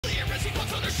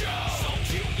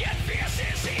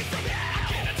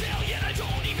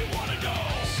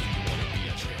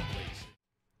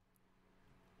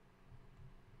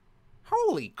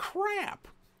Holy crap!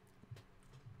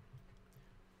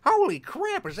 Holy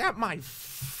crap, is that my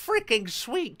freaking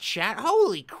sweet chat?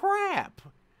 Holy crap!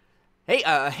 Hey,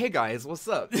 hey guys, what's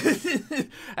up?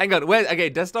 Hang on, wait, okay,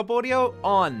 desktop audio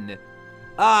on.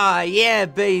 Ah, yeah,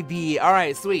 baby.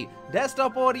 Alright, sweet.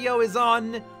 Desktop audio is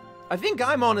on. I think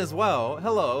I'm on as well.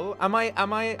 Hello. Am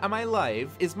I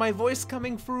live? Is my voice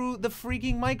coming through the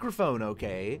freaking microphone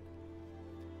okay?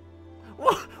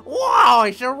 Whoa,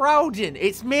 it's a rodent.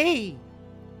 It's me.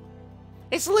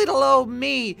 It's little old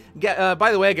me.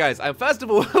 By the way, guys, first of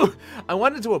all, I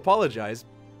wanted to apologize.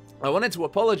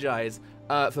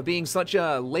 For being such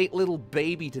a late little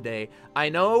baby today. I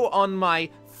know on my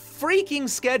freaking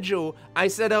schedule, I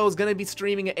said I was gonna be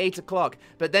streaming at 8 o'clock,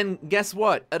 but then guess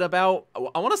what? At about,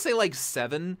 I want to say like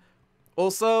 7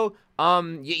 or so,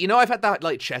 you know I've had that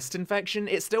like chest infection.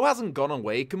 It still hasn't gone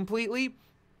away completely,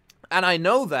 and I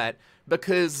know that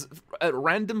because at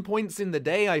random points in the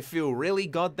day, I feel really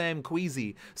goddamn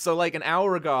queasy. So like an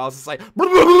hour ago, I was just like,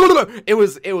 it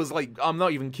was like, I'm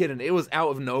not even kidding, it was out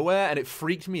of nowhere, and it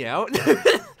freaked me out.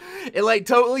 It like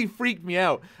totally freaked me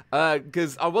out,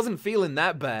 because I wasn't feeling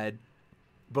that bad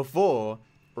before,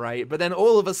 right? But then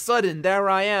all of a sudden, there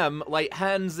I am, like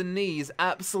hands and knees,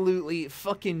 absolutely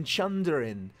fucking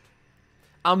chundering.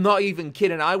 I'm not even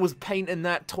kidding. I was painting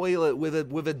that toilet with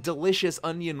a delicious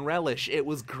onion relish. It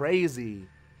was crazy.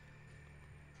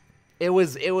 It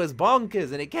was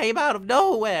bonkers, and it came out of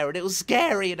nowhere, and it was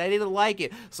scary, and I didn't like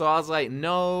it. So I was like,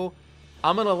 no,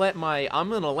 I'm gonna let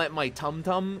my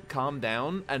tum-tum calm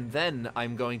down, and then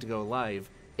I'm going to go live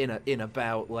in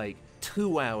about like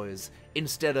 2 hours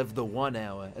instead of the 1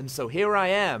 hour. And so here I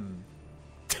am.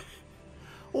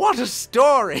 What a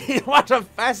story! What a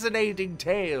fascinating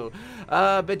tale!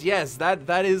 But yes,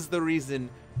 that is the reason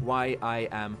why I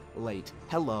am late.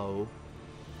 Hello.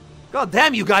 God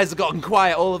damn, you guys have gotten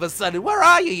quiet all of a sudden. Where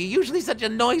are you? You're usually such a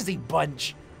noisy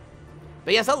bunch.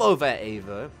 But yes, hello there,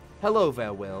 Ava. Hello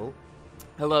there, Will.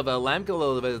 Hello there, Lamp.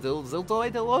 Hello there,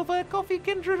 Ziltoid. Hello there, Coffee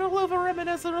Kindred. Hello there,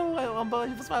 Reminiscer. Hello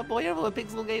there, Smart Boy. Hello there,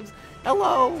 Pixel Games.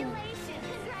 Hello.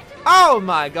 Oh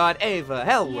my god, Ava,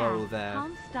 hello there.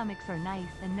 Tom's stomachs are nice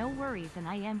and no worries, and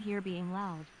I am here being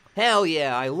loud. Hell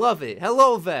yeah, I love it.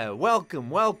 Hello there, welcome,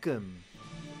 welcome.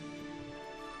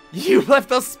 You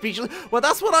left us speechless? Well,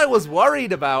 that's what I was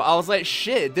worried about. I was like,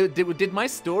 shit, did my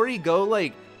story go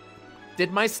like,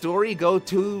 did my story go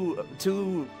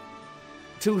too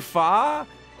far?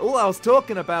 All I was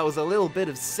talking about was a little bit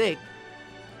of sick.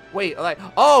 Wait, like,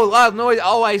 oh, loud noise.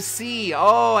 Oh, I see.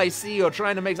 Oh, I see. You're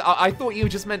trying to make. I thought you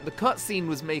just meant the cutscene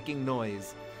was making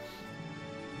noise.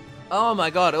 Oh my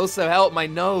god. Also, help my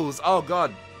nose. Oh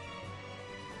god.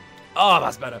 Oh,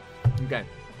 that's better. Okay.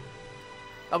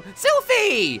 Oh,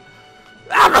 Sylphie!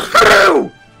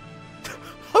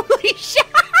 Holy shit!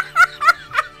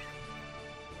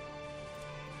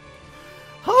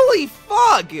 Holy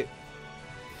fuck!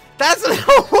 That's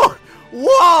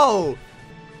whoa!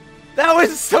 That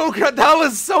was so good. That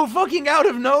was so fucking out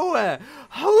of nowhere.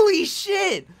 Holy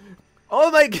shit. Oh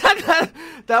my god,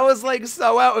 that was like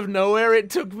so out of nowhere. It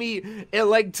took me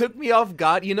off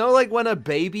guard. You know, like when a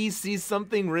baby sees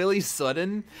something really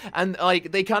sudden and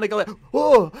like they kind of go like,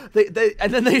 oh,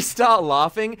 and then they start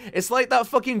laughing. It's like that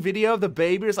fucking video of the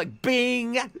baby. It's like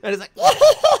bing, and it's like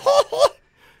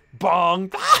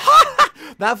bong.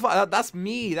 That's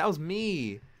me. That was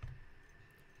me.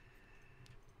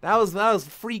 That was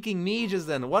freaking me just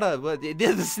then. What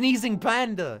the sneezing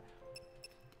panda.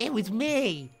 It was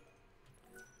me.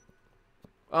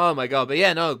 Oh my god, but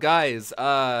yeah, no, guys,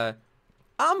 I'm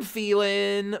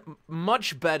feeling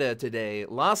much better today.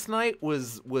 Last night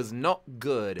was not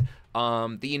good.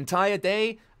 The entire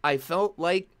day, I felt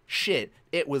like shit.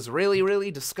 It was really, really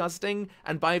disgusting,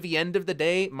 and by the end of the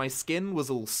day, my skin was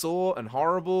all sore and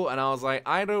horrible, and I was like,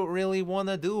 I don't really want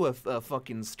to do a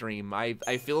fucking stream. I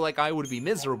feel like I would be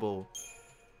miserable.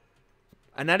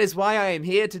 And that is why I am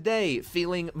here today,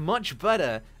 feeling much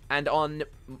better and on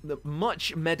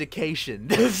much medication.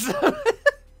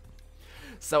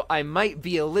 So I might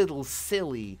be a little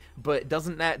silly, but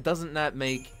doesn't that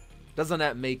make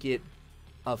it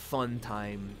a fun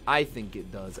time? I think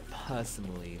it does,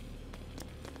 personally.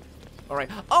 Alright.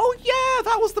 Oh yeah,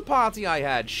 that was the party I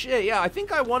had. Shit, yeah, I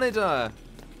think I wanted to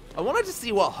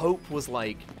see what Hope was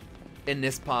like in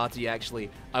this party, actually.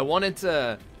 I wanted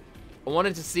to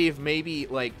see if maybe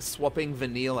like swapping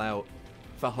Vanille out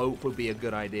for Hope would be a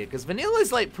good idea, because Vanille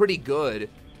is like pretty good,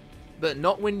 but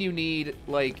not when you need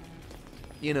like,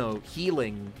 you know,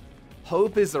 healing.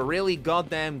 Hope is a really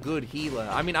goddamn good healer.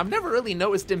 I mean, I've never really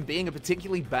noticed him being a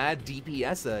particularly bad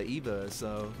DPSer either,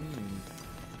 so,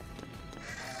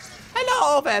 Hello!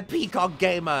 Hello there, Peacock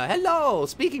Gamer! Hello!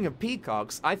 Speaking of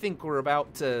peacocks, I think we're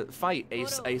about to fight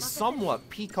a somewhat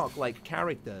peacock-like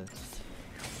character.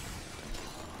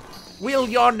 Will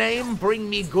your name bring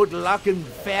me good luck and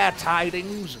fair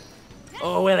tidings?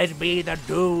 Or will it be the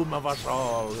doom of us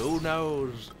all? Who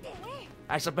knows?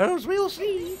 I suppose we'll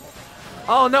see.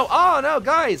 Oh no,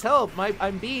 guys, help!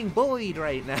 I'm being bullied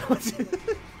right now.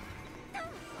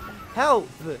 Help!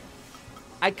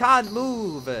 I can't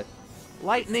move.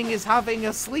 Lightning is having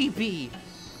a sleepy.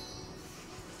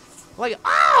 Like,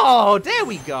 oh, there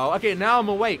we go. Okay, now I'm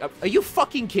awake. Are you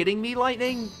fucking kidding me,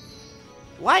 Lightning?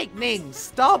 Lightning,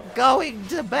 stop going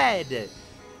to bed.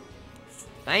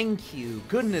 Thank you.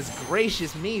 Goodness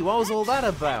gracious me, what was all that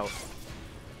about?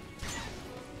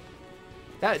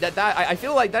 I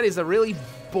feel like that is a really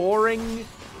boring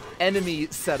enemy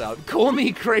setup. Call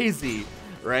me crazy,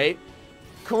 right?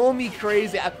 Call me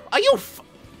crazy. Are you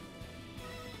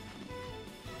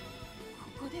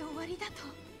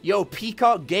Yo,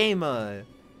 Peacock Gamer,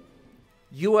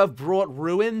 you have brought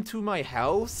ruin to my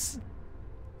house?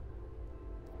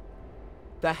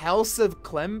 The House of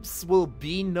Clemps will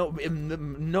be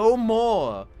no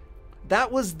more.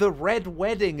 That was the Red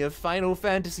Wedding of Final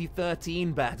Fantasy XIII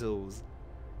battles.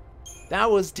 That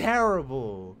was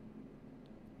terrible.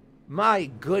 My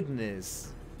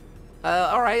goodness.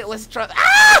 Alright, let's try.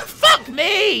 Ah! Fuck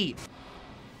me!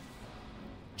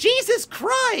 Jesus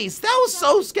Christ! That was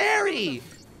so scary!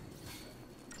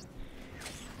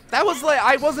 That was like,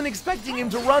 I wasn't expecting him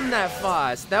to run that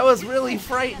fast. That was really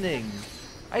frightening.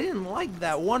 I didn't like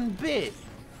that one bit.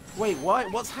 Wait,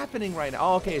 what? What's happening right now?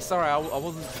 Oh, okay, sorry, I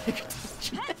wasn't paying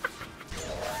attention.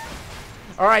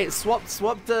 Alright, swap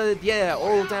the, yeah,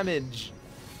 all damage.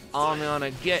 I'm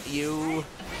gonna get you.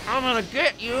 I'm gonna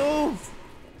get you!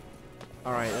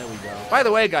 Alright, there we go. By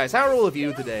the way, guys, how are all of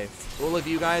you today? All of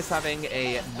you guys having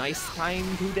a nice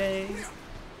time today?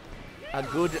 A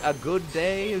good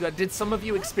day? Did some of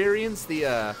you experience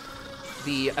the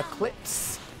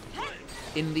eclipse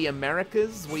in the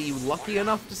Americas? Were you lucky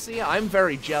enough to see it? I'm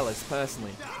very jealous,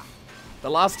 personally.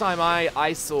 The last time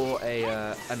I saw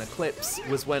an eclipse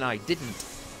was when I didn't.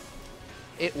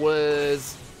 It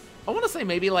was, I want to say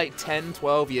maybe like 10,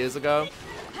 12 years ago.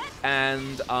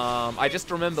 And I just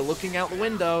remember looking out the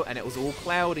window and it was all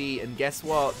cloudy, and guess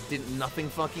what? Nothing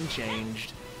fucking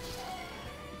changed.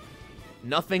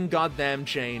 Nothing goddamn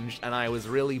changed, and I was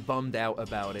really bummed out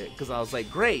about it, because I was like,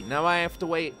 great, now I have to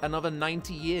wait another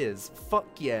 90 years. Fuck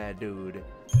yeah, dude.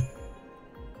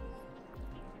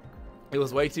 It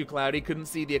was way too cloudy, couldn't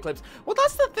see the eclipse. Well,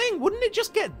 that's the thing, wouldn't it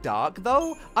just get dark,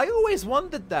 though? I always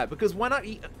wondered that, because when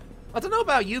I don't know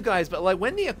about you guys, but like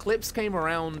when the eclipse came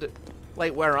around,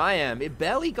 like where I am, it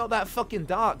barely got that fucking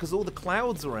dark, because all the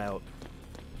clouds were out.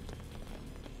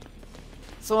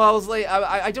 So I was like,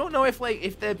 I don't know if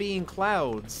there being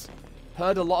clouds.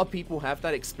 Heard a lot of people have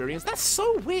that experience. That's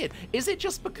so weird. Is it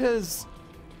just because,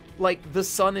 like, the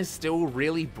sun is still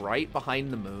really bright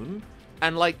behind the moon?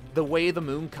 And, like, the way the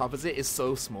moon covers it is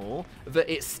so small that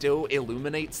it still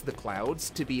illuminates the clouds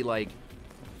to be, like,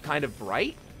 kind of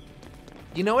bright?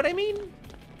 You know what I mean?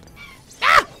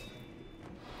 Ah!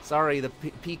 Sorry, the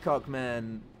Peacock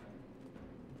Man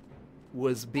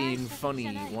was being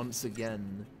funny once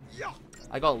again.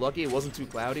 I got lucky, it wasn't too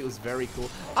cloudy, it was very cool.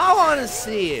 I wanna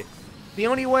see it! The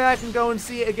only way I can go and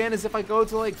see it again is if I go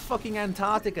to, like, fucking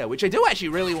Antarctica, which I do actually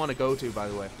really want to go to, by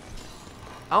the way.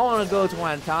 I want to go to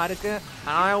Antarctica, and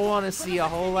I want to see a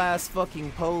whole ass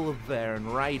fucking polar bear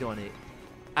and ride on it.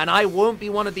 And I won't be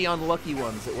one of the unlucky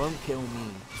ones, it won't kill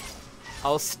me.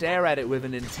 I'll stare at it with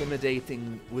an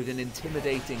intimidating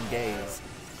gaze.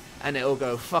 And it'll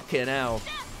go, fucking hell.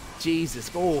 Jesus,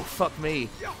 oh, fuck me.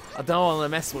 I don't want to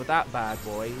mess with that bad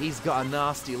boy. He's got a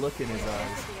nasty look in his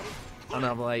eyes. And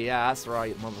I'm like, yeah, that's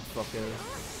right,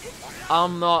 motherfucker.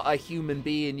 I'm not a human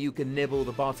being you can nibble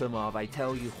the bottom of, I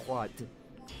tell you what.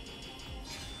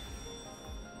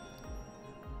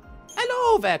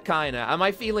 Hello there, kinda. Am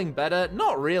I feeling better?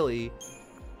 Not really.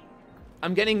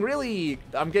 I'm getting really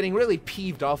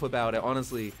peeved off about it,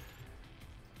 honestly.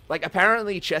 Like,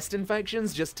 apparently chest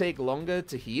infections just take longer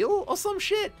to heal or some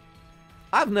shit?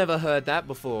 I've never heard that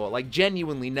before. Like,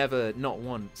 genuinely never, not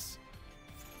once.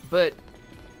 But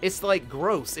it's, like,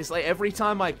 gross. It's like every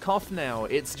time I cough now,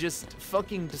 it's just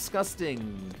fucking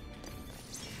disgusting.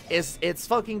 It's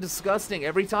fucking disgusting.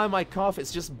 Every time I cough,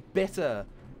 it's just bitter.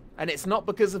 And it's not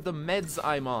because of the meds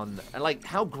I'm on. And, like,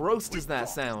 how gross does that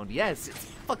sound? Yes, it's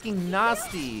fucking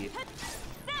nasty.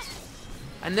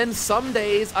 And then some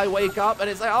days I wake up and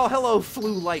it's like, oh, hello,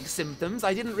 flu-like symptoms.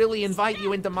 I didn't really invite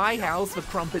you into my house for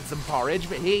crumpets and porridge,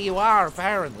 but here you are,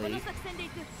 apparently.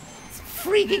 It's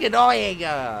freaking annoying.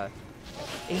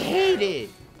 I hate it.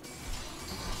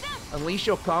 Unleash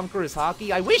your conqueror's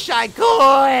hockey. I wish I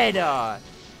could.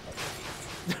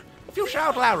 If you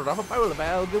shout loud enough, a polar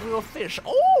bear will give you a fish.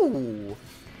 Oh!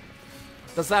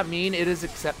 Does that mean it has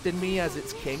accepted me as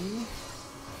its king?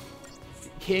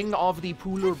 King of the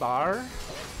polar bear?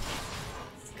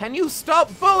 Can you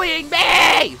stop bullying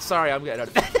me? Sorry, I'm getting out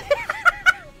of bed.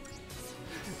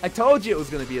 I told you it was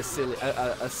gonna be a silly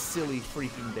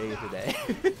freaking day today.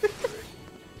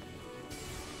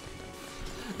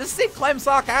 The sick Clemps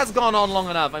arc has gone on long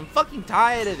enough. I'm fucking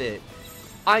tired of it.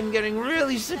 I'm getting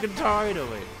really sick and tired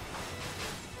of it.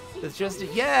 It's just,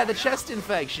 yeah, the chest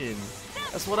infection.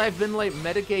 That's what I've been, like,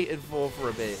 medicated for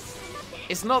a bit.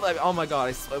 It's not like, oh my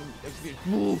god,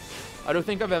 I don't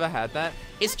think I've ever had that.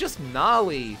 It's just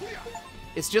gnarly.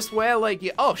 It's just where, like,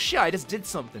 oh shit, I just did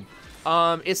something.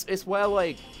 It's where,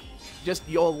 like, just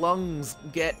your lungs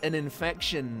get an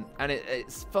infection, and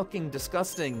it's fucking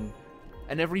disgusting.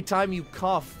 And every time you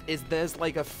cough, there's,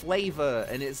 like, a flavor,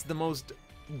 and it's the most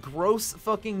gross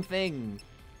fucking thing.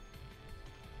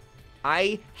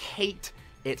 I hate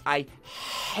it. I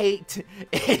hate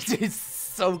it. It's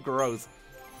so gross.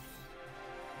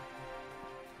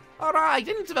 Alright,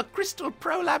 into the Crystal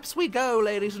Prolapse we go,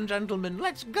 ladies and gentlemen.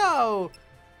 Let's go.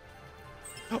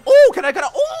 Oh, can I get a...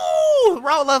 Oh,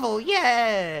 roll level,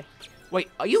 yeah. Wait,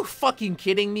 are you fucking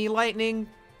kidding me, Lightning?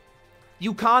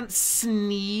 You can't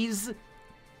sneeze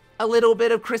a little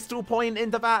bit of crystal point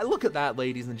into that? Look at that,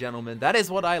 ladies and gentlemen. That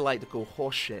is what I like to call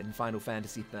horseshit in Final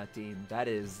Fantasy XIII. That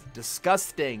is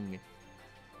disgusting.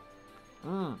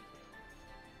 Sorry,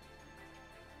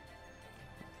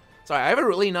 I have a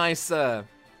really nice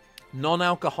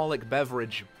non-alcoholic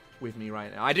beverage with me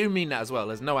right now. I do mean that as well.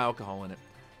 There's no alcohol in it.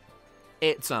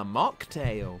 It's a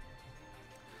mocktail.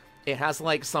 It has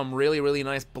like some really, really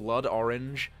nice blood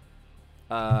orange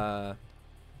kind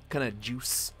of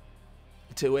juice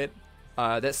to it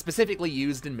that's specifically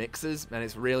used in mixes, and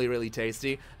it's really, really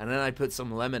tasty. And then I put some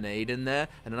lemonade in there,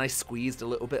 and then I squeezed a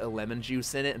little bit of lemon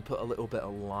juice in it and put a little bit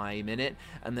of lime in it,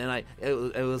 and then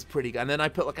it was pretty good. And then I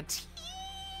put like a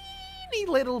teeny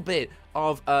little bit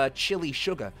of chili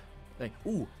sugar. Like,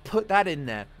 ooh, put that in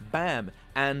there, bam,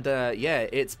 and yeah,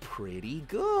 it's pretty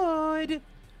good.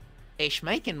 It's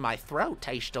making my throat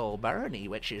taste all burny,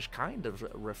 which is kind of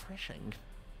refreshing.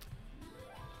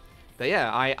 But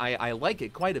yeah, I like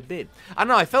it quite a bit. I don't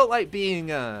know, I felt like being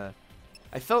fancy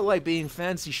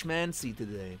schmancy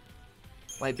today.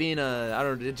 Like being I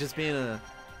don't know, just being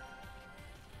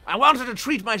I wanted to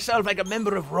treat myself like a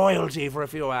member of royalty for a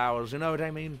few hours, you know what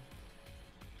I mean?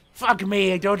 Fuck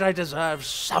me, don't I deserve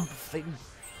something?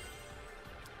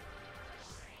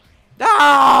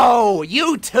 No!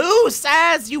 You too,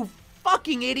 Saz, you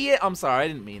fucking idiot! I'm sorry, I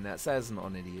didn't mean that. Saz is not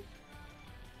an idiot.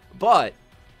 But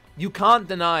you can't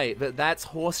deny that that's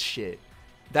horse shit.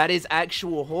 That is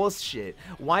actual horse shit.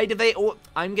 Why do they all...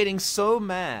 I'm getting so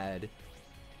mad.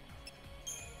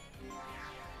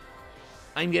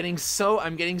 I'm getting so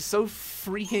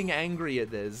freaking angry at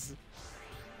this.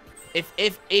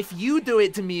 If you do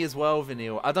it to me as well,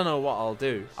 Vanille, I don't know what I'll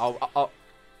do.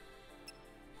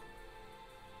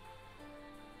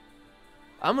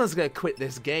 I'm just gonna quit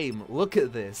this game. Look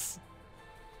at this.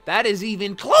 That is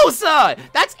even closer!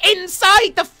 That's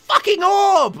inside the fucking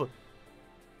orb!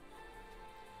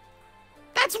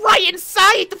 That's right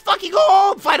inside the fucking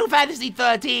orb! Final Fantasy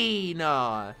XIII!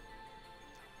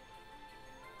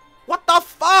 What the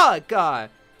fuck?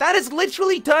 That is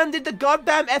literally turned into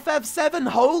goddamn FF7.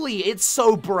 Holy, it's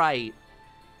so bright.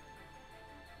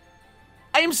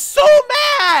 I am so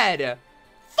mad!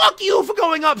 Fuck you for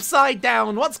going upside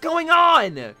down! What's going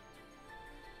on?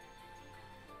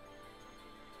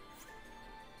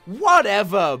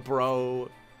 Whatever, bro.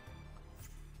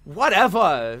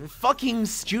 Whatever. Fucking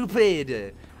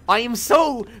stupid. I am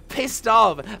so pissed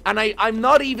off, and I'm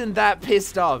not even that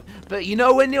pissed off. But you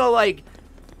know when you're like,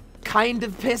 kind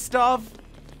of pissed off?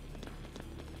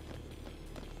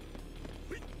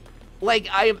 Like,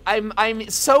 I'm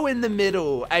so in the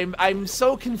middle. I'm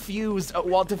so confused at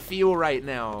what to feel right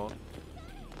now.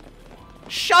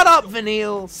 Shut up,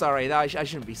 Vanille. Sorry, I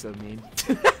shouldn't be so mean.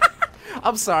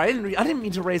 I'm sorry, I didn't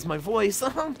mean to raise my voice.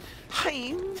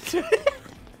 Hi.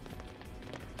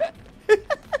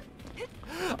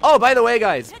 Oh, by the way,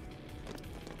 guys.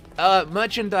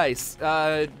 Merchandise.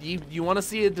 You want to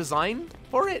see a design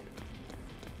for it?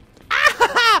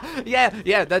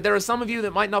 Yeah, there are some of you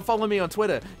that might not follow me on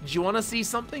Twitter. Do you want to see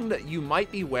something that you might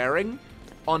be wearing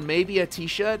on maybe a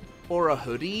t-shirt or a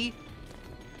hoodie?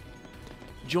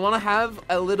 Do you want to have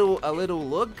a little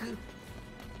look?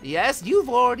 Yes, you've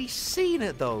already seen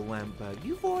it though, Lampert.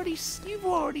 You've already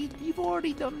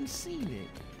done seen it.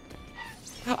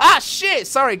 Ah, shit!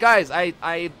 Sorry, guys. I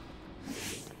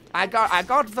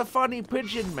got the funny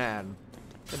pigeon man.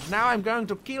 And now I'm going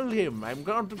to kill him. I'm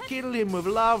going to kill him with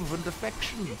love and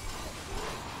affection.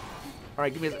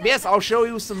 Alright, give me a... Yes, I'll show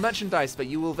you some merchandise that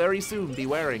you will very soon be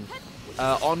wearing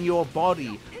on your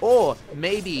body. Or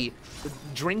maybe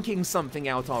drinking something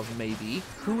out of, maybe.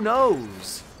 Who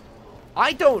knows?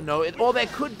 I don't know. Or there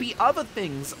could be other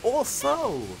things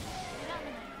also.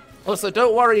 Also,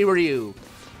 don't worry, Ryu.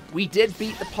 We did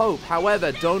beat the Pope.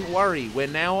 However, don't worry. We're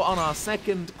now on our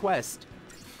second quest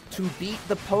to beat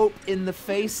the Pope in the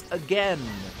face again.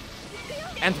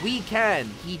 And we can.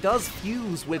 He does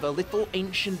fuse with a little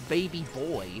ancient baby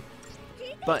boy,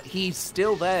 but he's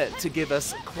still there to give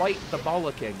us quite the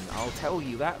bollocking. I'll tell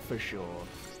you that for sure.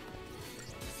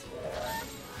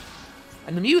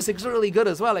 And the music's really good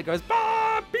as well. It goes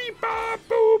ba beep ba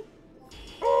boop.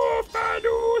 Oh,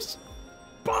 Thanos.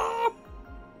 Ba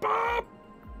ba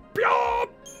blah.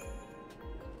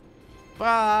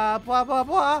 Blah blah blah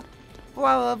blah.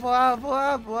 Blah blah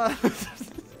blah blah.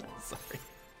 Sorry.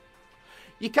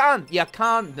 You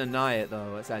can't deny it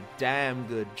though. It's a damn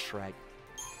good track.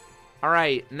 All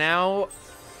right, now.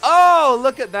 Oh,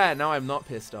 look at that! Now I'm not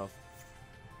pissed off.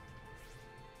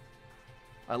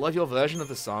 I love your version of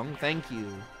the song. Thank you.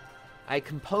 I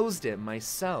composed it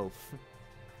myself.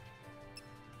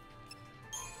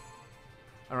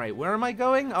 All right, where am I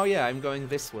going? Oh yeah, I'm going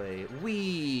this way.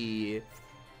 Wee.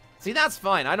 See, that's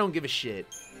fine. I don't give a shit.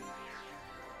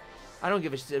 I don't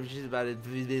give a shit about it a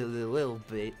little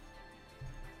bit.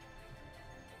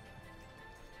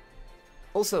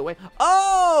 Also, wait.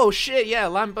 Oh, shit, yeah.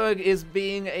 Lamberg is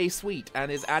being a sweet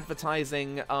and is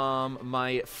advertising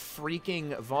my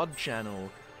freaking VOD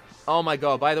channel. Oh my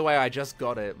god, by the way, I just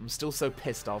got it. I'm still so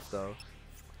pissed off, though.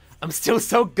 I'm still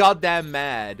so goddamn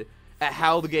mad at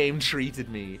how the game treated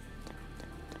me.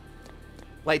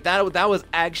 Like, that was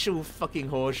actual fucking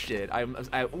horseshit.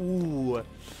 Ooh.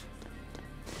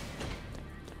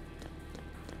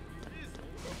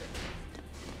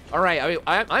 Alright,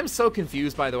 I'm so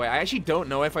confused, by the way. I actually don't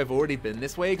know if I've already been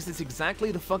this way, because it's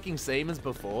exactly the fucking same as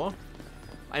before.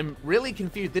 I'm really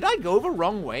confused. Did I go the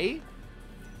wrong way?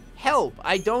 Help!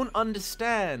 I don't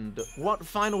understand what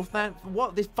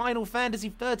this Final Fantasy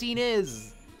 13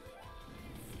 is.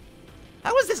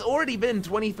 How has this already been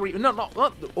 23... No, not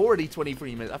already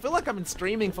 23 minutes. I feel like I've been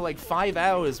streaming for like 5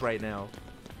 hours right now.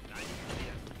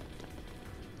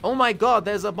 Oh my god,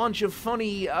 there's a bunch of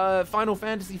funny Final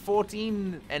Fantasy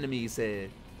 14 enemies here.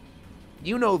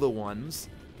 You know the ones.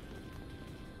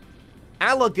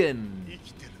 Allagan.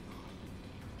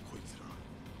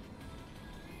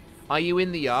 Are you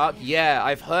in the Ark? Yeah,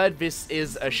 I've heard this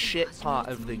is a shit part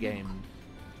of the game.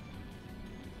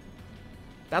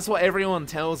 That's what everyone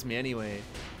tells me anyway.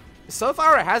 So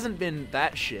far it hasn't been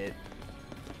that shit.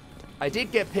 I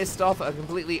did get pissed off at a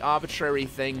completely arbitrary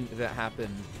thing that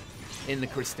happened in the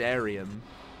Crystarium.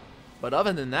 But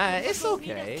other than that, it's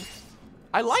okay.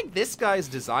 I like this guy's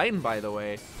design, by the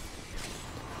way.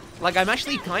 Like, I'm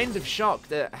actually kind of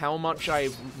shocked at how much I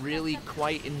really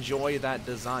quite enjoy that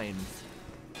design.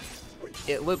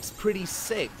 It looks pretty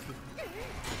sick.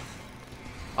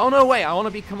 Oh no, wait, I want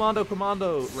to be Commando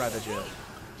Ravager.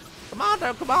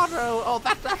 Commando! Oh,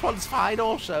 that one's fine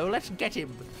also. Let's get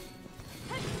him.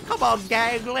 Come on,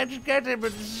 gang, let's get him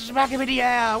and smack him in the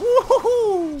air.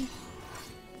 Woohoo!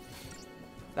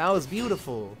 That was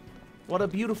beautiful. What a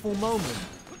beautiful moment.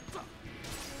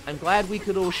 I'm glad we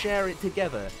could all share it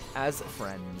together as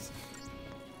friends.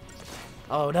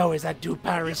 Oh no, is that too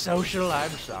parasocial?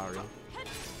 I'm sorry.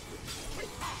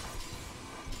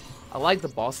 I like the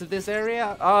boss of this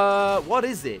area. What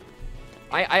is it?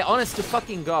 I honest to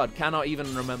fucking god cannot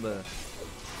even remember.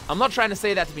 I'm not trying to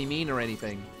say that to be mean or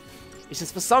anything. It's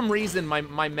just for some reason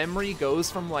my memory goes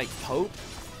from like Pope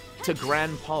to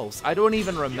Gran Pulse. I don't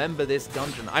even remember this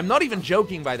dungeon. I'm not even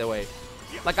joking, by the way.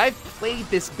 Like, I've played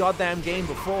this goddamn game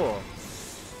before.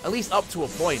 At least up to a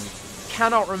point.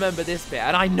 Cannot remember this bit.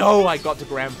 And I know I got to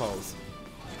Gran Pulse.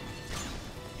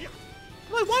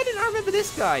 Like, why didn't I remember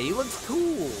this guy? He looks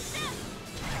cool.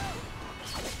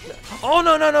 Oh,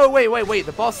 no, wait.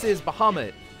 The boss is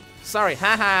Bahamut. Sorry,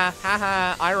 haha.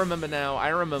 I remember now. I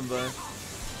remember.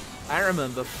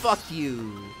 Fuck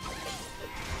you.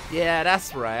 Yeah,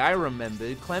 that's right. I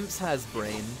remember. Clemps has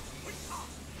brain.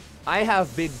 I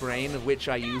have big brain, of which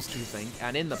I used to think,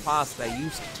 and in the past I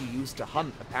used to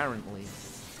hunt, apparently.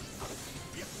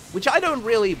 Which I don't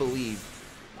really believe.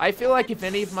 I feel like if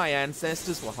any of my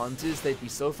ancestors were hunters, they'd be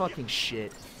so fucking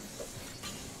shit.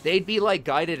 They'd be like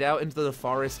guided out into the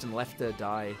forest and left to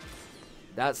die.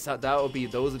 Those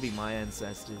would be my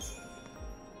ancestors.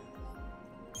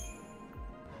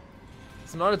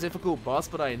 It's not a difficult boss,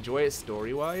 but I enjoy it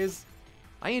story-wise.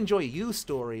 I enjoy you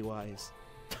story-wise.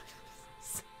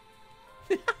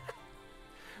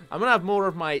 I'm gonna have more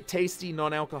of my tasty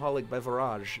non-alcoholic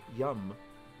beverage. Yum.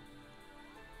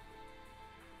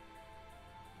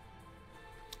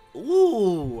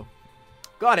 Ooh.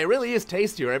 God, it really is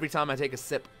tastier every time I take a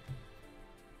sip.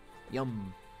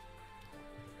 Yum.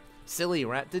 Silly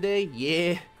rat today?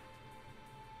 Yeah.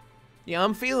 Yeah,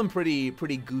 I'm feeling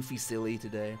pretty goofy silly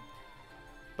today.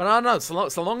 But I don't know,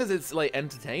 so long as it's like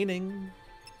entertaining,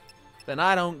 then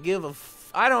I don't give a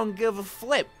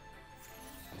flip.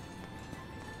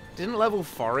 Didn't level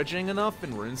foraging enough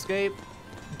in RuneScape?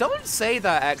 Don't say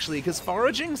that actually, because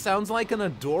foraging sounds like an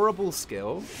adorable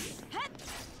skill.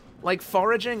 Like,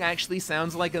 foraging actually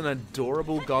sounds like an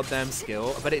adorable goddamn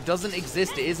skill, but it doesn't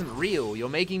exist, it isn't real. You're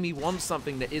making me want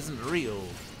something that isn't real.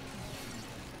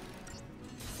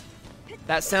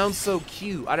 That sounds so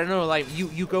cute. I don't know, like,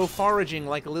 you go foraging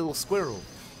like a little squirrel.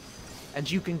 And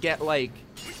you can get, like,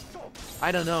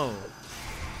 I don't know,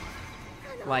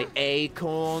 like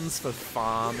acorns for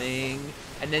farming.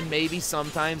 And then maybe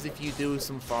sometimes if you do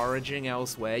some foraging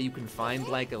elsewhere, you can find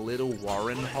like a little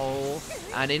warren hole.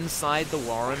 And inside the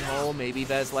warren hole, maybe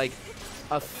there's like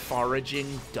a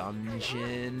foraging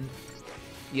dungeon,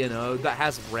 you know, that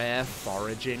has rare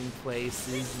foraging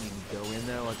places. And you can go in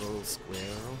there like a little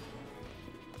squirrel.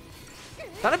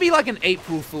 That'd be like an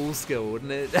April Fool's skill,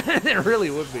 wouldn't it? It really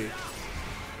would be.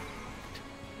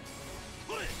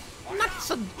 Nuts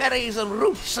and berries and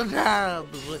roots and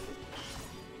herbs.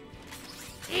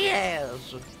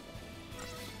 Yes.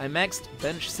 I maxed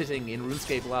bench sitting in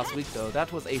RuneScape last week though.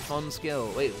 That was a fun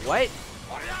skill. Wait, what?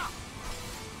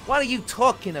 What are you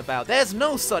talking about? There's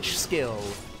no such skill.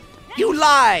 You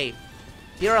lie!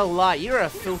 You're a lie. You're a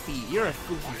filthy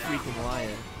freaking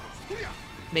liar.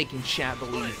 Making chat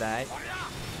believe that.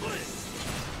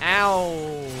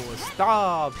 Ow!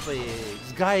 Stop it!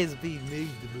 This guy is being made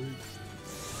to move.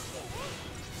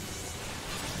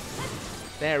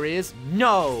 There is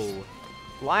no.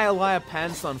 Liar, liar,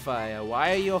 pants on fire.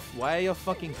 Why are your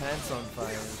fucking pants on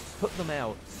fire? Put them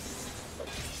out.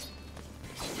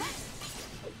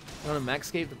 Want a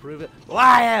Maxscape to prove it?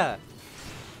 Liar!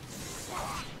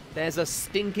 There's a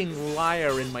stinking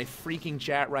liar in my freaking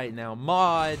chat right now.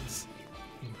 Mods,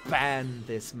 ban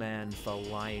this man for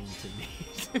lying to me.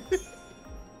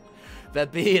 For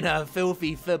being a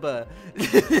filthy fibber.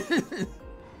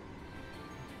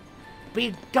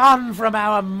 Be gone from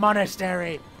our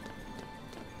monastery!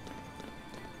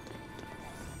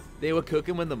 They were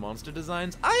cooking with the monster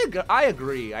designs? I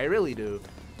agree, I really do.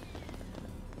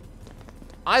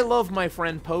 I love my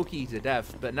friend Pokey to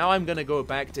death, but now I'm gonna go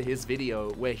back to his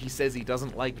video where he says he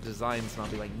doesn't like designs, and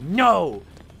I'll be like, no!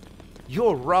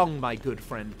 You're wrong, my good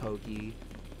friend Pokey.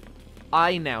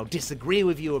 I now disagree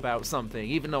with you about something,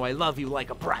 even though I love you like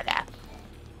a brother.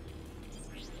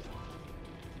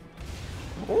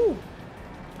 Oh!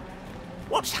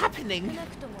 What's happening?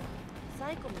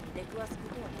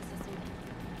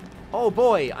 Oh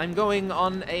boy, I'm going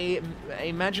on a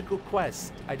magical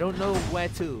quest. I don't know where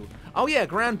to. Oh yeah,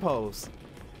 Gran pose.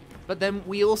 But then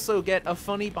we also get a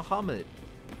funny Bahamut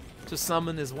to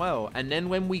summon as well. And then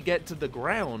when we get to the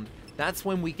ground, that's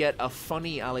when we get a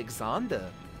funny Alexander.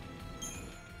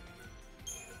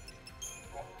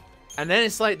 And then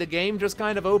it's like the game just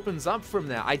kind of opens up from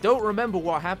there. I don't remember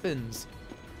what happens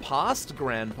past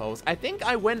Gran Pulse. I think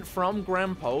I went from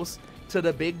Gran Pulse to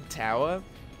the big tower,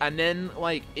 and then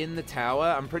like in the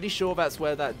tower, I'm pretty sure that's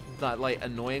where that like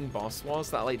annoying boss was,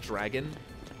 that like dragon,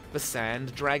 the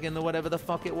sand dragon or whatever the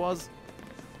fuck it was.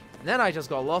 And then I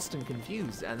just got lost and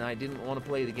confused, and I didn't want to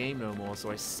play the game no more, so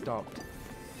I stopped.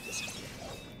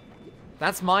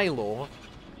 That's my lore.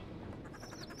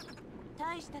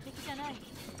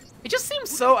 It just seems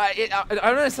so. I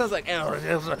don't know. It sounds like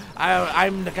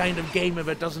I'm the kind of gamer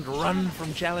that doesn't run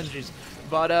from challenges,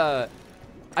 but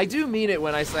I do mean it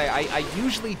when I say I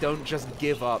usually don't just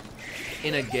give up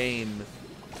in a game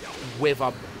with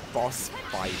a boss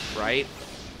fight, right?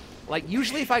 Like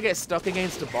usually, if I get stuck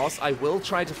against a boss, I will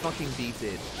try to fucking beat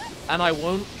it, and I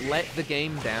won't let the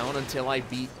game down until I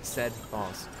beat said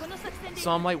boss. So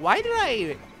I'm like, why did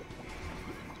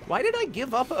I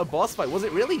give up at a boss fight? Was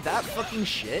it really that fucking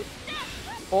shit?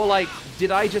 Or like,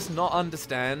 did I just not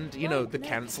understand, you know, the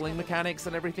canceling mechanics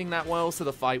and everything that well, so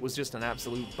the fight was just an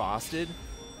absolute bastard?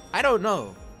 I don't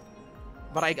know.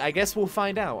 But I guess we'll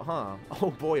find out, huh?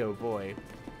 Oh boy, oh boy.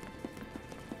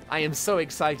 I am so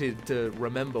excited to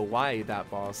remember why that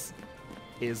boss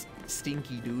is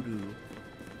stinky doo-doo.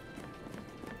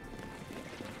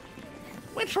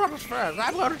 Which one's first?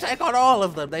 I'm going to take on all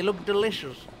of them. They look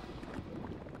delicious.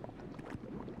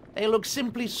 They look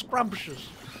simply scrumptious.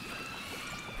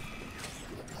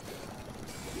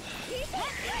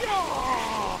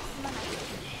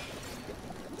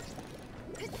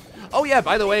 Oh yeah,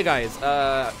 by the way, guys,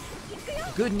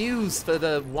 good news for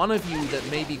the one of you that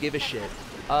maybe give a shit.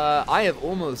 I have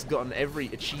almost gotten every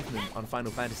achievement on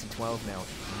Final Fantasy XII now.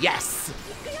 Yes!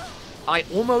 I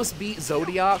almost beat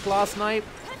Zodiac last night,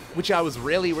 which I was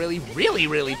really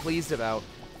pleased about.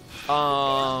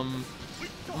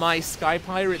 My Sky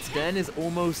Pirate's Den is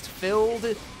almost filled.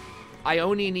 I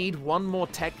only need one more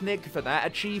Technic for that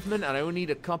achievement, and I only need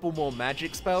a couple more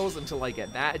magic spells until I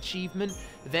get that achievement.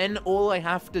 Then all I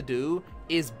have to do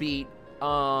is beat the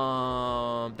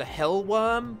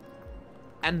Hellworm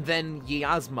and then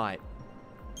Yasmite.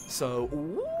 So,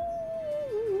 ooh,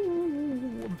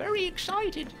 I'm very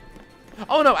excited.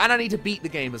 Oh no, and I need to beat the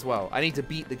game as well.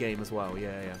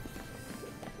 Yeah.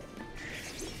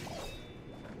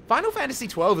 Final Fantasy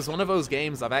XII is one of those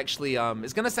games I've actually,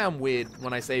 it's gonna sound weird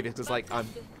when I say this, because like,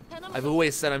 I've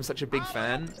always said I'm such a big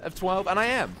fan of 12, and I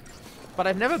am. But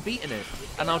I've never beaten it,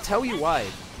 and I'll tell you why.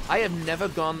 I have never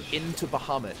gone into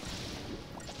Bahamut.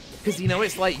 Because, you know,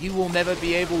 it's like, you will never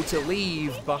be able to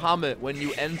leave Bahamut when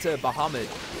you enter Bahamut.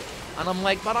 And I'm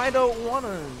like, but I don't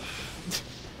wanna.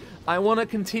 I wanna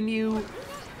continue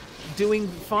doing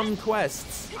fun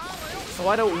quests. So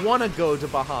I don't wanna go to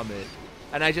Bahamut.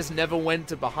 And I just never went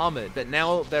to Bahamut, but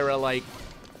now there are like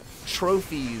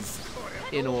trophies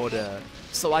in order,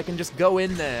 so I can just go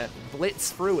in there,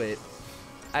 blitz through it,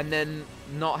 and then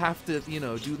not have to, you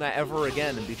know, do that ever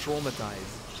again and be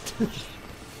traumatized.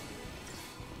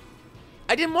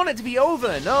 I didn't want it to be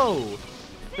over, no!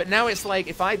 But now it's like,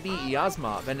 if I beat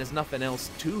Yasma, then there's nothing else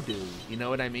to do, you know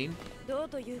what I mean?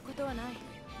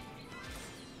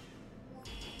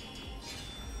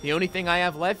 The only thing I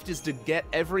have left is to get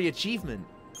every achievement.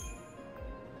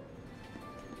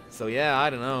 So yeah, I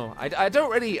don't know. I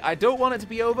don't want it to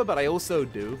be over, but I also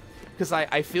do. Because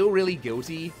I feel really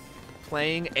guilty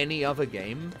playing any other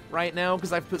game right now,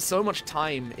 because I've put so much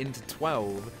time into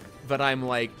 12, that I'm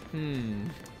like,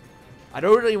 I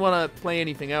don't really want to play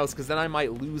anything else, because then I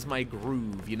might lose my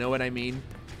groove, you know what I mean?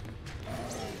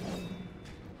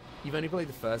 You've only played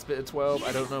the first bit of 12,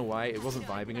 I don't know why, it wasn't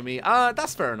vibing with me.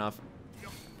 That's fair enough.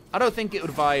 I don't think it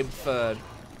would vibe for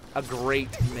a great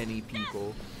many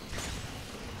people.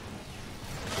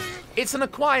 It's an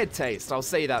acquired taste, I'll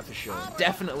say that for sure.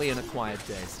 Definitely an acquired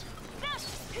taste.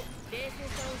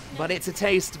 But it's a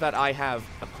taste that I have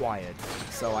acquired,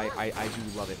 so I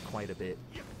do love it quite a bit.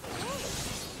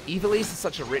 Ivalice is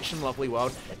such a rich and lovely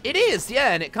world. It is,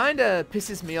 yeah, and it kind of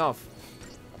pisses me off.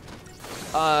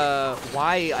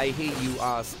 Why, I hear you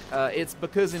ask. It's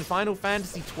because in Final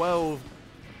Fantasy XII,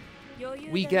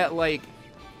 we get, like,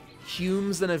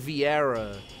 Humes and a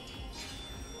Viera.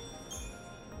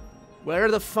 Where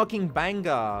are the fucking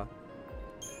Bangar?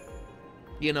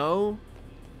 You know?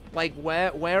 Like,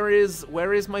 where is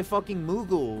my fucking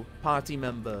Moogle party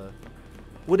member?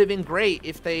 Would have been great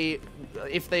if they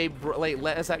like,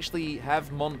 let us actually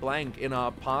have Mont Blanc in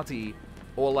our party.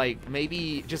 Or, like,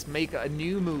 maybe just make a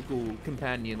new Moogle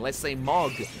companion. Let's say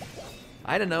Mog.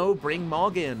 I don't know, bring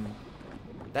Mog in.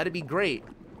 That'd be great.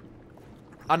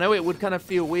 I know it would kind of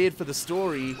feel weird for the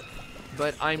story,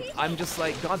 but I'm just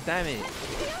like, god damn it.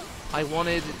 I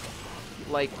wanted,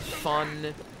 like,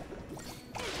 fun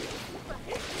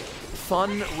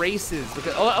races.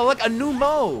 Because, oh, like a new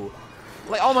Mo.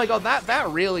 Like, oh my god, that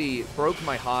really broke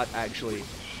my heart, actually.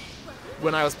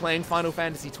 When I was playing Final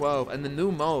Fantasy XII, and the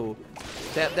new Mo,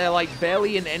 they're like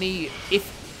barely in any,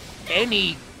 if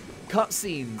any,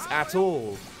 cutscenes at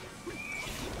all.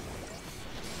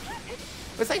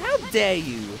 It's like, how dare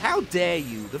you? How dare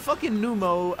you? The fucking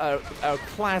Numo are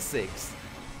classics.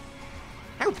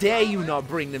 How dare you not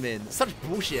bring them in? Such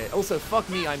bullshit. Also, fuck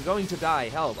me, I'm going to die.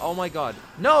 Help. Oh my god.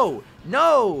 No!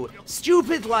 No!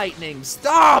 Stupid lightning!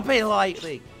 Stop it,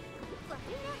 lightning!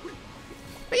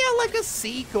 But yeah, like a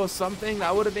Zeke or something,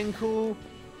 that would have been cool.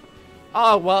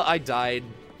 Oh, well, I died.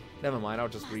 Never mind, I'll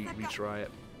just retry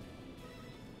it.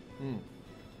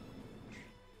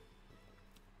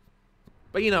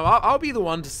 But, you know, I'll be the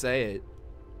one to say it.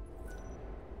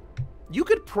 You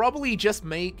could probably just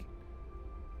make,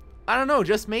 I don't know,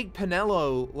 just make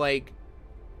Penelo, like,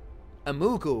 a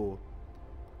Moogle.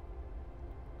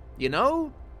 You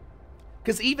know?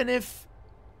 Because even if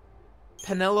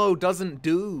Penelo doesn't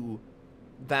do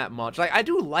that much, like, I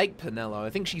do like Penelo. I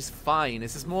think she's fine.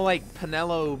 It's just more like,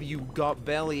 Penelo, you got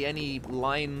barely any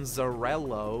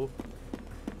Linezarello.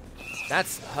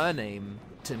 That's her name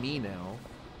to me now.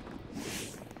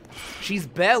 She's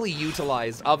barely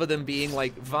utilized other than being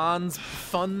like Van's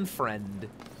fun friend.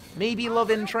 Maybe love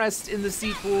interest in the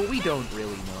sequel, we don't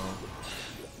really know.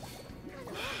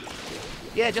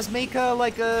 Yeah, just make her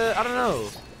like a, I don't know.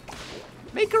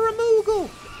 Make her a Moogle.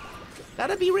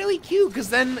 That'd be really cute, because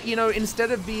then, you know,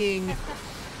 instead of being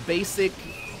basic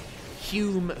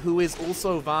Hume, who is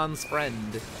also Van's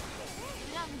friend,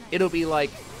 it'll be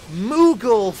like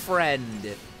Moogle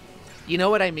friend. You know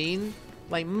what I mean?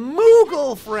 Like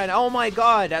Moogle friend. Oh my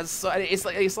god, that's so,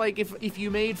 it's like if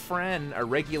you made Fran a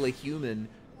regular human,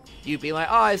 you'd be like,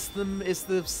 oh, it's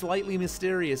the slightly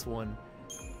mysterious one.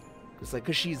 It's like,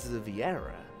 cause she's a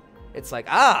Viera. It's like,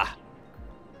 ah,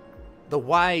 the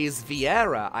wise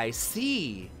Viera, I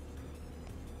see.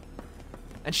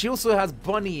 And she also has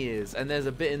bunny ears, and there's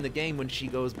a bit in the game when she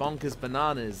goes bonkers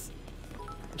bananas.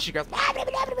 And she goes,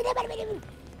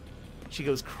 she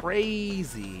goes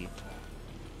crazy.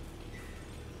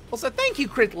 Also, thank you,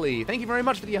 Critly. Thank you very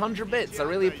much for the 100 bits. I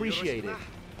really appreciate it.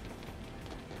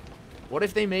 What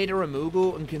if they made her a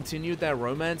Moogle and continued their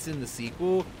romance in the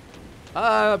sequel?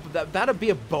 That'd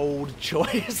be a bold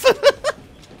choice.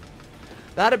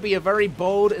 That'd be a very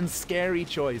bold and scary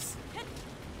choice.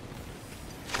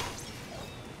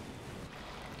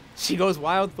 She goes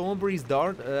Wild Thornberry's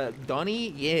Donnie?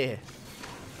 Yeah.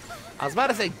 I was about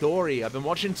to say Dory. I've been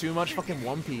watching too much fucking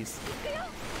One Piece.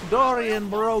 Dory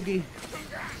and Brogy.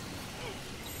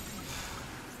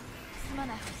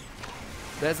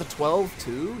 There's a 12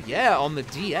 too? Yeah, on the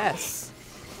DS.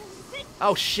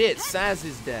 Oh shit, Saz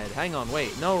is dead. Hang on,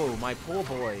 wait. No, my poor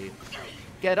boy.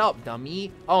 Get up,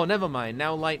 dummy. Oh, never mind.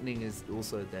 Now Lightning is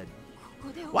also dead.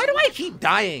 Why do I keep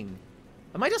dying?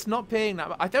 Am I just not paying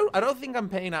that? I don't think I'm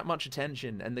paying that much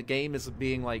attention, and the game is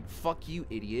being like, fuck you,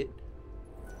 idiot.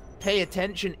 Pay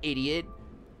attention, idiot.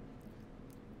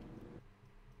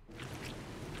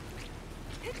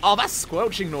 Oh, that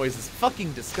squelching noise is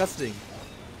fucking disgusting.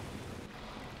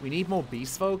 We need more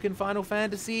beast folk in Final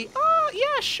Fantasy? Oh,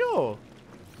 yeah, sure.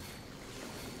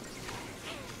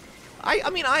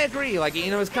 I mean, I agree. Like, you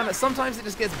know, it's kind of, sometimes it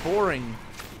just gets boring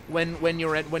when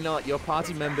your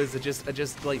party members are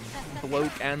just like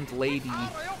bloke and lady.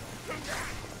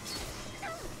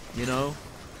 You know?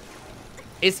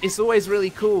 It's always really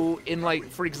cool in, like,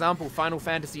 for example, Final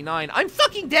Fantasy IX. I'm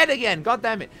fucking dead again! God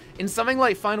damn it! In something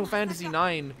like Final Fantasy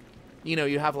IX, you know,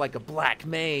 you have like a black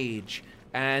mage,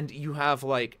 and you have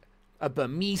like a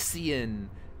Burmesian,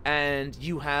 and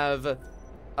you have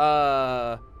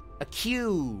a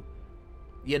Q.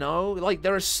 You know, like,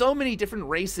 there are so many different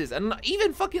races, and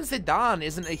even fucking Zidane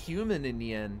isn't a human in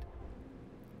the end.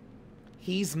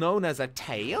 He's known as a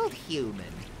tailed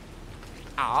human.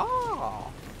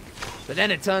 Oh. But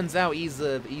then it turns out he's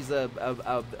a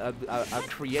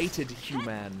created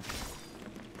human.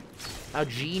 A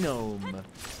genome.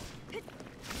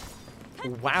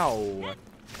 Wow.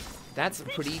 That's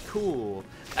pretty cool.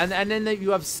 And then you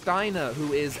have Steiner,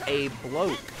 who is a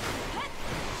bloke.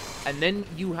 And then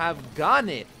you have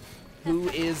Garnet, who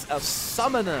is a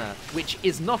summoner, which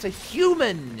is not a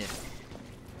human.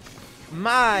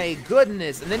 My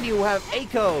goodness. And then you have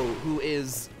Eiko, who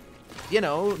is, you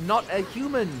know, not a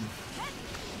human.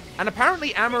 And apparently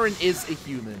Amarin is a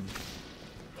human.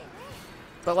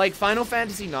 But, like, Final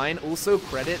Fantasy IX also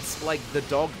credits, like, the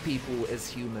dog people as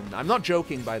human. I'm not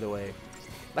joking, by the way.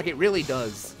 Like, it really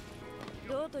does.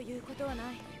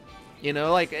 You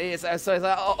know, like, it's like,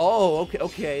 oh,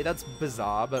 okay, that's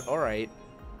bizarre, but alright.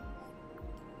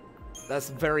 That's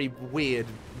very weird,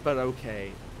 but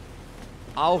okay.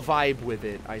 I'll vibe with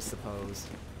it, I suppose.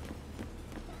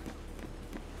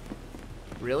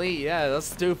 Really? Yeah, that's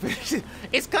stupid.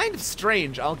 It's kind of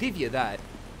strange, I'll give you that.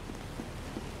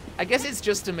 I guess it's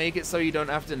just to make it so you don't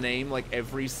have to name, like,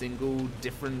 every single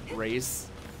different race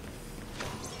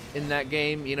in that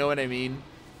game, you know what I mean?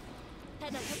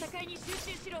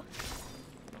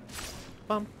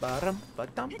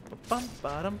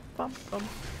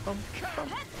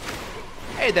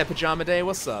 Hey there, Pajama Day,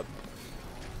 what's up?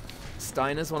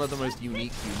 Steiner's one of the most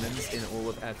unique humans in all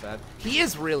of FF. He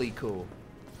is really cool.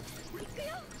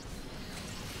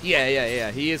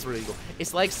 Yeah, he is really cool.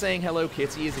 It's like saying Hello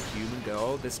Kitty is a human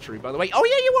girl. That's true, by the way. Oh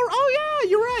yeah, you were. Oh yeah,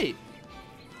 you're right.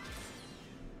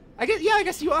 I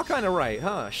guess you are kind of right,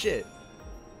 huh? Shit.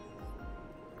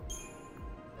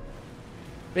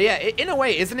 But yeah, in a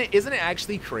way, isn't it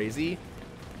actually crazy?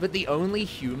 But the only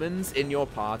humans in your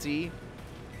party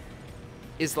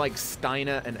is like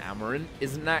Steiner and Amaranth.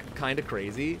 Isn't that kind of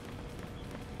crazy?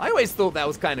 I always thought that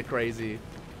was kind of crazy.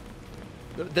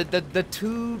 The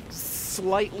two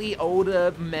slightly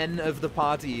older men of the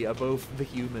party are both the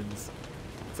humans.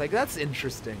 It's like, that's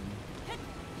interesting.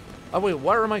 Oh wait,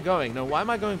 where am I going? No, why am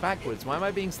I going backwards? Why am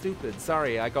I being stupid?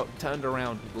 Sorry, I got turned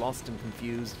around, lost and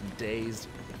confused and dazed.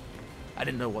 I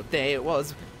didn't know what day it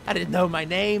was. I didn't know my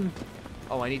name.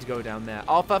 Oh, I need to go down there.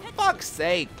 Oh, for fuck's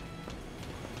sake.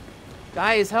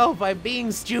 Guys, help, I'm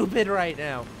being stupid right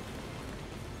now.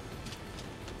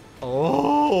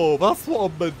 Oh, that's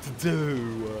what I'm meant to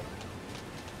do.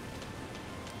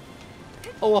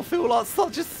 Oh, I feel like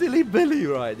such a silly Billy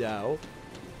right now.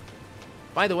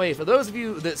 By the way, for those of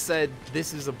you that said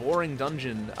this is a boring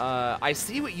dungeon, I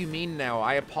see what you mean now.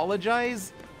 I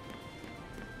apologize.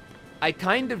 I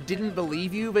kind of didn't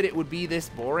believe you that it would be this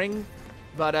boring,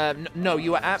 but no,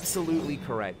 you are absolutely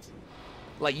correct.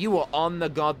 Like, you were on the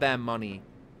goddamn money.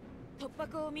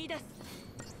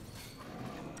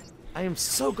 I am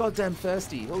so goddamn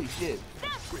thirsty. Holy shit.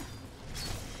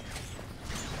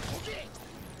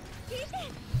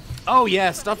 Oh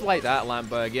yeah, stuff like that,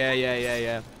 Lampberg.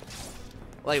 Yeah.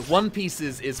 Like, One Piece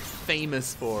is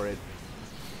famous for it.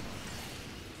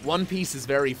 One Piece is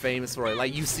very famous for it.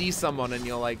 Like, you see someone and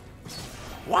you're like,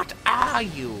 what are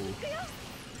you?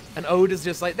 And Oda's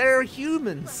just like, they're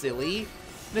human, silly.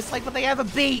 And it's like, but they have a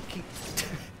beak.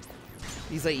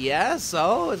 He's like, yeah,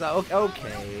 so? Is that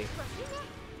okay?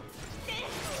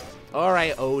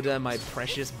 Alright, Oda, my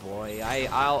precious boy.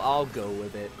 I'll go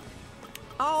with it.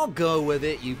 I'll go with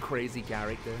it, you crazy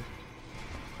character.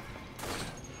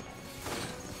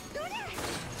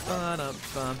 I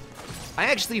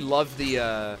actually love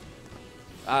the,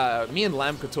 me and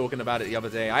Lamp were talking about it the other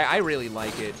day. I really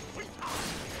like it.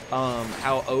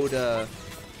 How Oda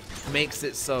makes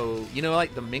it so, you know,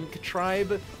 like the Mink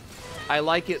tribe? I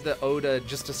like it that Oda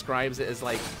just describes it as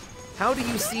like, how do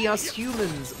you see us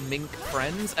humans, Mink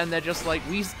friends? And they're just like,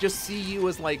 we just see you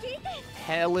as like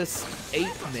hairless ape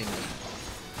Mink.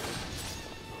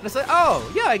 And it's like,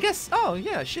 oh, yeah, I guess, oh,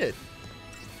 yeah, shit.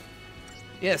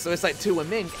 Yeah, so it's like to a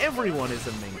Mink, everyone is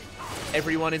a Mink.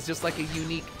 Everyone is just like a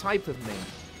unique type of Mink.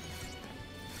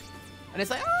 And it's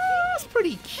like, oh, that's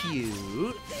pretty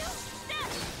cute.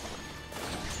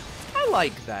 I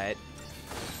like that.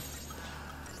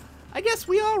 I guess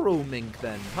we are all Mink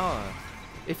then, huh?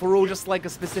 If we're all just like a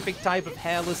specific type of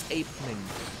hairless ape Mink.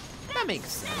 That makes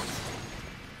sense.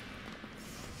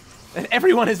 And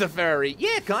everyone is a furry.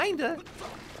 Yeah, kinda.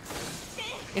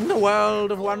 In the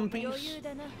world of One Piece.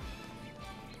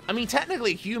 I mean,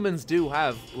 technically humans do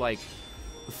have, like,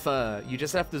 fur. You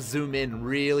just have to zoom in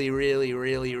really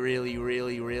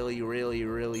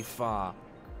far.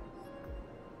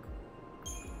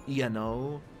 You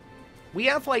know? We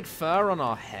have, like, fur on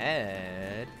our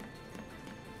head.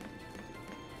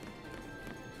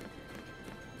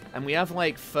 And we have,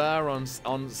 like, fur on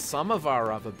some of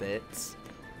our other bits.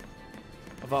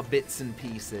 Of our bits and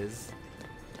pieces.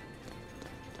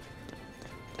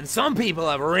 And some people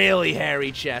have really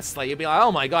hairy chests. Like, you'd be like,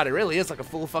 oh my god, it really is like a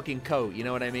full fucking coat. You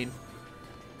know what I mean?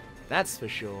 That's for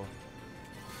sure.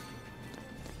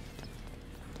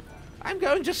 I'm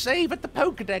going to save at the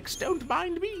Pokedex. Don't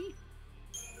mind me.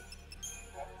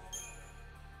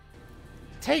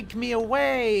 Take me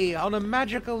away on a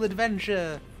magical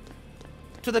adventure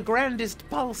to the grandest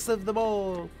pulse of them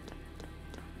all.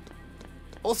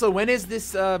 Also, when is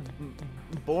this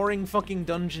boring fucking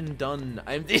dungeon done?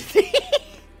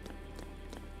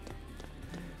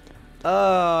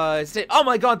 Oh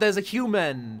my god, there's a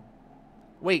human!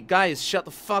 Wait, guys, shut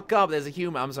the fuck up, there's a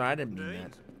human. I'm sorry, I didn't mean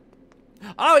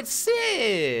that. Oh, it's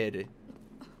Sid!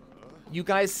 You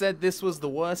guys said this was the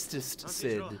worstest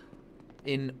Sid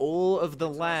in all of the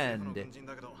land.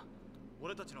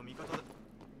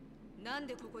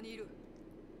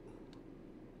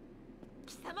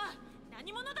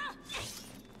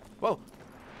 Whoa.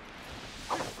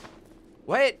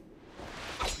 Wait!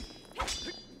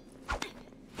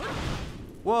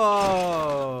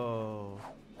 Whoa!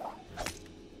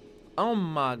 Oh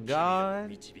my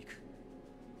god.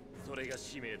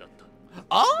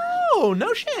 Oh,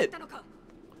 no shit!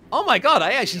 Oh my god,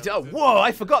 I actually... Oh, whoa,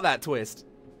 I forgot that twist.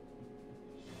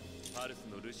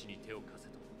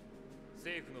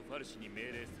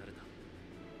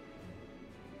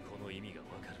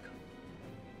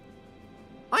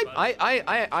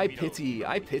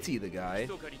 I pity the guy.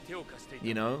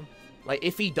 You know? Like,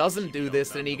 if he doesn't do this,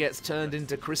 then he gets turned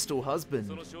into Crystal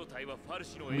Husband.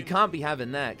 We can't be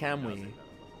having that, can we?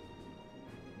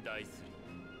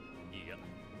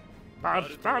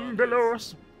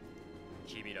 Fabulous!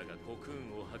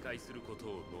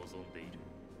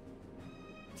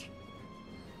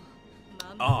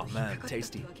 Oh man,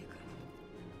 tasty.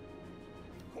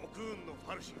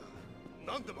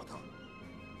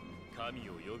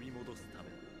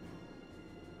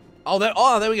 Oh,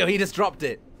 there we go. He just dropped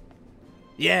it.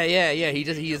 Yeah.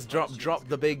 He has dropped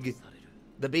the big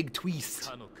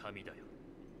twist.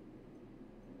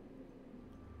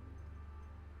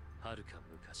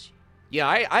 Yeah,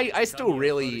 I still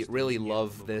really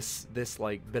love this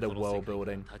like bit of world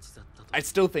building. I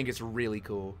still think it's really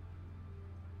cool.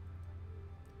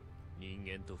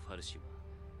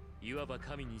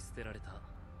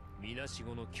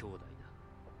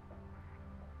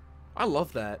 I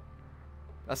love that.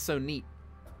 That's so neat.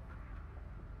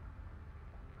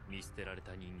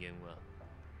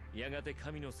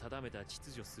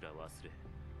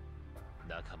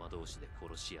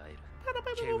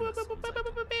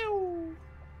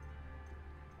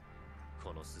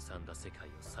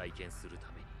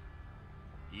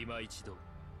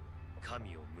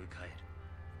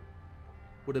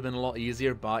 Would have been a lot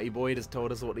easier if Barty Boy just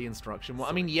told us what the instruction was.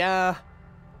 I mean, yeah.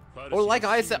 Or like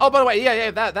I said, oh, by the way,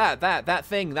 yeah, that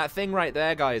thing right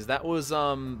there, guys, that was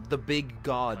the big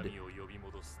god.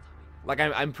 Like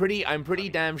I'm pretty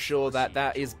damn sure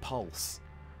that is Pulse.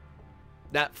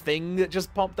 That thing that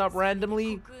just popped up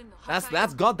randomly,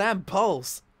 that's goddamn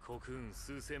Pulse.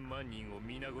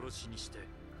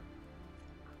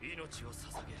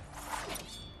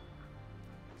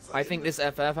 I think this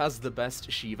FF has the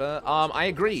best Shiva. I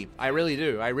agree. I really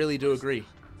do agree.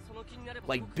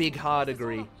 Like, big hard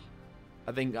agree.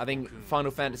 I think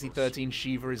Final Fantasy 13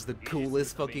 Shiva is the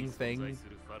coolest fucking thing.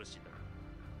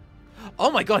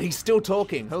 Oh my god, he's still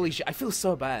talking. Holy shit, I feel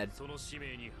so bad.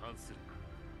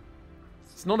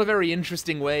 It's not a very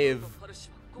interesting way of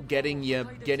getting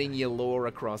your lore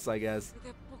across, I guess.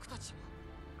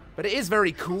 But it is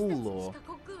very cool lore.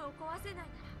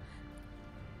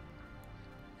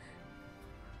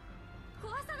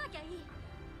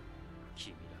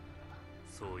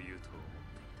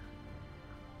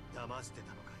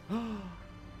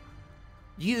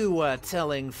 You were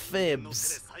telling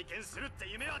fibs.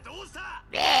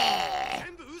 Yeah.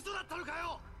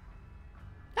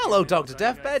 Hello, Dr.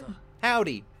 Deathbed.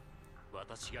 Howdy. It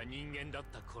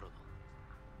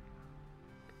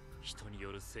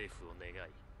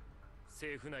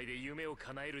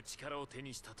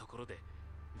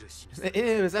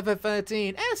was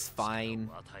FF13. It's fine.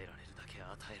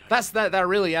 That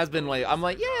really has been like, I'm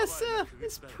like, yes,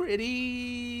 it's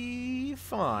pretty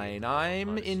fine.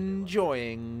 I'm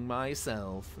enjoying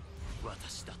myself.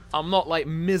 I'm not like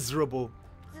miserable.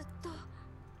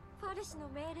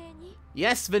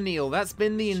 Yes, Vanille, that's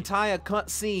been the entire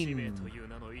cutscene.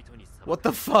 What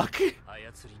the fuck?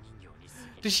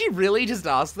 Did she really just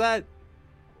ask that?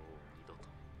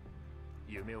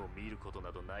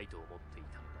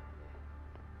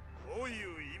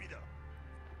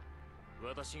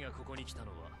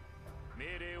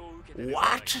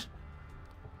 What?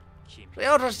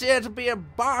 You're just here to be a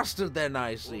bastard then,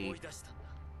 I see.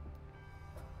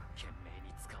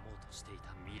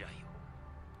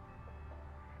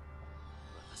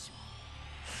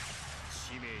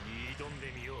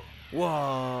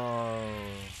 Whoa.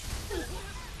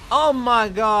 Oh my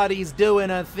god, he's doing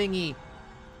a thingy.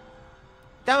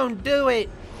 Don't do it.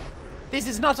 This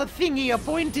is not a thingy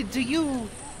appointed to you.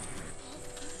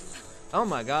 Oh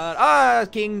my god. Ah,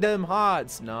 Kingdom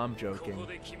Hearts. No, I'm joking.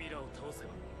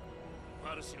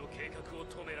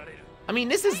 I mean,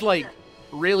 this is like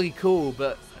really cool,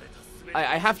 but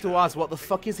I have to ask, what the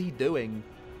fuck is he doing?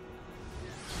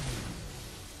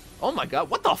 Oh my god,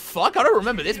 what the fuck? I don't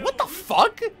remember this. What the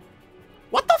fuck?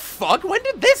 What the fuck? When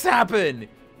did this happen?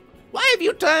 Why have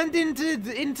you turned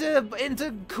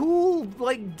into cool,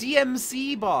 like,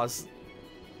 DMC boss?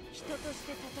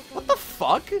 What the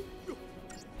fuck?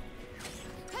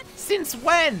 Since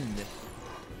when?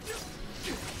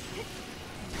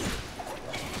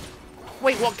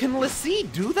 Wait, what? Can Lassie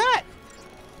do that?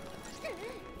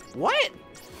 What?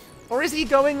 Or is he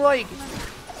going like...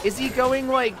 Is he going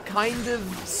like kind of,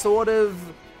 sort of...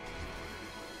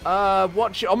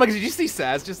 watch... Oh my god, did you see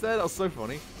Saz just there? That was so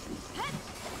funny.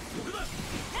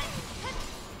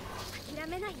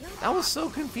 That was so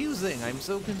confusing. I'm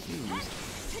so confused.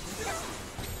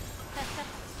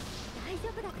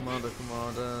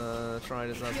 Commander, try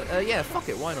this out. Yeah, fuck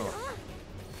it, why not?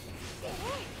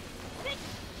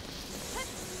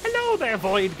 Hello there,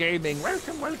 Void Gaming.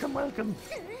 Welcome, welcome, welcome.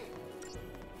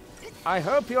 I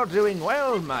hope you're doing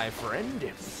well, my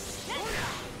friend.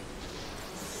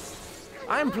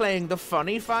 I'm playing the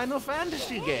funny Final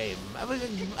Fantasy game. Having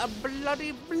a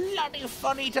bloody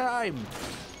funny time.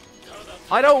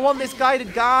 I don't want this guy to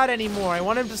guard anymore. I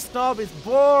want him to stop. It's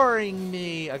boring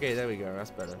me. Okay, there we go. That's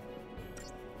better.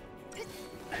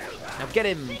 Now get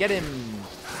him. Get him.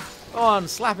 Go on,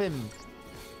 slap him.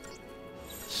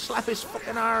 Slap his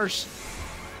fucking arse.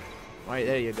 Right,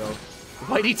 there you go.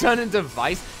 Why'd he turn into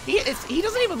Vice? He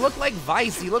doesn't even look like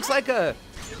Vice. He looks like a...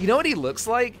 You know what he looks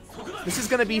like? This is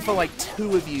gonna be for like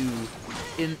 2 of you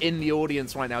in the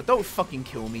audience right now. Don't fucking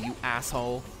kill me, you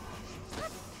asshole.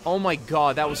 Oh my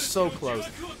god, that was so close.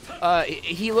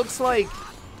 He looks like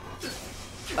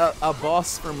a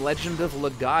boss from Legend of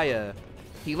Legaia.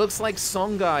 He looks like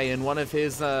Songai in one of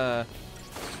his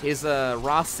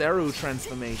Raseru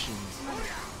transformations.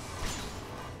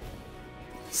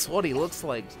 That's what he looks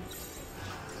like.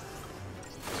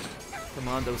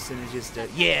 Commando Synergist.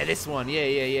 Yeah, this one.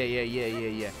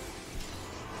 Yeah.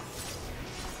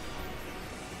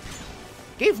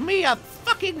 Give me a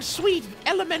fucking sweet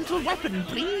elemental weapon,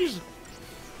 please.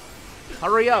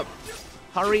 Hurry up.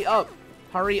 Hurry up.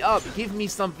 Hurry up. Give me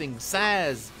something.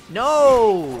 Saz.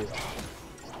 No.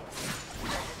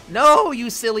 No, you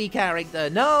silly character.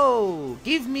 No.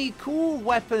 Give me cool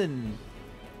weapon.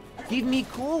 Give me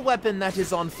cool weapon that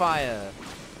is on fire.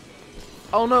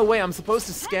 Oh no, wait, I'm supposed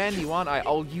to scan you, aren't I?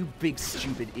 Oh, you big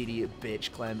stupid idiot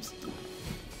bitch, Clemps.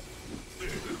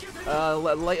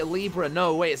 Libra,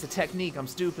 no, wait, it's a technique, I'm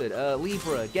stupid.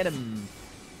 Libra, get him.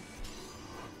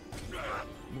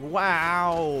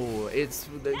 Wow, it's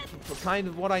kind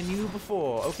of what I knew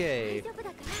before, okay.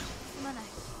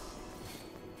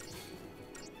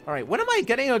 Alright, when am I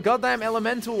getting a goddamn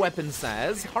elemental weapon,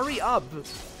 Saz? Hurry up.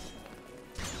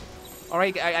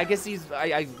 Alright, I guess he's,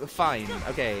 fine,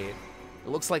 okay. It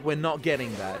looks like we're not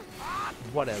getting that.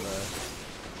 Whatever.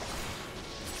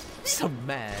 So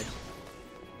mad.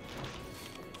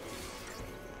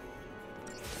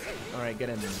 Alright, get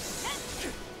him.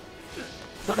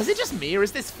 God, is it just me or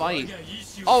is this fight?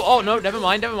 Oh, no, never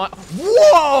mind.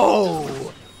 Whoa!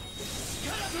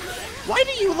 Why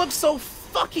do you look so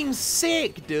fucking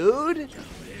sick, dude?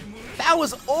 That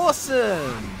was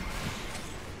awesome!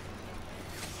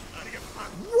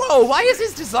 Whoa, why is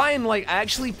his design, like,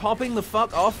 actually popping the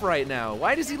fuck off right now?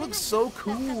 Why does he look so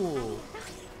cool?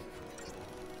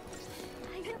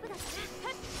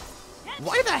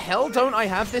 Why the hell don't I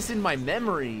have this in my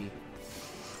memory?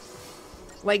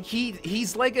 Like,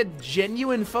 he's like a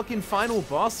genuine fucking final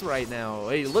boss right now.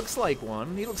 He looks like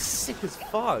one. He looks sick as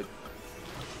fuck.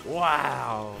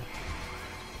 Wow.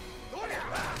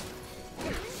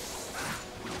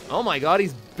 Oh my god,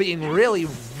 he's being really,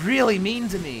 really mean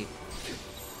to me.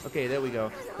 Okay, there we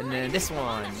go. And then this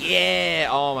one. Yeah!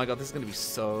 Oh my god, this is gonna be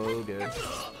so good.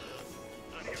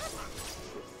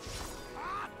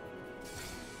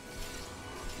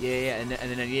 Yeah, and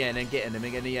then getting him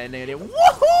again. Yeah, and then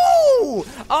woohoo!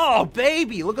 Oh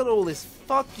baby, look at all this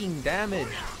fucking damage.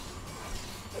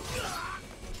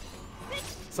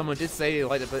 Someone did say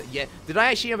like, but yeah, did I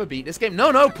actually ever beat this game?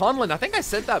 No, Conlon. I think I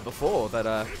said that before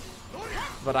that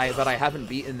but I haven't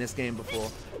beaten this game before.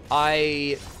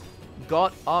 I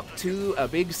got up to a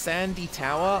big sandy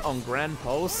tower on Gran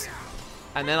Pulse,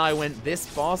 and then I went, this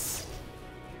boss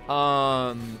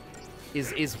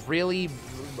is really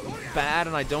bad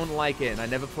and I don't like it, and I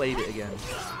never played it again.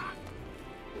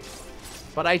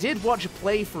 But I did watch a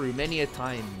playthrough many a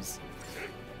times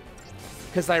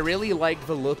because I really liked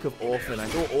the look of Orphan. I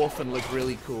thought Orphan looked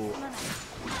really cool.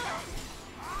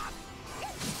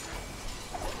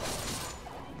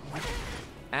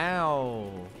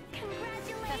 Ow.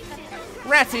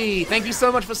 Ratty, thank you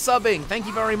so much for subbing. Thank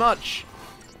you very much.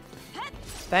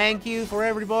 Thank you for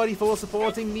everybody for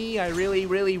supporting me. I really,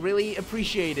 really, really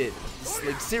appreciate it.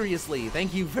 Like, seriously,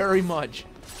 thank you very much.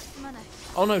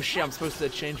 Oh no, shit, I'm supposed to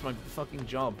change my fucking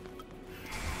job.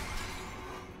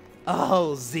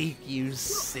 Oh, Zeke, you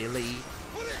silly.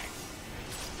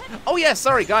 Oh yeah,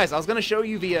 sorry guys, I was gonna show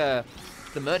you the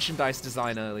merchandise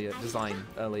design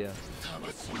earlier.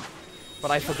 But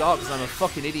I forgot because I'm a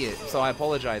fucking idiot, so I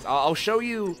apologize. I'll show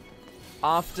you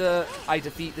after I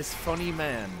defeat this funny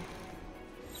man.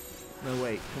 No,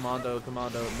 wait. Commando,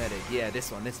 medic. Yeah,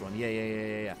 this one.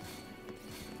 Yeah.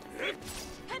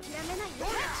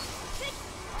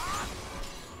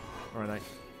 Alright,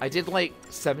 I did like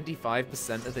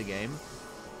 75% of the game.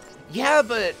 Yeah,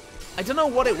 but I don't know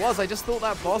what it was. I just thought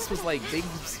that boss was like big,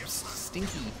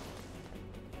 stinky.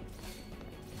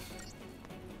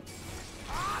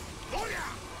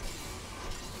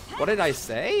 What did I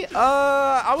say?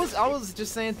 I was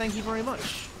just saying thank you very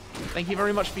much. Thank you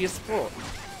very much for your support.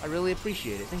 I really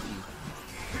appreciate it. Thank you.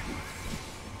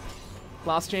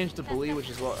 Class change to bully, which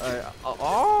is what.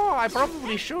 Oh, I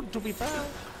probably should, to be fair.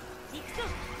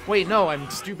 Wait, no, I'm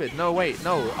stupid. No, wait,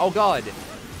 no. Oh god.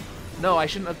 No, I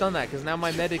shouldn't have done that because now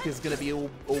my medic is gonna be all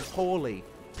poorly.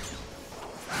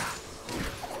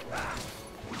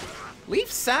 Leave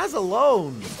Saz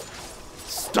alone.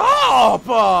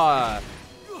 Stop!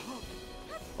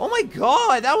 Oh my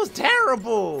god, that was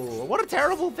terrible! What a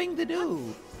terrible thing to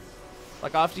do.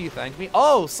 Like, after you thank me?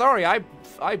 Oh, sorry, I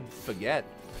forget.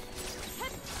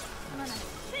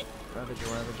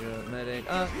 Ravager, medic.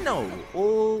 No,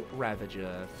 all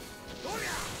Ravager.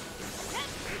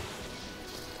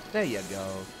 There you go.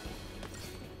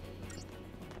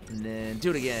 And then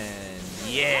do it again.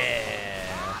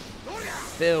 Yeah!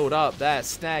 Build up that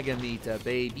stagger meter,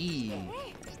 baby.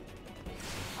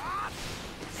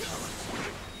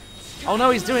 Oh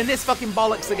no, he's doing this fucking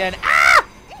bollocks again. Ah!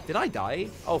 Did I die?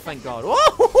 Oh, thank God.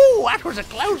 Oh, that was a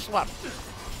close one.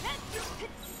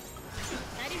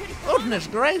 Goodness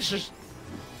gracious.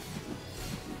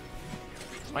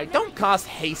 Right, don't cast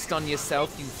haste on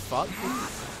yourself, you fuck.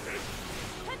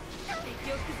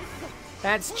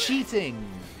 That's cheating.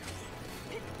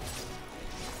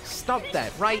 Stop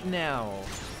that right now.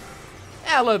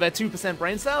 Hello there, 2%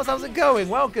 brain cells. How's it going?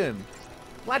 Welcome.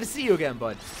 Glad to see you again,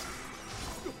 bud.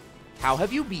 How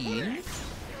have you been?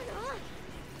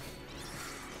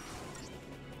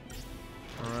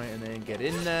 Alright, and then get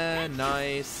in there.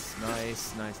 Nice,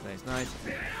 nice, nice, nice, nice.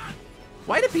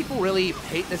 Why do people really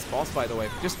hate this boss, by the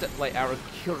way? Just like out of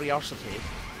curiosity.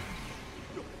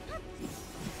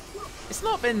 It's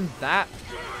not been that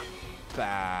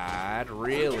bad,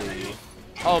 really.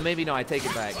 Oh, maybe no, I take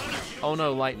it back. Oh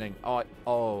no, lightning.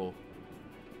 Oh.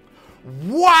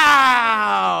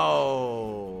 Wow!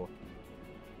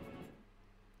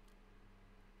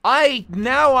 I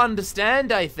now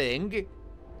understand, I think.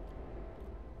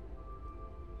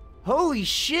 Holy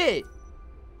shit!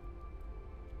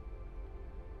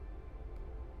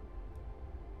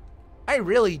 I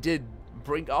really did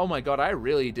bring. Oh my god! I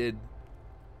really did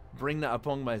bring that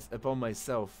upon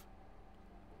myself.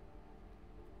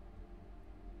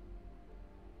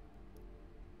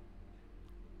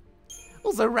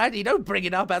 Also, Randy, don't bring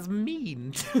it up as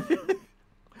mean.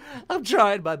 I'm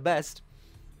trying my best.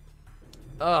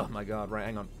 Oh my god! Right,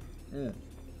 hang on.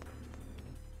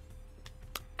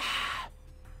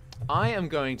 I am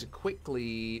going to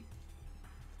quickly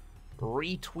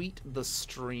retweet the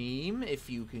stream, if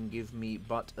you can give me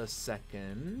but a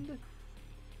second.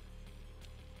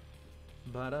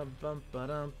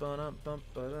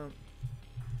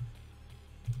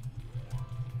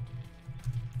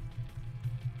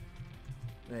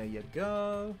 There you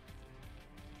go.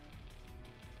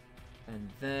 And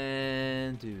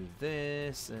then do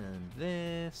this and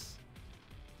this.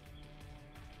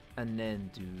 And then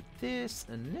do this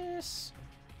and this.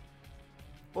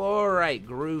 Alright,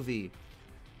 groovy.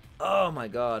 Oh my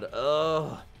god.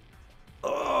 Oh,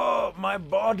 my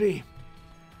body.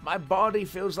 My body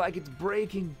feels like it's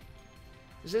breaking.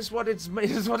 Is this what it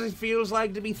feels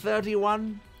like to be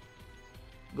 31?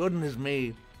 Goodness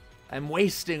me. I'm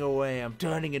wasting away. I'm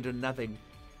turning into nothing.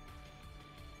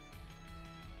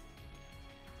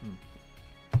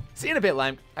 See you in a bit,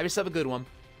 Lime. Have yourself a good one.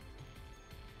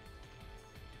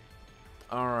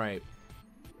 Alright.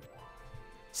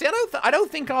 See, I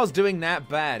don't think I was doing that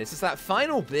bad. It's just that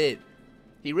final bit.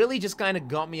 He really just kind of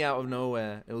got me out of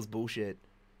nowhere. It was bullshit.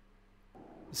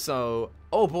 So,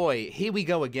 oh boy, here we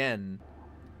go again.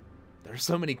 There are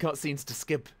so many cutscenes to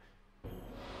skip.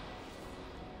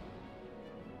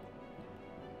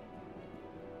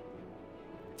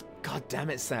 God damn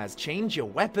it, Saz. Change your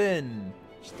weapon.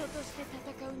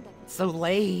 So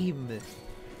lame.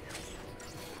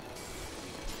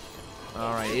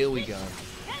 Alright, here we go.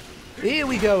 Here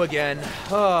we go again.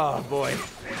 Oh, boy.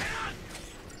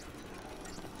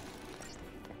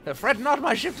 Fret not,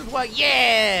 my shifted work.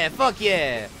 Yeah! Fuck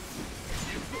yeah!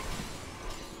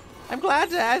 I'm glad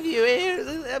to have you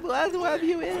here. I'm glad to have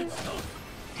you here.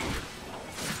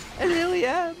 I really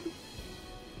am.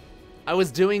 I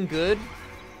was doing good.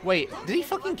 Wait, did he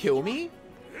fucking kill me?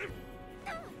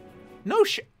 No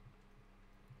shit.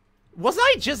 Was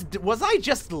I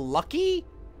just lucky?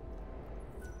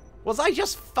 Was I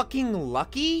just fucking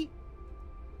lucky?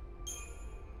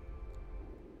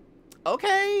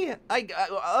 Okay,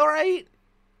 all right.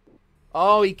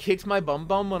 Oh, he kicked my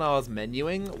bum when I was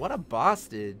menuing? What a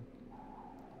bastard.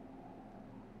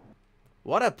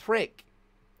 What a prick.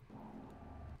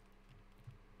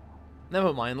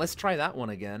 Never mind, let's try that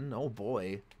one again. Oh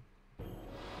boy.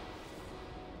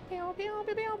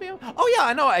 Oh yeah,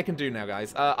 I know what I can do now,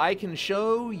 guys. I can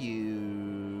show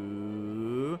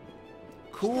you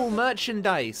cool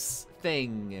merchandise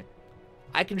thing.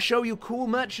 I can show you cool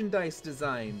merchandise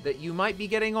design that you might be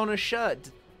getting on a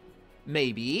shirt.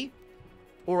 Maybe.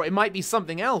 Or it might be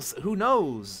something else. Who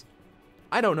knows?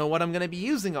 I don't know what I'm going to be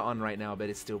using it on right now, but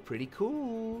it's still pretty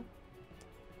cool.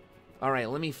 Alright,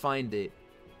 let me find it.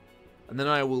 And then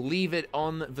I will leave it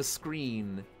on the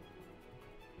screen.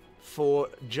 for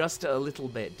just a little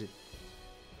bit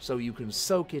so you can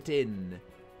soak it in.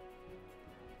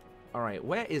 Alright,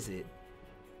 where is it?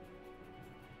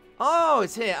 Oh,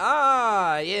 it's here.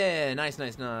 Ah, yeah. Nice,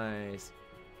 nice, nice.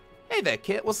 Hey there,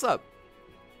 Kit. What's up?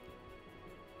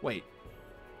 Wait.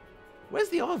 Where's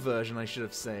the other version I should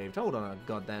have saved? Hold on a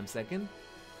goddamn second.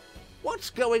 What's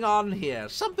going on here?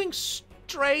 Something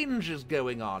strange is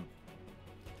going on.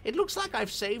 It looks like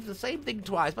I've saved the same thing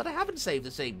twice, but I haven't saved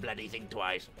the same bloody thing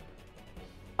twice.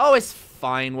 Oh, it's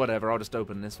fine. Whatever. I'll just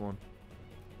open this one.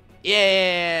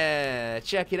 Yeah!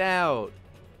 Check it out.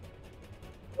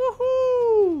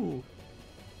 Woohoo!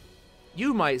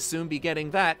 You might soon be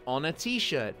getting that on a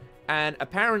t-shirt. And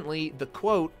apparently the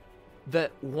quote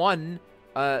that won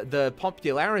the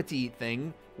popularity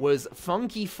thing was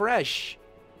funky fresh.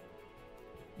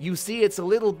 You see, it's a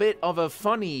little bit of a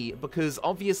funny because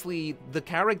obviously the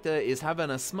character is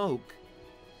having a smoke.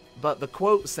 But the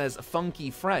quote says funky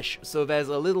fresh, so there's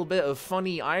a little bit of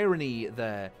funny irony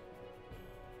there.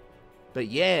 But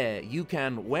yeah, you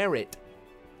can wear it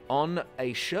on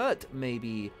a shirt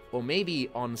maybe, or maybe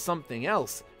on something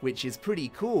else, which is pretty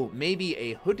cool. Maybe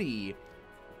a hoodie,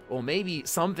 or maybe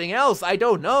something else, I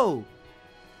don't know.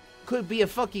 Could be a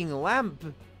fucking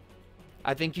lamp.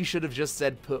 I think you should have just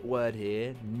said put word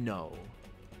here. No.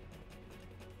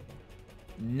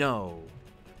 No.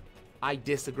 I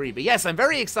disagree. But yes, I'm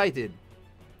very excited.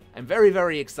 I'm very,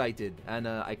 very excited. And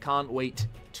I can't wait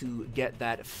to get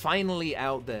that finally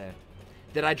out there.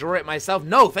 Did I draw it myself?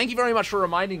 No, thank you very much for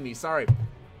reminding me. Sorry.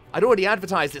 I'd already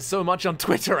advertised it so much on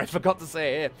Twitter, I forgot to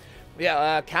say it here.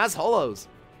 Yeah, Kaz Hollows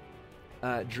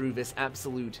drew this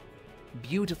absolute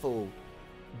beautiful,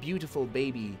 beautiful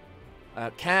baby.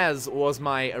 Kaz was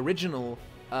my original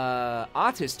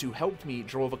artist who helped me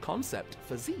draw the concept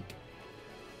for Zeke.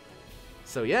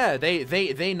 So yeah,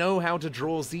 they know how to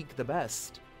draw Zeke the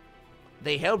best.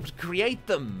 They helped create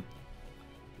them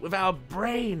with our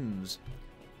brains.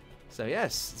 So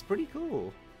yes, it's pretty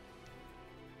cool.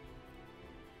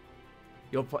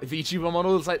 Your VTuber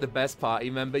model is like the best party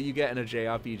member you get in a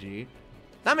JRPG.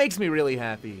 That makes me really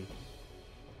happy.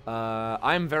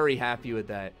 I'm very happy with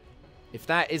that. If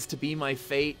that is to be my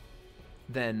fate,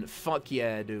 then fuck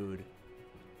yeah, dude.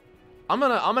 I'm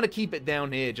gonna keep it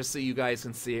down here just so you guys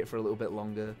can see it for a little bit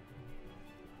longer.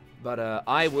 But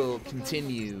I will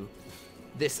continue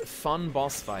this fun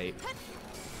boss fight.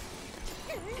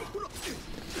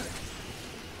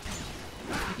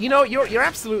 You know, you're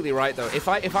absolutely right though. If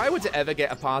I were to ever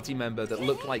get a party member that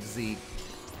looked like Zeke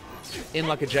in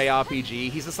like a JRPG,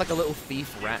 he's just like a little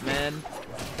thief rat man.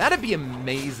 That'd be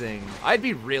amazing. I'd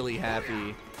be really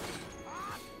happy.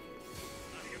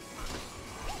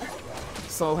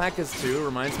 Soul Hackers 2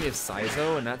 reminds me of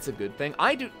Saizo, and that's a good thing.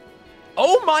 I do.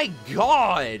 Oh my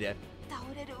god!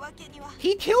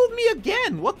 He killed me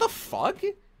again! What the fuck?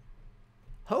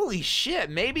 Holy shit,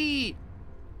 maybe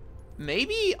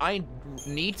I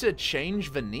need to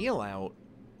change Vanille out.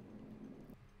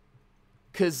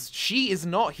 Cause she is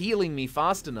not healing me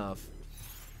fast enough.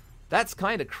 That's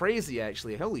kind of crazy,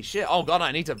 actually. Holy shit. Oh god,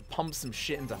 I need to pump some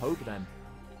shit into Hope then.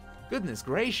 Goodness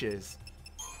gracious.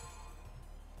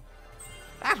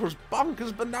 That was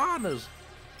bonkers bananas.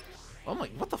 Oh my,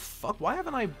 what the fuck? Why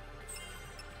haven't I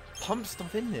pumped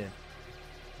stuff in here?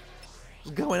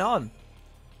 What's going on?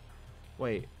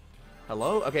 Wait.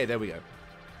 Hello? Okay, there we go.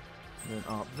 And then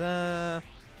up there.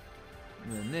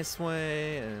 And then this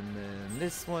way, and then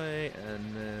this way,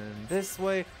 and then this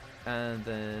way, and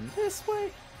then this way,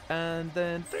 and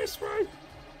then this way.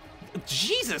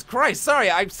 Jesus Christ, sorry,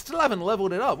 I still haven't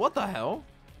leveled it up. What the hell?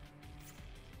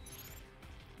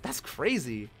 That's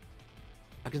crazy.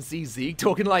 I can see Zeke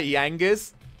talking like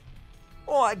Yangus.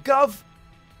 Alright, Gov.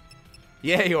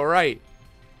 Yeah, you're right.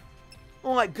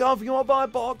 Alright, Gov, you wanna buy a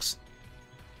box?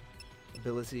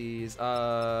 Abilities,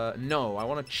 no, I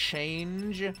wanna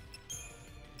change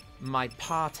my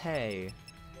party.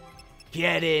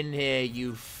 Get in here,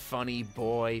 you funny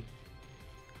boy.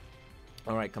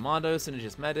 Alright, Commando,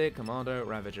 Synergist Medic, Commando,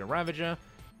 Ravager, Ravager.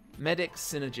 Medic,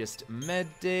 Synergist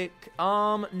Medic.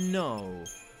 No.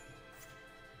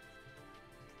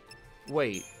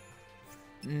 Wait.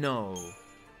 No.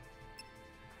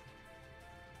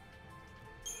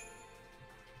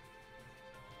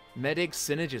 Medic,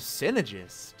 Synergist,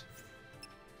 Synergist.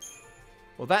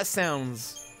 Well, that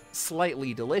sounds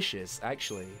slightly delicious,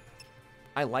 actually.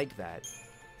 I like that.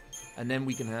 And then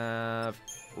we can have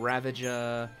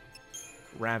Ravager,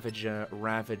 Ravager,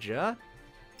 Ravager.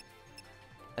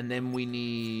 And then we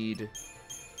need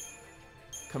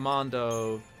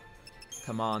Commando,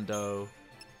 Commando,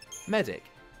 Medic.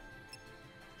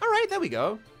 Alright, there we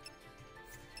go.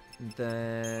 And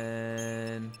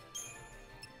then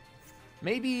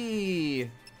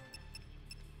Maybe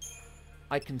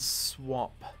I can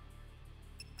swap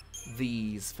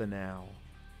these for now.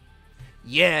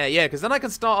 Yeah, because then I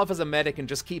can start off as a medic and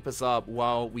just keep us up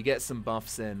while we get some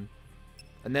buffs in.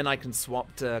 And then I can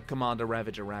swap to Commander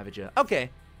Ravager. Okay.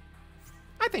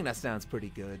 I think that sounds pretty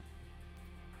good.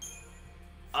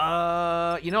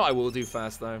 You know what I will do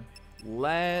first, though?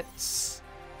 Let's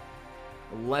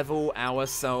level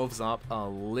ourselves up a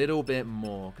little bit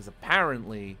more, because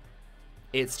apparently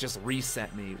it's just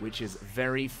reset me, which is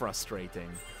very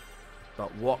frustrating.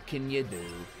 But what can you do?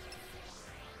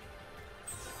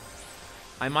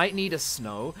 I might need a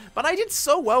snow, but I did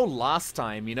so well last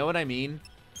time, you know what I mean?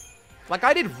 Like,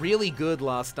 I did really good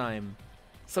last time.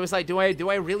 So it's like, do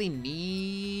I really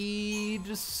need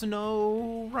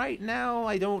snow right now?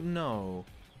 I don't know.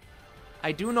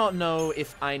 I do not know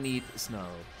if I need snow.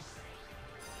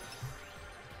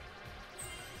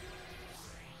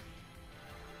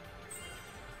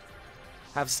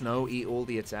 Have snow eat all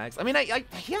the attacks. I mean, yeah,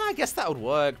 I guess that would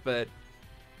work, but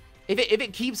if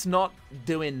it keeps not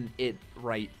doing it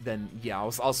right, then yeah,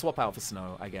 I'll swap out for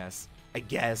snow, I guess.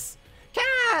 Kaz!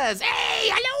 Hey,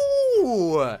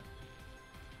 hello!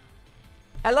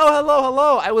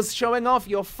 Hello! I was showing off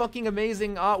your fucking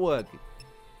amazing artwork.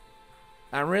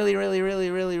 I'm really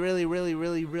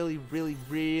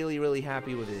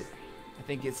happy with it. I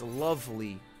think it's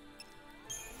lovely.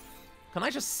 Can I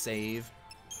just save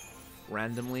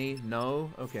randomly? No?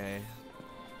 Okay.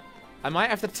 I might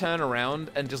have to turn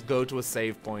around and just go to a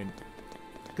save point.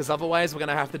 Because otherwise we're going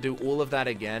to have to do all of that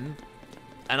again.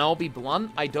 And I'll be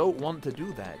blunt, I don't want to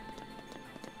do that.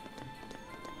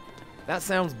 That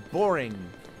sounds boring.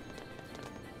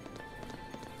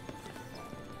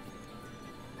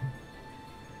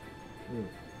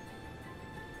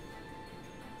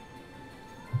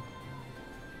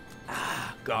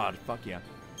 Ah, God, fuck yeah.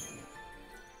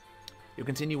 You'll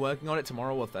continue working on it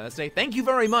tomorrow or Thursday? Thank you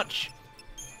very much!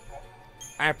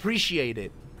 I appreciate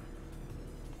it.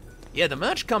 Yeah, the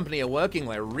merch company are working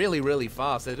like really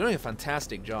fast. They're doing a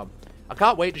fantastic job. I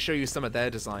can't wait to show you some of their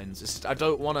designs. It's, I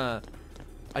don't wanna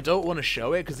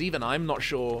show it because even I'm not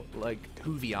sure like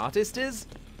who the artist is.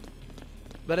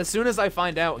 But as soon as I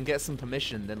find out and get some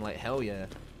permission, then like hell yeah,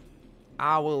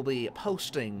 I will be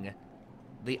posting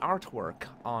the artwork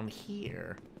on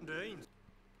here.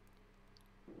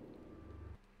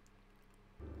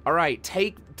 All right,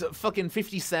 take fucking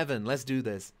 57. Let's do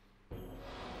this.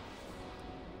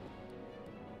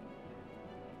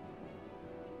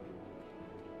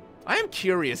 I am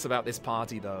curious about this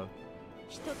party, though.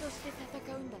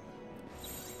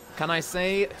 Can I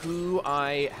say who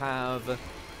I have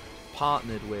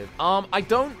partnered with? I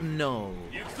don't know.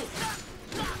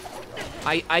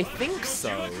 I think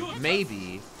so.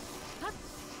 Maybe.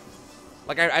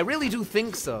 Like, I really do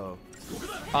think so.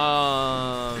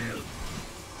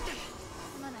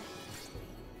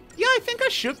 Yeah, I think I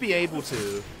should be able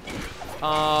to.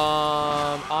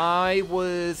 I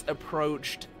was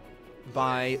approached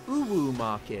by Uwu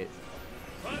Market.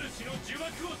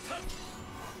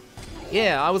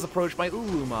 Yeah, I was approached by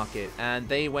Uwu Market, and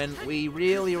they went, we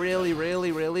really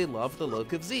love the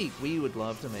look of Zeke. We would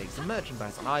love to make some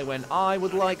merchandise. And I went, I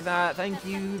would like that, thank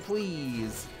you,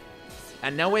 please.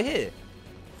 And now we're here.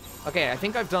 Okay, I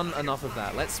think I've done enough of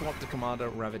that. Let's swap to Commander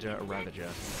Ravager.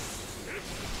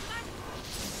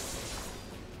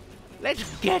 Let's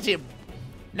get him!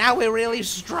 Now we're really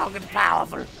strong and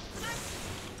powerful.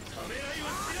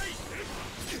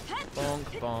 Bonk,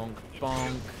 bonk,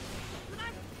 bonk.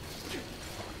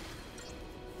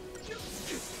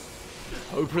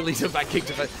 Hopefully took that kick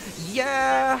to the...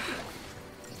 Yeah!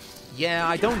 Yeah,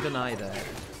 I don't deny that.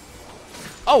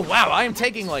 Oh wow, I am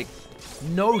taking like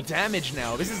no damage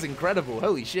now. This is incredible.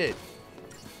 Holy shit.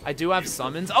 I do have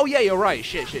summons. Oh yeah, you're right.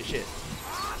 Shit.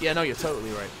 Yeah, no, you're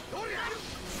totally right.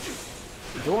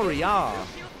 Doria.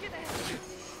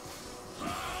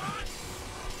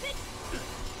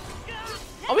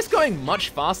 Oh, it's going much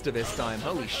faster this time.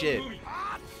 Holy shit.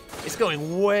 It's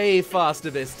going way faster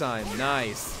this time.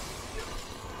 Nice.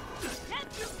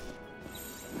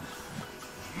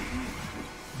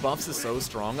 Buffs are so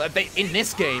strong. In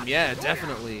this game, yeah,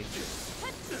 definitely.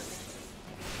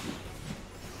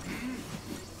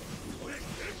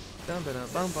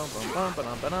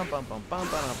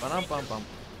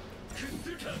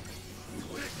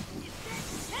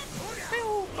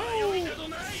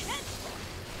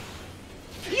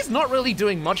 He's not really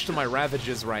doing much to my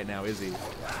Ravagers right now, is he?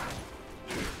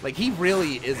 Like, he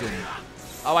really isn't.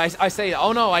 Oh, I say,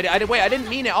 oh no, wait, I didn't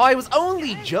mean it. Oh, I was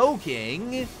only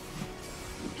joking.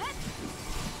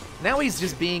 Now he's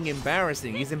just being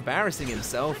embarrassing. He's embarrassing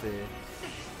himself here.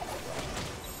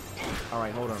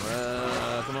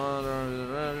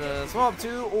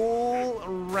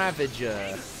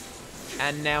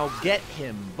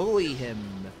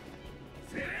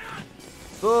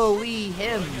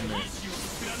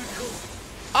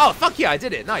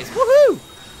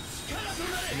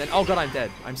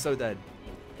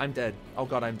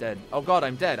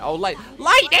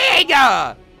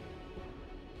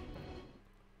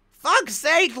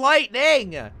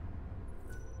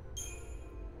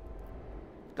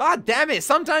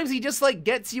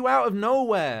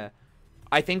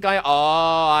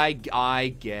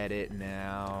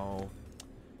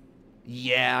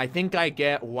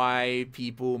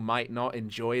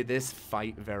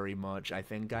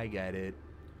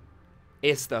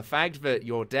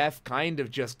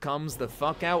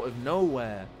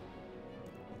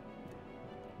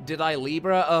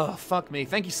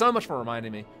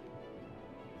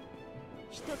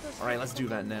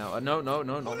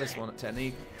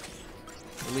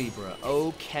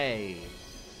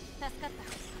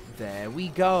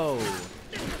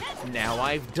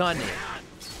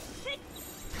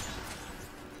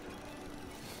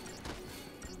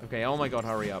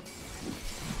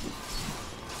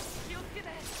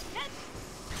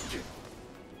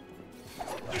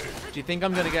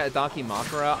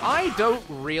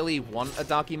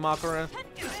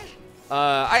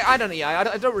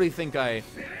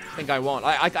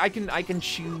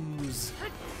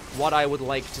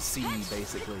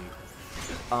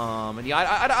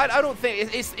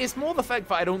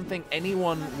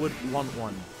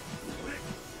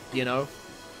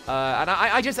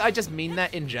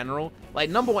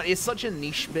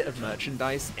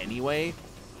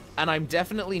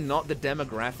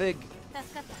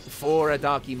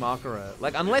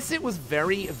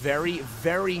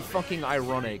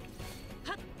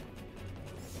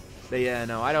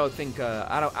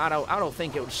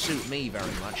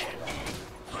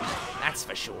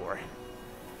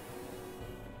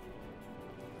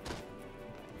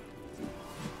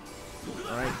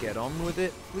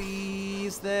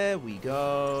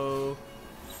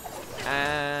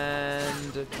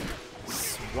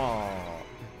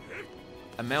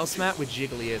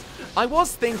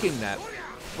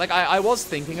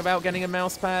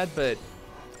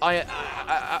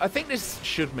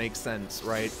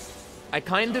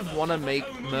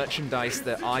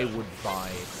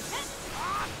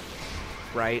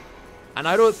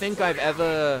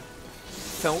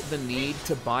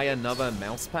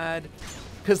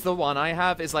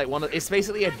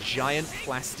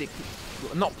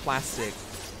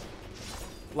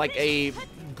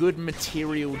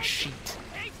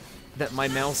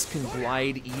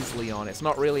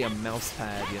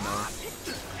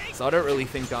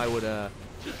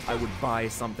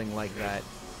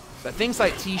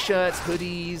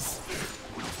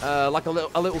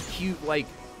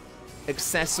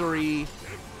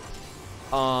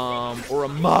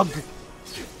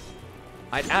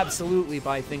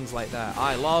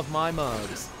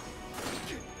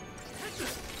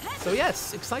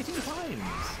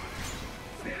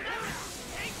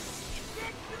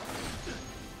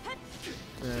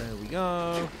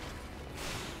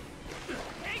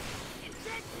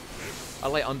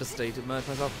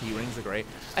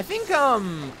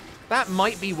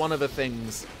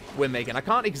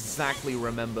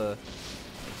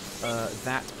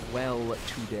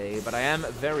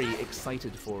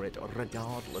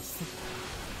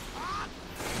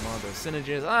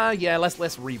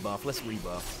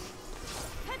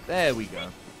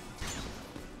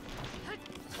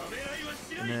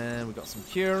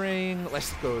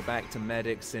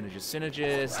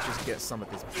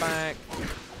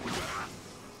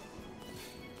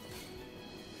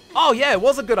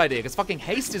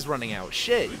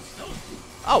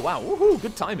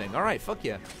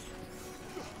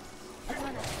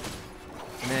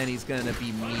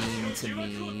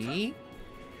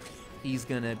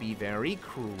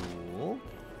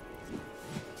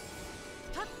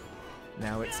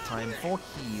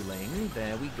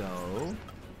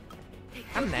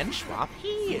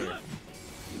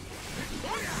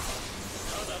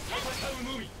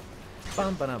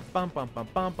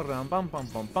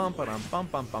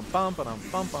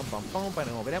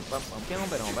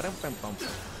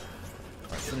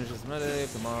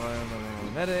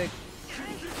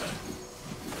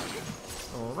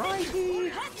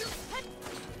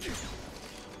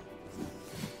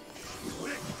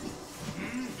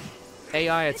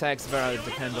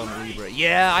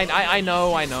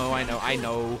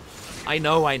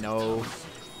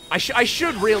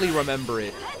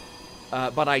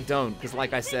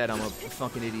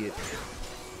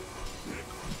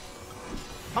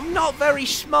 I'm not very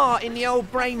smart in the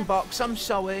old brain box, I'm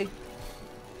sorry.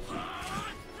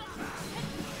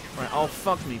 Right, oh,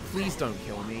 fuck me. Please don't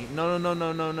kill me. No, no,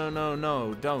 no, no, no, no, no,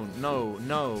 no. Don't. No,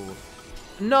 no.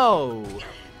 No!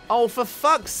 Oh, for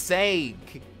fuck's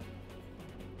sake!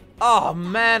 Oh,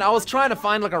 man, I was trying to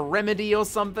find, like, a remedy or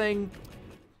something.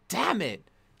 Damn it!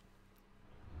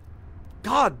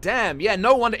 God damn, yeah,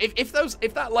 no wonder, if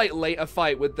that, like, later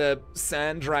fight with the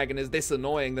sand dragon is this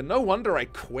annoying, then no wonder I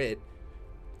quit.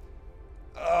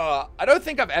 I don't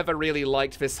think I've ever really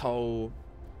liked this whole,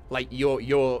 like,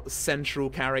 your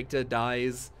central character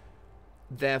dies,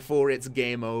 therefore it's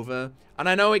game over. And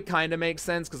I know it kind of makes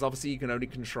sense, because obviously you can only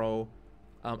control...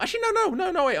 actually,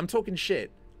 no, wait, I'm talking shit.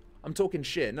 I'm talking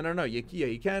shit. No,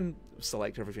 you can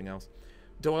select everything else.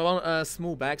 Do I want a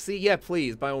small backseat? Yeah,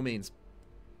 please, by all means.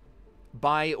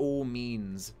 By all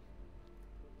means.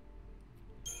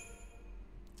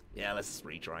 Yeah, let's just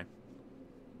retry.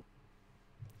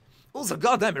 Also,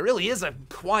 goddamn, it really is a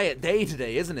quiet day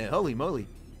today, isn't it? Holy moly.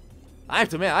 I have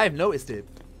to admit, I have noticed it.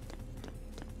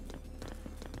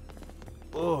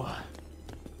 Oh.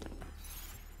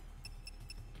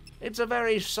 It's a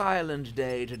very silent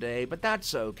day today, but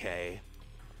that's okay.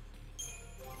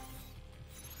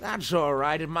 That's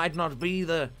alright. It might not be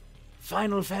the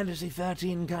Final Fantasy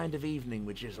 13 kind of evening,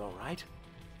 which is alright.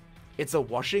 It's a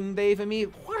washing day for me?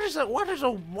 What is a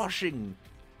washing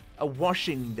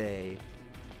day?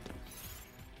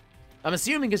 I'm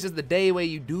assuming it's just the day where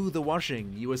you do the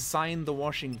washing. You assign the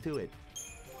washing to it.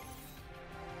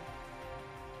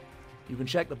 You can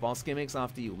check the boss gimmicks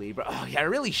after you leave. Oh, yeah, I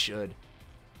really should.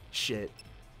 Shit.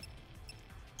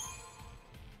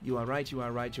 You are right, you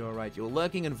are right, you are right. You're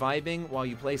lurking and vibing while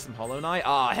you play some Hollow Knight?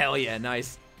 Ah, oh, hell yeah,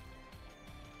 nice.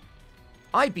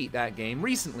 I beat that game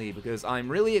recently because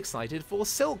I'm really excited for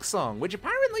Silk Song, which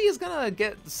apparently is gonna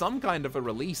get some kind of a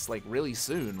release, like, really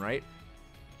soon, right?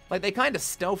 Like, they kind of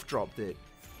stealth dropped it,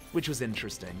 which was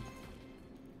interesting.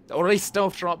 Or at least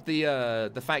stealth dropped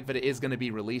the fact that it is gonna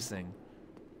be releasing.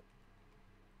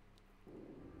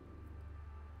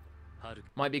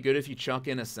 Might be good if you chuck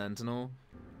in a sentinel.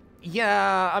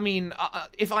 Yeah, I mean,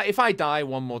 if I die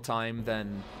one more time,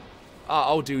 then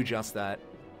I'll do just that.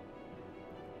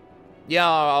 Yeah,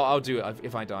 I'll do it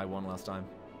if I die one last time.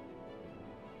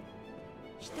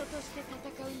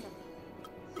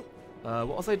 What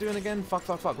was I doing again? Fuck.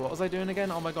 What was I doing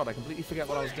again? Oh my god, I completely forget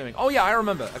what I was doing. Oh yeah, I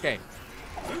remember. Okay.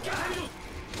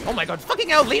 Oh my god, fucking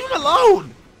hell, leave him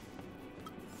alone!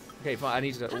 Okay, fine, I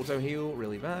need to auto heal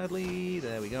really badly.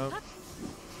 There we go.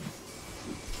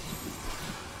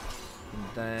 And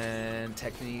then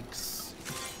techniques.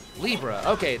 Libra.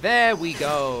 Okay, there we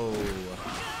go.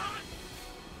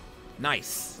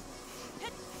 Nice.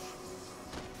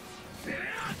 And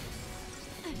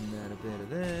then a bit of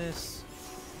this.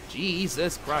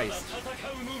 Jesus Christ.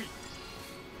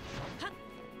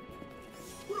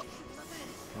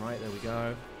 Alright, there we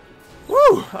go.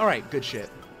 Woo! Alright, good shit.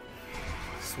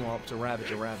 Swap to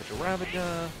Ravager.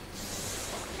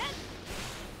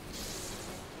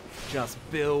 Just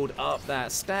build up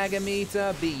that stagger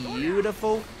meter.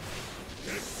 Beautiful.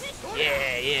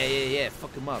 Yeah.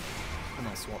 Fuck him up. And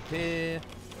I'll swap here.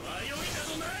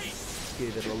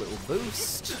 Give it a little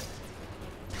boost.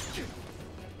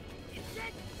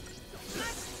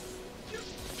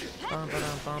 And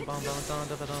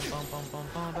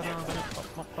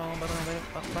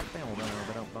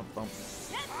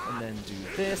then do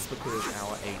this because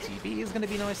our ATB is going to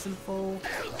be nice and full.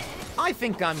 I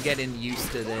think I'm getting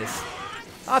used to this.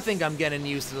 I think I'm getting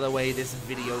used to the way this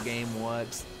video game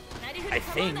works. I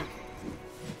think.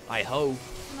 I hope.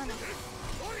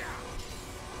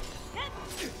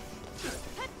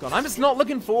 God, I'm just not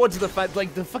looking forward to the fact,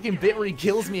 like, the fucking bit where he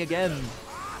kills me again.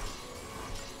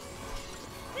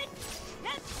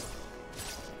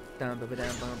 Try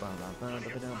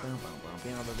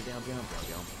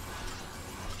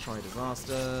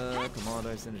disaster,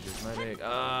 commando, synergist, medic.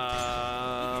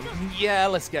 Yeah,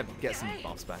 let's get some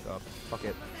buffs back up. Fuck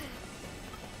it.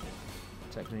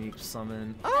 Technique,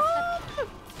 summon. No, I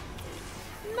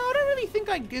don't really think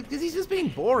I get, because he's just being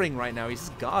boring right now. He's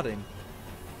just guarding.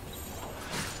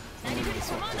 I'm gonna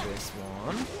swap to this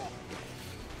one.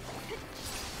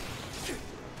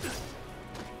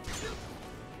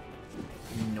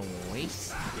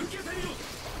 Nice.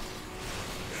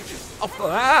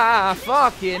 Oh,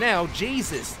 fucking hell,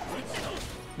 Jesus.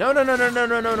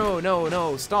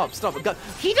 No, stop. God,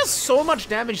 he does so much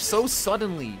damage so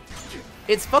suddenly.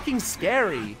 It's fucking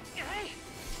scary.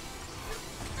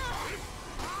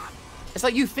 It's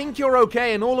like you think you're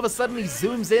okay and all of a sudden he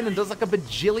zooms in and does like a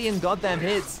bajillion goddamn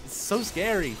hits. It's so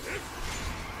scary.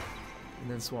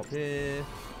 And then swap here.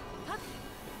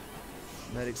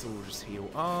 Medics will just heal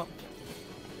up.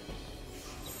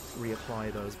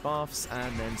 Reapply those buffs,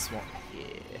 and then swap here.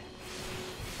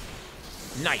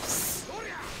 Nice!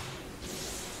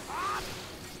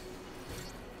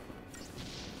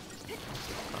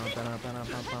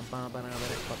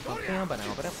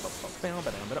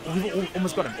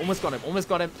 Almost got him, almost got him, almost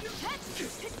got him.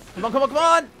 Come on, come on, come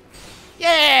on!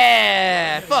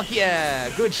 Yeah! Fuck yeah!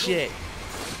 Good shit.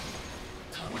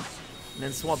 And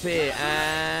then swap here,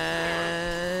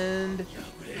 and...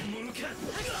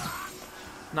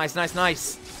 Nice, nice,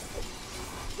 nice.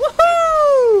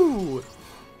 Woohoo!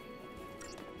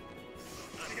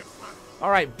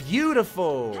 Alright,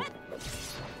 beautiful.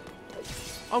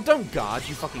 Oh, don't guard,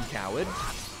 you fucking coward.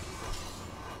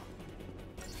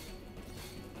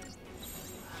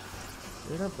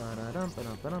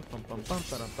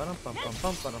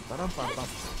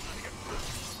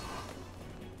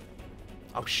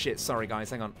 Oh shit, sorry guys,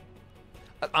 hang on.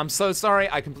 I'm so sorry,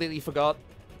 I completely forgot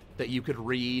that you could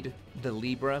read the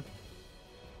Libra.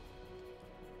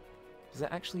 Does it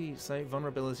actually say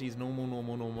vulnerabilities, normal,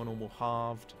 normal, normal, normal,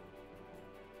 halved,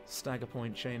 stagger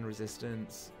point, chain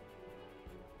resistance,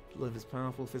 delivers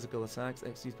powerful physical attacks,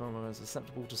 XU's power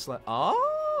susceptible to slow.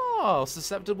 Oh,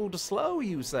 susceptible to slow,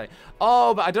 you say?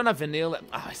 Oh, but I don't have vanilla.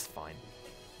 Ah, it's fine.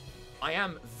 I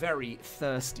am very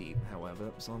thirsty,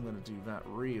 however, so I'm going to do that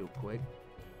real quick.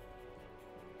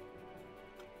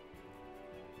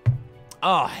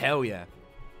 Oh, hell yeah.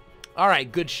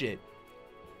 Alright, good shit.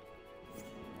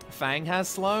 Fang has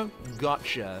slow?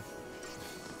 Gotcha.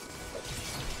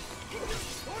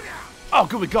 Oh,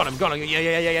 good, we got him, got him.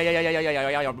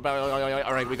 Yeah.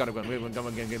 Alright, we got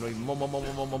him.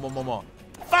 More.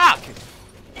 Fuck!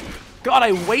 God,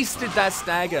 I wasted that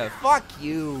stagger. Fuck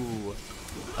you.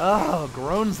 Oh,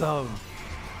 groan zone.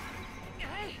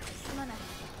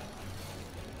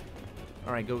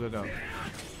 Alright, go, go, go.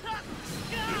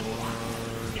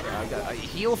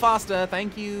 Heal faster,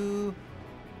 thank you.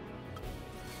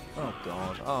 Oh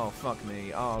god. Oh fuck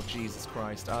me. Oh Jesus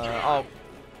Christ. Oh.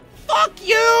 Fuck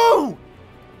you!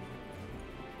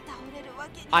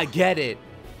 I get it.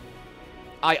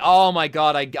 Oh my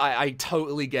god, I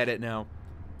totally get it now.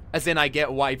 As in, I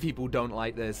get why people don't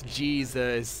like this.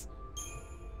 Jesus.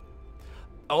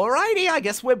 Alrighty, I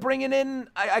guess we're bringing in.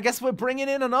 I guess we're bringing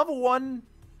in another one.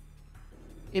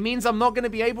 It means I'm not gonna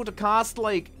be able to cast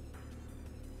like.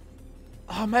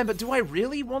 Oh man, but do I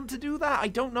really want to do that? I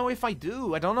don't know if I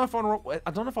do. I don't know if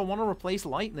I want to replace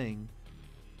lightning.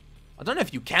 I don't know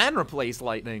if you can replace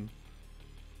lightning.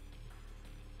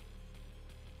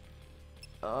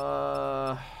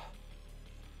 Oh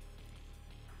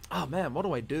man, what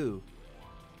do I do?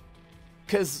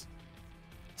 Cause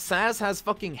Saz has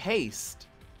fucking haste,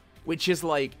 which is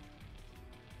like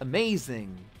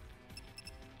amazing.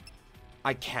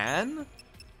 I can?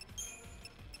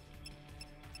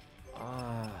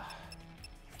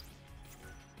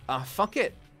 Fuck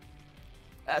it.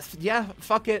 Yeah,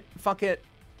 fuck it. Fuck it.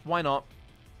 Why not?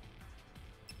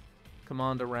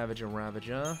 Commander, Ravager,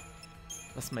 Ravager.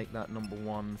 Let's make that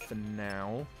 #1 for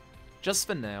now. Just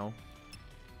for now.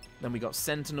 Then we got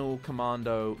Sentinel,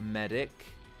 Commando, Medic.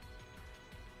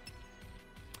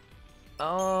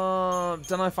 Don't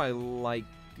know if I like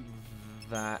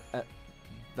that at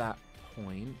that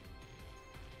point.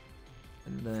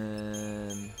 And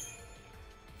then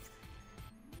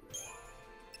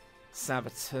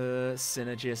Saboteur,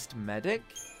 Synergist, Medic.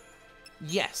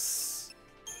 Yes.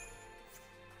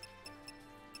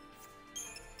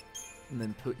 And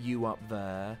then put you up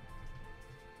there.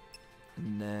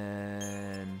 And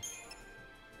then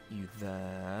you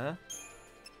there.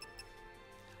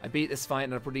 I beat this fight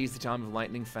in a pretty easy time with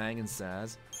Lightning, Fang, and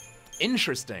Saz.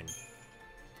 Interesting.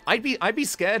 I'd be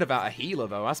scared about a healer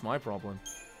though. That's my problem.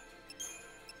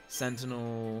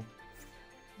 Sentinel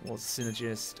was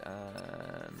Synergist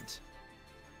and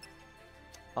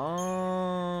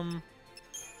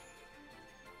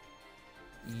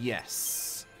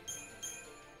yes.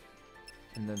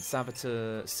 And then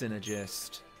Saboteur,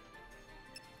 Synergist.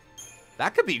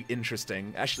 That could be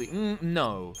interesting. Actually,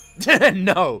 no.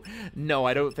 No,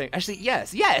 I don't think. Actually,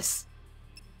 yes. Yes.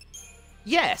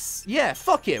 Yeah,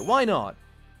 fuck it. Why not?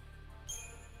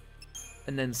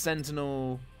 And then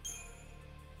Sentinel.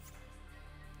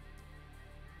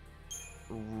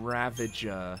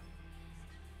 Ravager.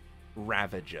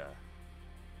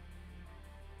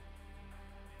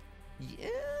 Yeah.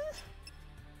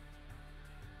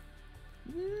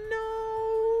 No.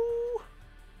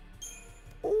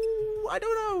 Ooh, I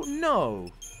don't know. No.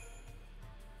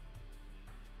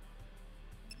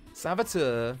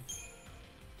 Saboteur.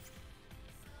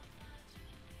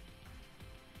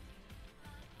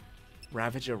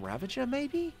 Ravager,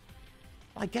 maybe?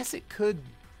 I guess it could...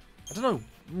 I don't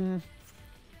know.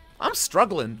 I'm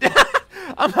struggling.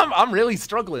 I'm really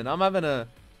struggling. I'm having a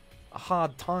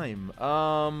hard time.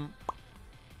 I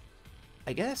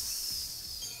guess...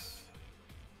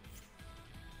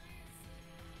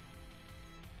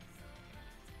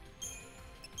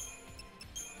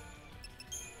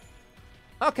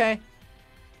 Okay.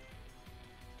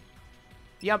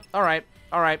 Yep, alright.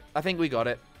 Alright, I think we got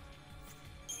it.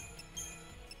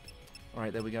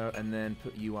 Alright, there we go. And then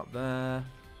put you up there.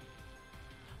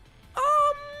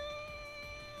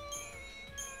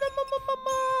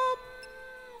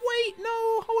 Wait,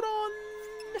 no, hold on.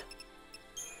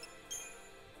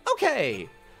 Okay.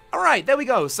 Alright, there we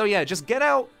go. So yeah, just get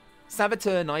out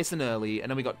Saboteur nice and early, and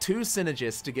then we got 2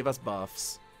 Synergists to give us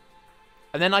buffs.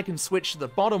 And then I can switch to the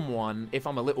bottom one if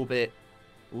I'm a little bit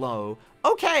low.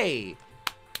 Okay!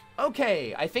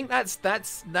 Okay, I think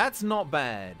that's not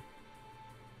bad.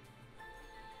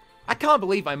 I can't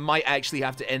believe I might actually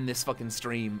have to end this fucking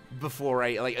stream before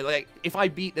I, like, if I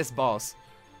beat this boss.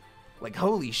 Like,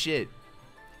 holy shit.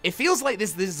 It feels like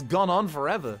this has gone on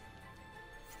forever.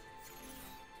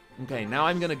 Okay, now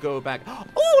I'm gonna go back.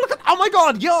 Oh, look at, oh my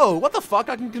god, yo, what the fuck?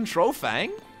 I can control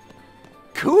Fang?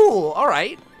 Cool,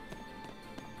 alright.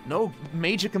 No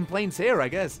major complaints here, I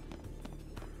guess.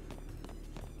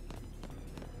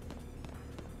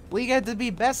 We get to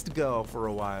be best girl for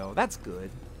a while. That's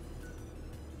good.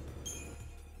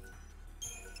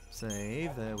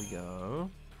 Save, there we go.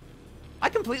 I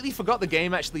completely forgot the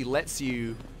game actually lets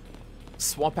you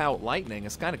swap out lightning.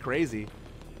 It's kind of crazy.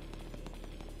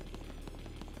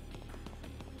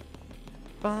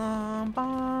 Bum,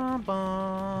 bum,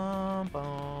 bum,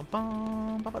 bum,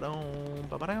 bum, ba-ba-dum,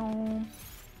 ba-ba-dum.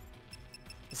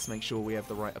 Let's make sure we have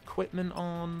the right equipment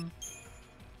on.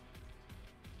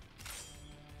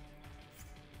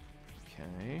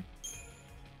 Okay.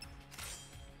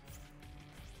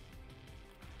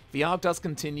 The arc does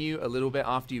continue a little bit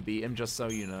after you beat him, just so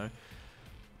you know.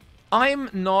 I'm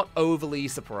not overly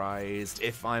surprised,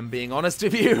 if I'm being honest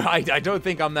with you. I don't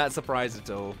think I'm that surprised at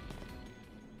all.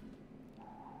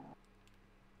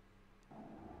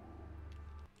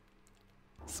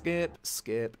 Skip,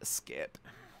 skip, skip.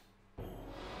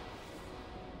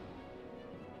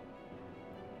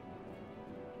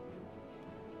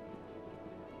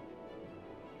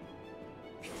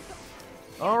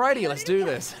 Alrighty, let's do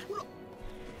this.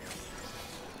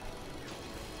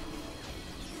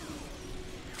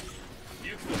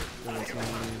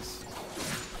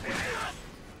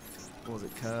 What was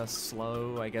it? Curse,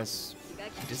 slow, I guess.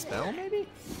 Dispel, maybe?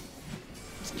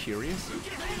 Just curious.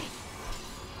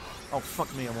 Oh,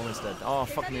 fuck me, I'm almost dead. Oh,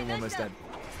 fuck me, I'm almost dead.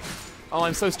 Oh,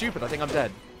 I'm so stupid, I think I'm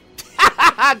dead.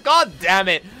 God damn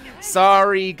it!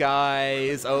 Sorry,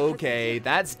 guys. Okay,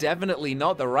 that's definitely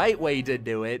not the right way to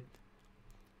do it.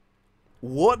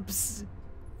 Whoops.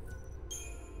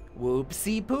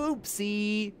 Whoopsie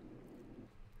poopsie.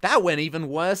 That went even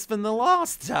worse than the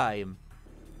last time.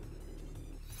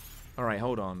 Alright,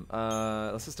 hold on.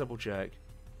 Let's just double check.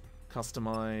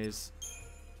 Customize.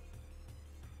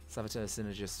 Saboteur,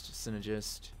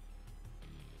 Synergist.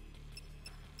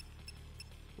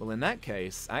 Well, in that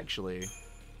case, actually...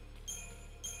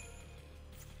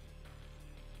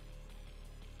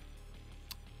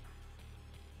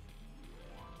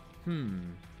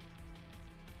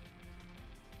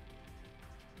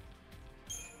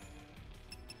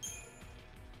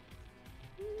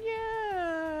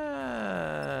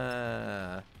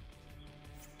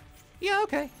 Yeah,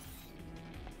 okay.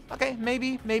 Okay,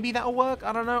 maybe that'll work.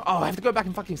 I don't know. Oh, I have to go back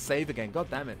and fucking save again. God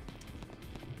damn it.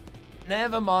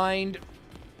 Never mind.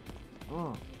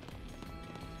 Oh.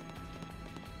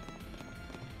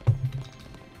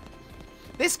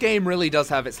 This game really does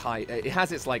have its high. It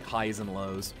has its like highs and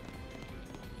lows.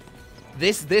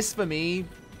 This for me,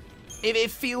 it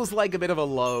feels like a bit of a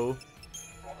low.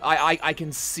 I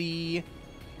can see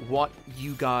what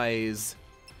you guys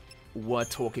were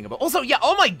talking about. Also, yeah,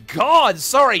 oh my god,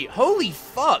 sorry. Holy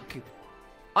fuck.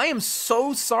 I am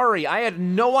so sorry. I had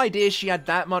no idea she had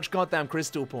that much goddamn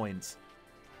crystal points.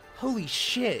 Holy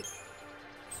shit.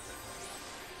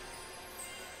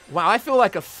 Wow, I feel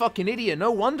like a fucking idiot.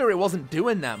 No wonder it wasn't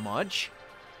doing that much.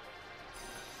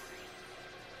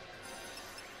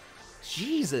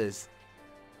 Jesus.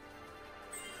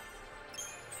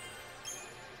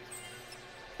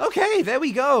 Okay, there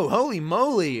we go. Holy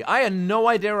moly. I had no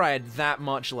idea I had that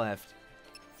much left.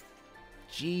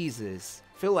 Jesus.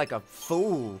 Feel like a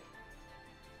fool.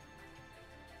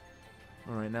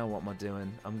 Alright, now what am I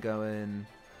doing? I'm going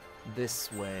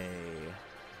this way.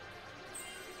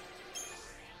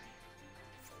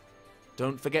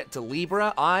 Don't forget to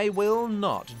Libra. I will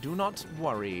not. Do not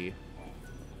worry.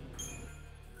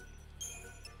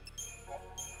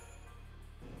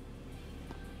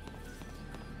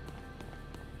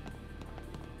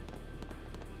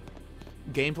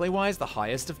 gameplay-wise, the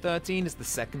highest of 13 is the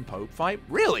second Pope fight.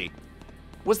 Really?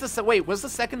 Was the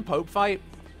second Pope fight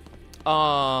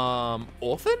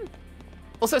Orphan?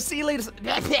 Also, see you later.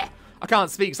 I can't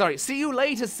speak. Sorry. See you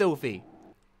later, Sylphie.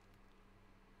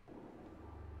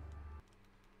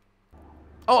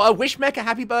 Oh, wish Mech a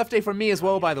happy birthday from me as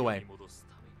well, by the way.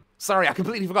 Sorry, I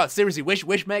completely forgot. Seriously,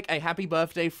 wish Mech a happy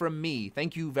birthday from me.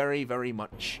 Thank you very, very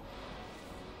much.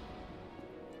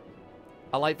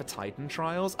 I like the Titan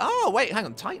Trials. Oh, wait, hang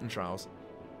on. Titan Trials.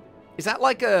 Is that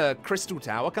like a Crystal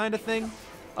Tower kind of thing?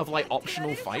 Of like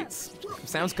optional fights?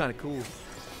 Sounds kind of cool.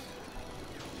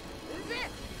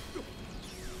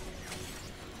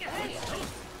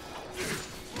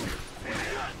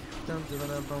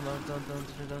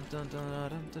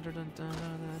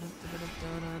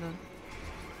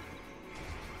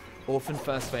 Orphan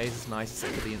first phase is nice,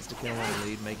 except for the insta-kill on the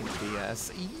lead, making it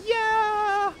BS.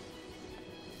 Yeah!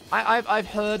 I've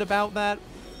heard about that.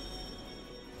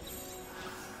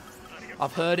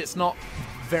 I've heard it's not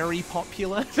very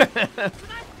popular.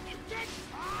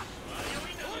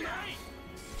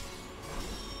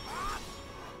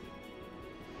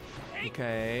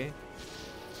 Okay.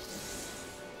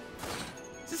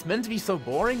 Is this meant to be so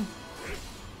boring?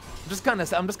 I'm just kind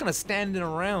of standing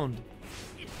around.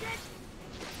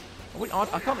 Wait,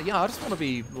 I can't. Yeah, I just want to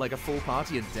be like a full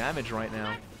party of damage right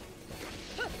now.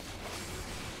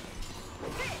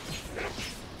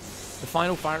 The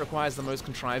final fight requires the most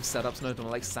contrived setups known to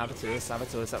like Saboteur.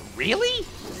 Really?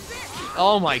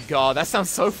 Oh my god, that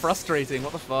sounds so frustrating.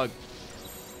 What the fuck?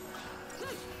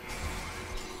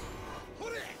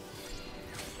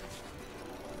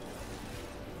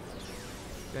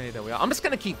 Okay, there we are. I'm just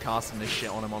gonna keep casting this shit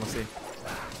on him, honestly.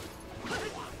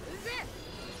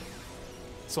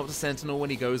 Swap to Sentinel when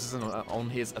he goes on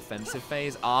his offensive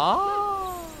phase.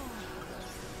 Ah!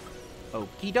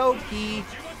 Okie dokie.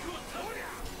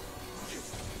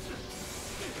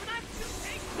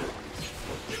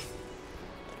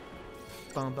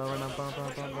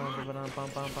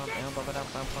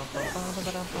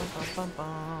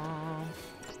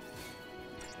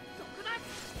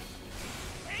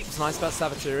 What's nice about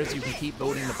Saboteur is you can keep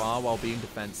building the bar while being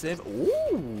defensive.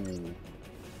 Ooh!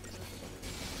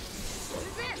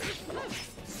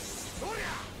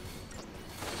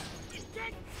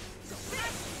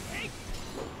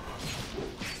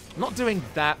 Not doing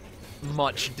that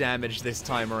much damage this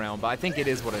time around, but I think it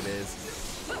is what it is.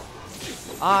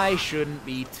 I shouldn't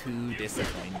be too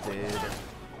disappointed.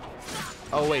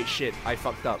 Oh wait, shit, I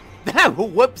fucked up.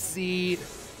 Whoopsie!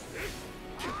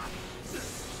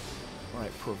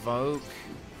 Alright, provoke.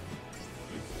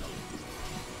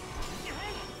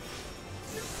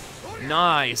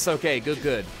 Nice, okay,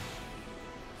 good.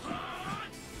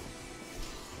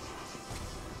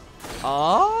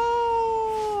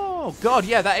 Oh god,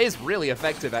 yeah, that is really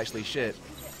effective actually, shit.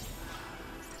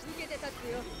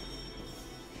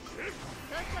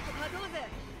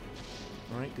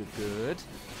 Alright, good.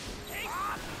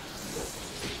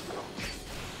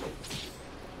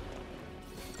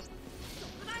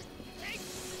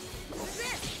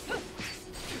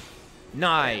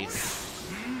 Nice.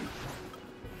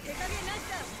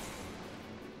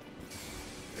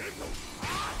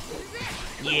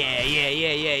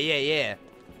 Yeah.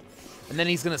 And then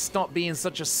he's gonna stop being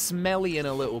such a smelly in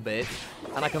a little bit,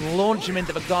 and I can launch him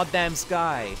into the goddamn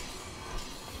sky.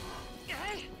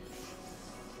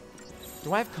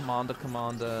 Do I have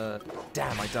Commander?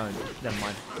 Damn, I don't. Never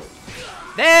mind.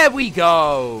 There we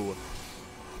go!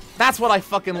 That's what I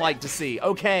fucking like to see.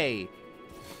 Okay.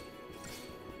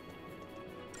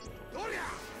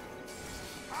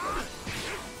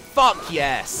 Fuck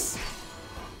yes!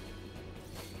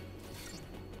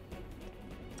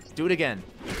 Do it again.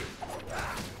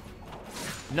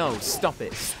 No, stop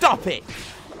it. Stop it!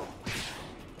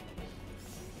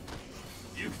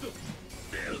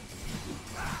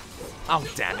 Oh,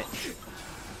 damn it.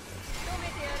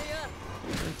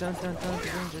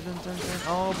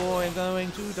 Oh boy, I'm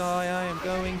going to die. I am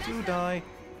going to die.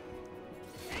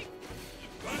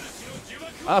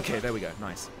 Okay, there we go.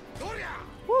 Nice.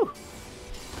 Woo!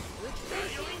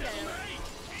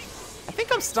 I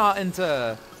think I'm starting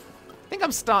to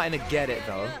get it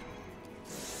though.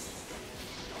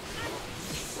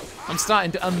 I'm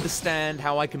starting to understand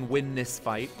how I can win this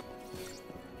fight.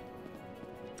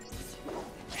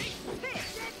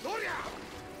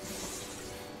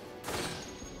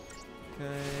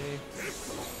 Okay.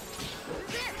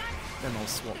 Then I'll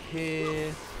swap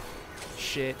here.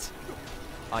 Shit.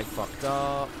 I fucked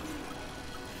up.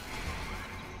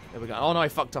 There we go. Oh no, I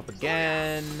fucked up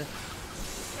again.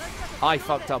 I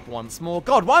fucked up once more.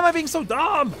 God, why am I being so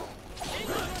dumb?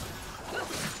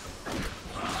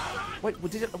 Wait,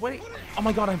 what did it? Wait. Oh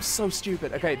my god, I'm so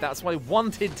stupid. Okay, that's what I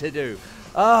wanted to do.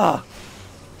 Ah.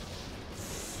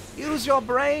 Use your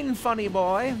brain, funny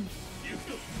boy.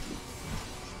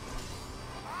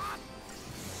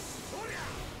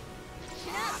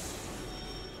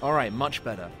 Alright, much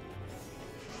better.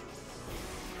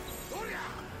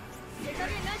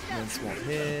 Then swap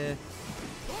here.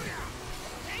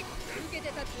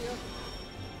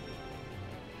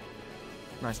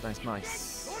 Nice, nice,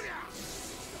 nice.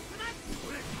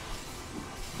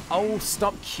 Oh,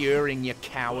 stop curing, you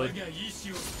coward.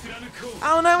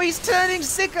 Oh no, he's turning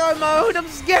sicko mode. I'm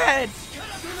scared.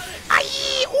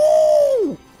 Aye!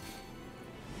 Ooh!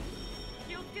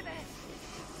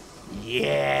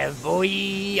 Yeah,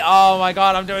 boy. Oh my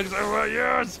god, I'm doing so well.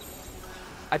 Yes.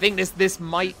 I think this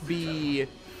might be,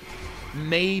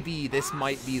 maybe this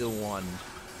might be the one,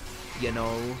 you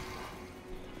know.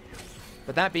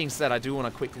 But that being said, I do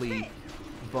want to quickly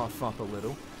buff up a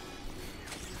little.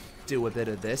 Do a bit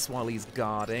of this while he's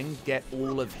guarding. Get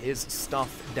all of his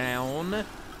stuff down.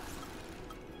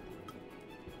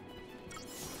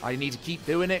 I need to keep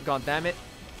doing it, god damn it.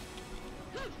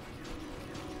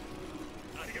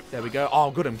 There we go.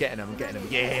 Oh, good, I'm getting him, I'm getting him.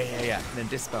 Yeah, yeah, yeah. And then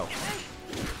Dispel.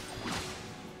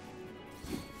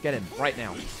 Get him, right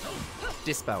now.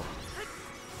 Dispel.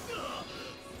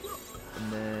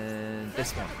 And then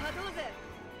this one.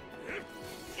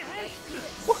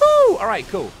 Woohoo! Alright,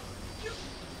 cool.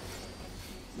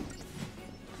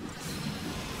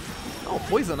 Oh,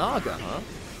 Poison Arga, huh?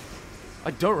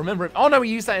 I don't remember it. Oh no,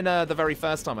 he used that in the very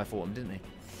first time I fought him, didn't he?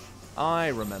 I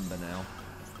remember now.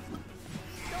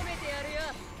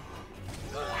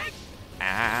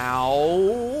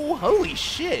 Ow! Holy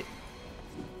shit!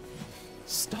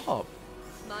 Stop.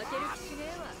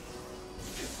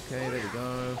 Okay, there we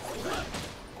go.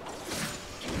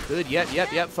 Good,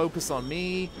 yep. Focus on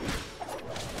me.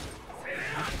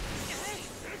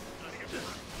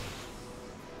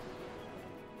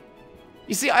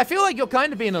 You see, I feel like you're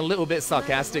kind of being a little bit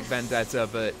sarcastic, Vendetta,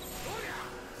 but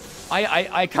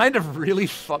I kind of really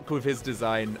fuck with his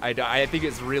design. I think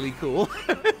it's really cool.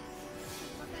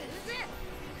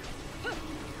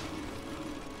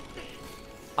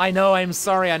 I know, I'm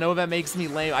sorry, I know that makes me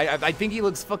lame. I think he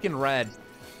looks fucking rad.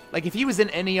 Like, if he was in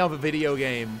any other video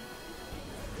game,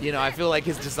 you know, I feel like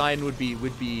his design would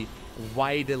be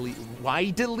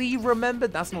widely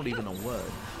remembered? That's not even a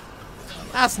word.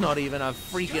 That's not even a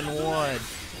freaking word.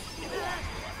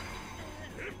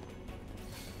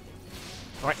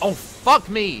 Alright, oh, fuck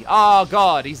me! Oh,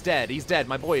 God, he's dead. He's dead.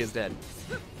 My boy is dead.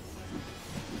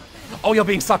 Oh, you're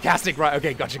being sarcastic, right?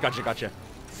 Okay, gotcha.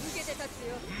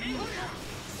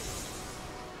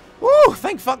 Woo!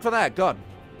 Thank fuck for that, God.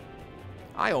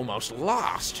 I almost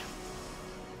lost.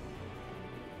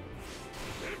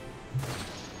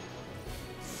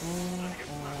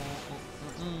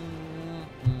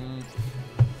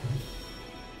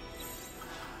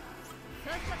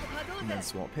 And then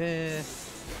swap here.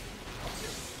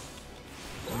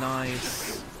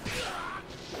 Nice.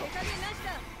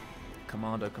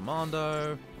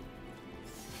 Commando.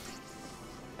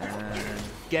 And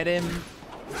get him.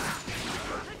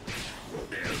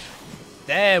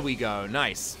 There we go.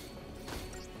 Nice.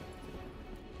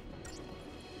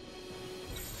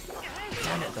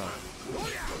 Damn it, though.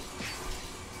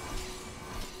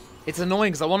 It's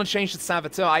annoying because I want to change to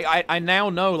Saboteur. I now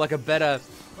know like a better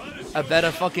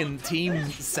fucking team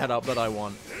setup that I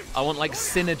want. I want like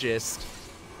Synergist,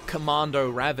 Commando,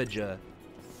 Ravager.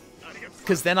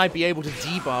 Because then I'd be able to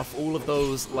debuff all of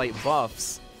those like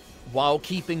buffs while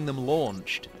keeping them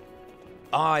launched.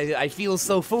 I feel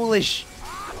so foolish.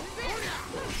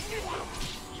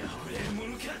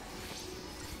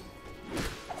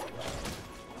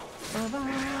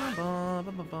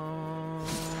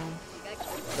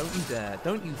 Don't you dare.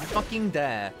 Don't you fucking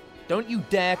dare. Don't you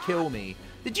dare kill me.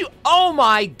 Did you? Oh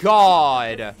my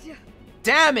god.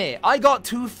 Damn it. I got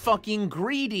too fucking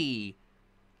greedy.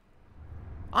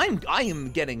 I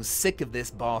am getting sick of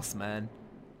this boss, man.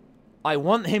 I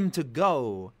want him to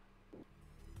go.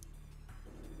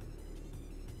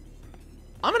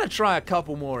 I'm gonna try a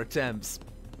couple more attempts,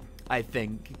 I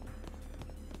think.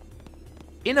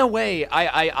 In a way,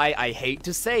 I hate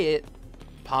to say it,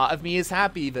 part of me is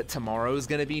happy that tomorrow's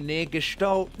gonna be near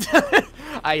Gestalt.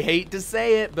 I hate to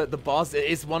say it, but the boss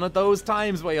is one of those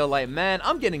times where you're like, man,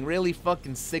 I'm getting really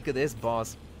fucking sick of this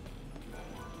boss.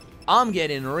 I'm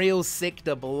getting real sick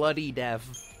to bloody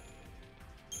death.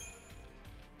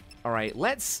 Alright,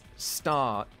 let's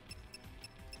start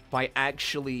by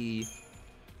actually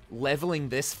leveling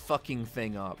this fucking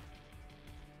thing up.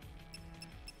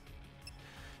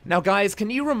 Now guys, can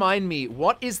you remind me,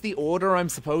 what is the order I'm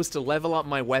supposed to level up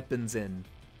my weapons in?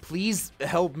 Please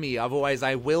help me, otherwise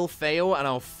I will fail and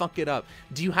I'll fuck it up.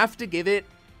 Do you have to give it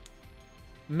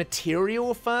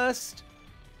material first?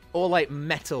 Or like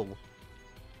metal?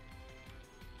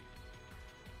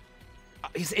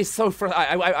 It's so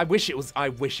I wish it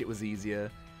was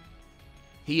easier.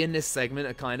 He in this segment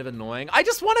are kind of annoying. I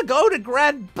just want to go to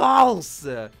Gran Balls.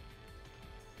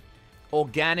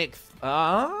 Organic.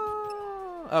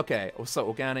 Okay. So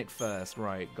organic first,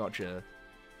 right? Gotcha.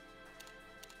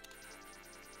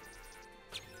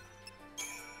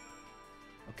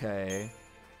 Okay.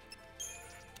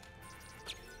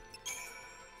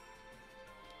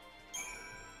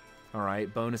 All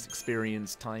right. Bonus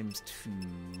experience times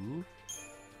 2.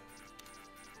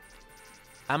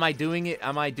 Am I doing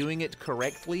it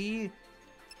correctly?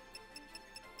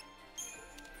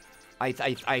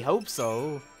 I hope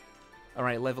so. All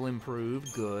right, level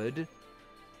improved, good.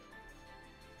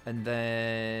 And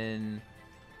then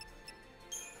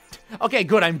okay,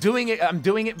 good. I'm doing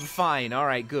it fine. All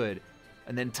right, good.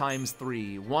 And then times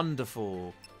 3.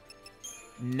 Wonderful.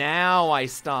 Now I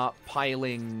start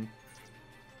piling.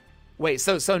 Wait,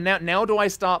 so now do I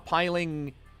start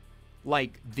piling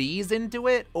like these into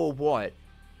it or what?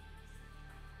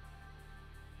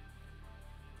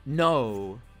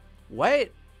 No. What?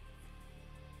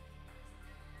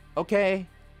 Okay.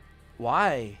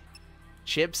 Why?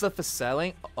 Chips are for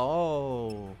selling?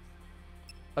 Oh.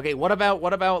 Okay, what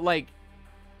about like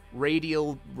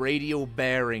radial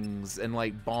bearings and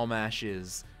like bomb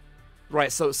ashes?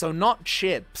 Right, so not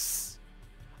chips.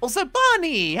 Also,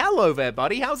 Barney! Hello there,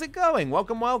 buddy. How's it going?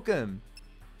 Welcome, welcome.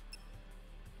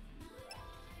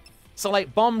 So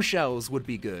like bombshells would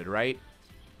be good, right?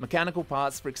 Mechanical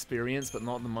parts for experience, but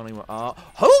not the money.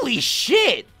 Holy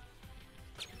shit!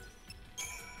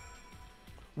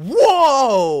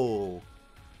 Whoa!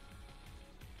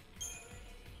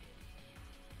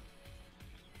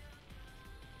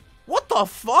 What the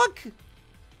fuck?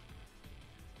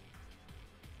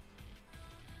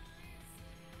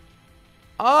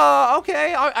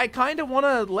 Okay. I kind of want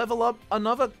to level up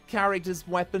another character's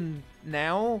weapon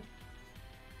now.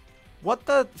 What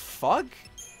the fuck?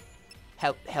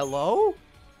 Hello?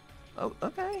 Oh,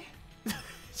 okay.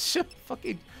 Sure,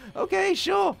 fucking... Okay,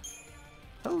 sure.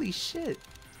 Holy shit.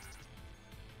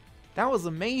 That was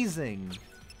amazing.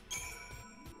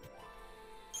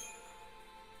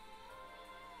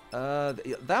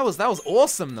 That was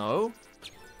awesome, though.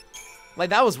 Like,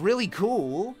 that was really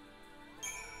cool.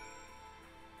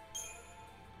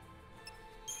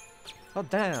 Oh,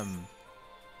 damn.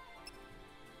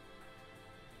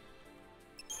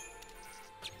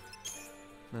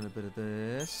 And a bit of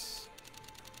this.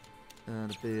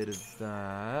 And a bit of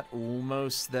that.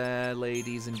 Almost there,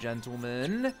 ladies and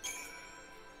gentlemen.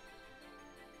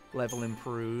 Level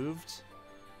improved.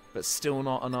 But still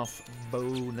not enough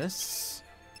bonus.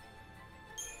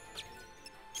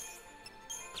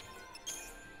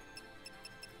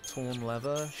 Torn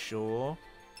leather, sure.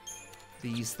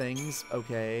 These things,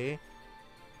 okay.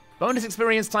 Bonus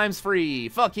experience times 3.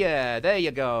 Fuck yeah, there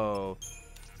you go.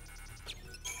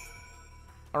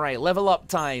 Alright, level up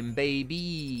time,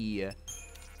 baby.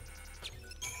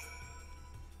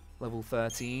 Level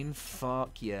 13,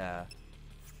 fuck yeah.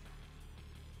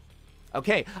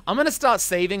 Okay, I'm gonna start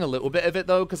saving a little bit of it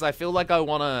though, because I feel like I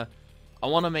wanna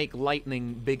make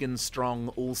lightning big and strong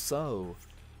also.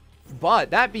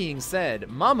 But that being said,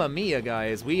 mamma mia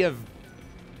guys, we have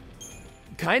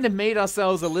kind of made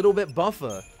ourselves a little bit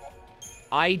buffer.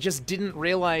 I just didn't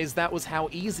realize that was how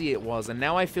easy it was, and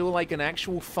now I feel like an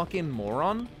actual fucking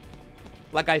moron.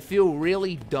 Like, I feel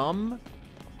really dumb,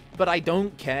 but I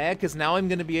don't care, because now I'm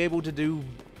gonna be able to do,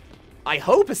 I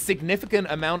hope, a significant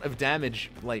amount of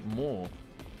damage, like, more.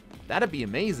 That'd be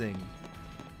amazing.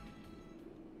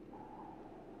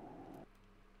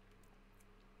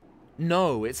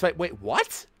 No, it's like, wait,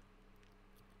 what?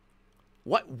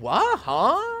 What?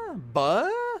 Huh? Buh?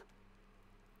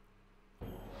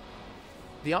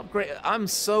 The upgrade, I'm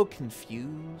so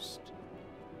confused.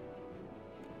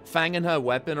 Fang and her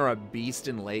weapon are a beast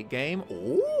in late game.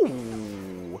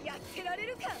 Ooh.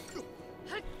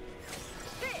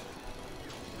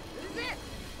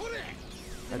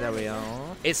 Oh, there we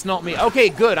are. It's not me. Okay,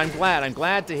 good. I'm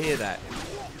glad to hear that.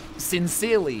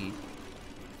 Sincerely.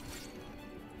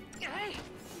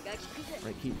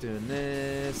 Right, keep doing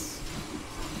this.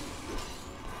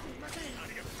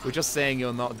 We're just saying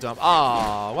you're not dumb.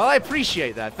 Ah, well, I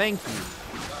appreciate that. Thank you.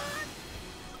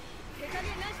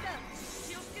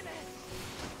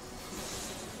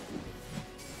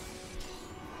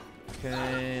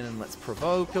 Okay, and let's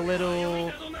provoke a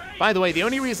little. By the way, the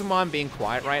only reason why I'm being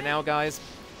quiet right now, guys,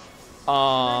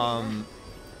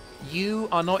 you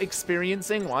are not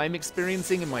experiencing what I'm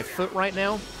experiencing in my foot right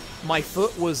now. My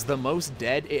foot was the most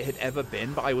dead it had ever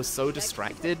been, but I was so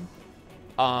distracted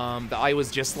that I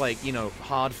was just like, you know,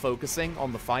 hard focusing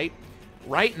on the fight.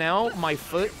 Right now, my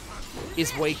foot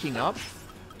is waking up,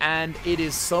 and it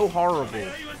is so horrible.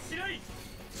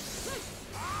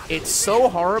 It's so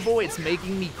horrible, it's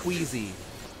making me queasy.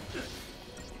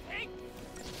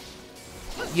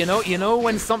 You know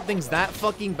when something's that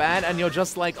fucking bad and you're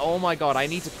just like, oh my god, I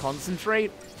need to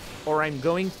concentrate or I'm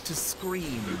going to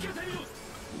scream.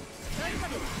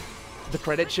 The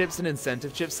credit chips and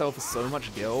incentive chips sell for so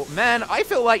much gil. Man, I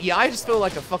feel like, yeah, I just feel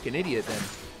like a fucking idiot then.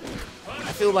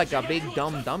 I feel like a big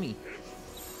dumb dummy.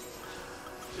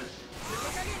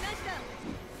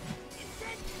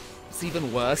 It's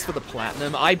even worse for the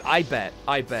platinum. I bet.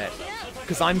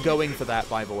 Because I'm going for that,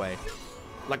 by the way.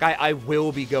 Like, I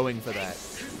will be going for that.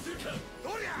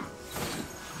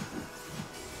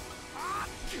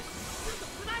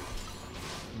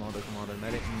 Commando,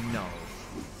 medic? No.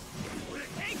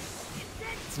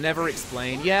 It's never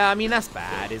explained. Yeah, I mean, that's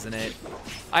bad, isn't it?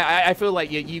 I feel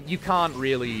like you can't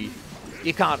really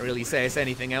say it's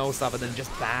anything else other than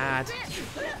just bad.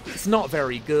 It's not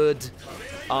very good.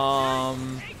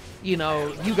 You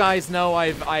know, you guys know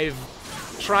I've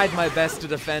tried my best to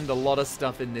defend a lot of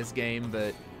stuff in this game,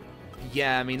 but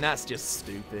yeah, I mean, that's just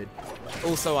stupid.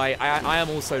 Also, I am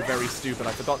also very stupid.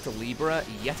 I forgot to Libra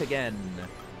yet again.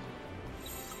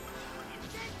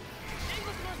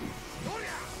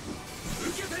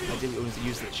 I didn't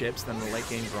use the chips, then the late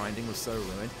game grinding was so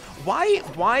ruined.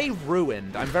 Why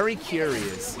ruined? I'm very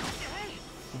curious.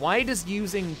 Why does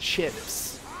using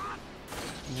chips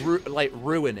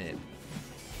ruin it?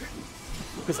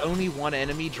 Because only one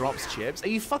enemy drops chips? Are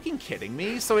you fucking kidding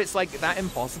me? So it's like that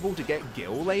impossible to get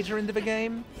gil later into the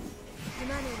game?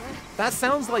 That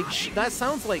sounds like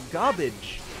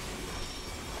garbage.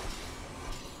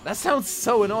 That sounds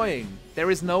so annoying. There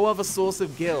is no other source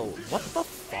of gil. What the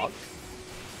fuck?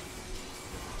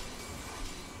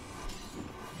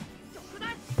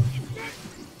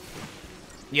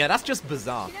 Yeah, that's just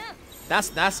bizarre.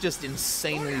 That's just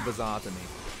insanely bizarre to me.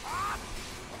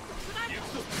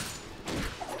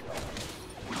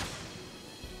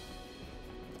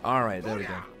 Alright, there we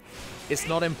go. It's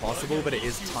not impossible, but it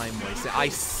is time wasted. I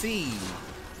see.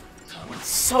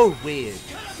 So weird.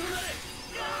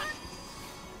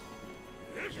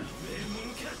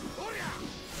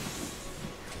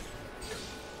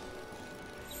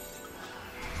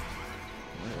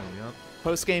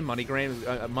 Post-game money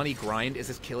grind is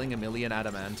just killing a million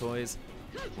adamantoys.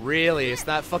 Really? It's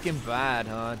that fucking bad,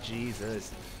 huh?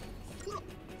 Jesus.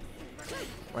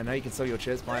 Right now you can sell your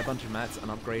chips, buy a bunch of mats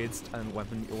and upgrades and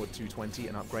weapon or 220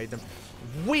 and upgrade them.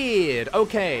 Weird.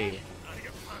 Okay.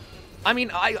 I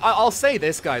mean, I'll say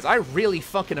this, guys. I really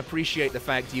fucking appreciate the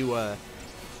fact you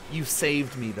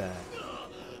saved me there.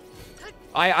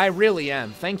 I really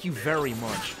am. Thank you very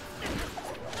much.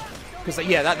 Because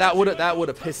yeah, that would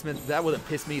have pissed me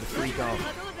to freak off.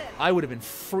 I would have been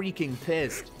freaking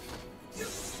pissed.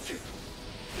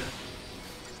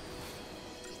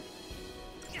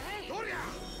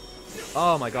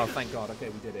 Oh my god, thank god. Okay,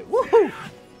 we did it. Woohoo!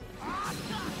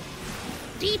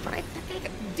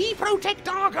 Deprotect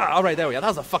Dogger! Alright, there we go. That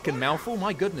was a fucking mouthful.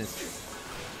 My goodness.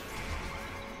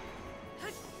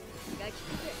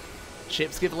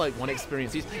 Chips give like one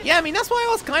experience each. Yeah, I mean that's why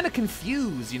I was kind of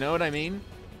confused, you know what I mean?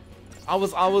 I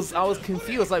was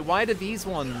confused, like why do these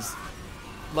ones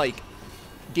like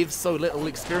give so little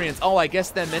experience? Oh, I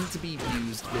guess they're meant to be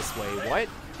used this way. What?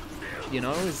 You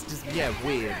know, it's just yeah,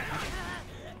 weird.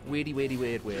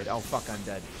 Weird. Oh fuck, I'm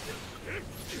dead.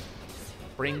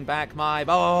 Bring back my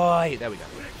boy. There we go.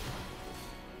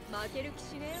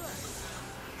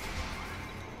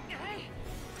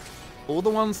 All the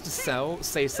ones to sell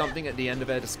say something at the end of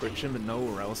their description, but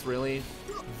nowhere else really.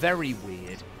 Very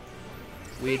weird.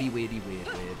 Weird.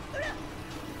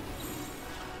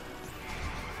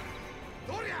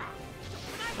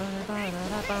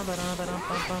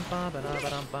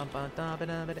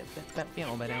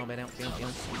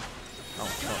 Oh,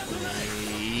 fuck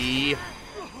me.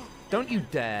 Don't you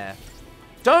dare.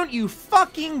 Don't you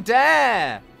fucking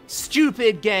dare!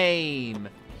 Stupid game!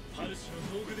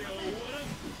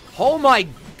 Oh my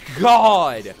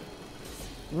god!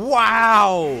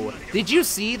 Wow! Did you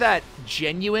see that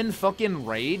genuine fucking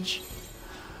rage?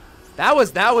 That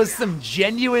was some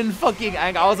genuine fucking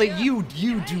anger. I was like, you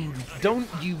dude, don't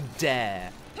you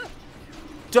dare.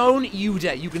 Don't you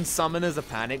dare. You can summon as a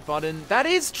panic button. That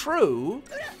is true.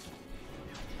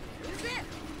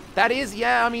 That is,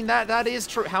 yeah, I mean, that is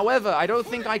true. However, I don't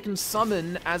think I can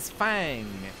summon as Fang.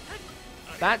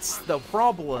 That's the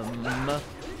problem.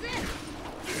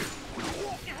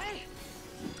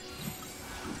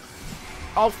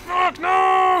 Oh, fuck,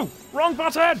 no! Wrong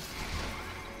button!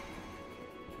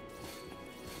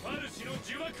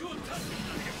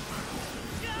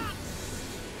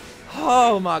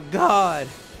 Oh my god.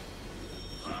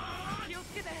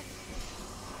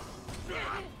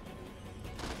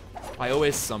 I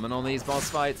always summon on these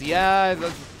boss fights.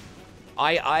 Yeah,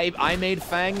 I made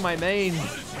Fang my main.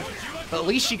 But at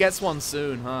least she gets one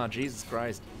soon, huh? Jesus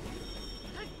Christ.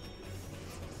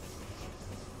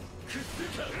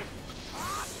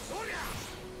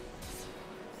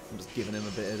 I'm just giving him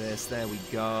a bit of this. There we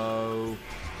go.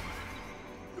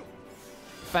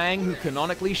 Fang, who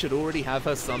canonically should already have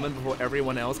her summoned before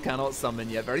everyone else cannot summon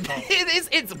yet.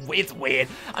 It's weird.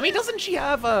 I mean, doesn't she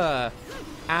have a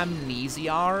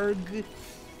Amnesiarg?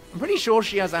 I'm pretty sure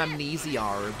she has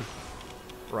Amnesiarg,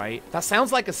 right? That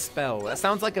sounds like a spell. That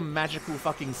sounds like a magical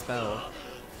fucking spell.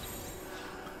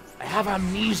 I have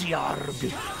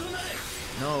Amnesiarg.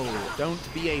 No,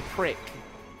 don't be a prick.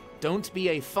 Don't be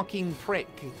a fucking prick.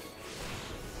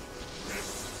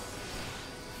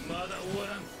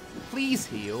 Please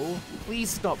heal. Please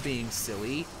stop being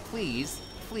silly. Please.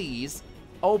 Please.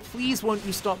 Oh, please won't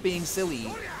you stop being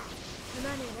silly.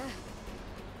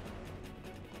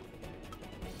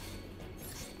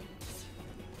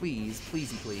 Please,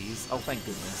 pleasey please. Oh, thank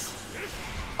goodness.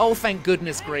 Oh, thank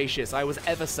goodness gracious. I was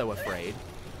ever so afraid.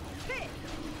 Alright,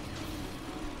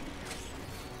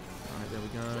 there we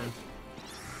go.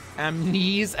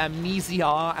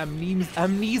 Amnesiarga.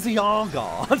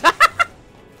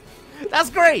 That's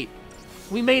great.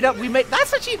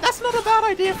 That's not a bad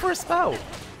idea for a spell.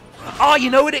 Oh, you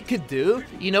know what it could do?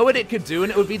 You know what it could do,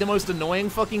 and it would be the most annoying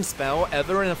fucking spell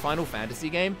ever in a Final Fantasy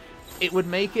game? It would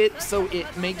make it so it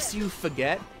makes you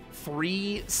forget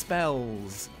 3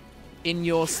 spells in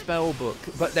your spell book,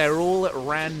 but they're all at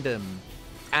random.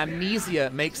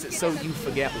 Amnesia makes it so you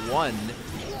forget 1.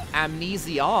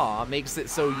 Amnesia makes it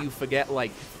so you forget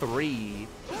like 3.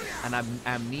 And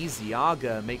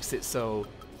Amnesiaga makes it so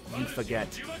you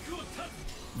forget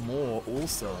more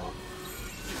also.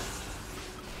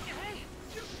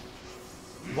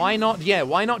 Why not? Yeah,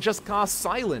 why not just cast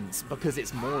Silence? Because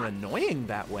it's more annoying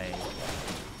that way.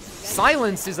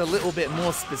 Silence is a little bit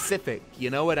more specific, you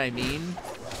know what I mean?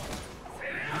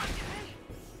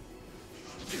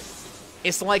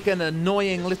 It's like an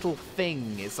annoying little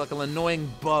thing. It's like an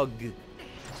annoying bug.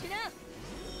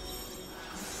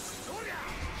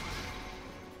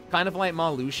 Kind of like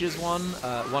Marluxia's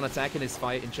one attack in his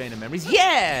fight in Chain of Memories.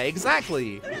 Yeah,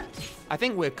 exactly. I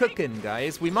think we're cooking,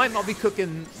 guys. We might not be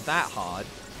cooking that hard,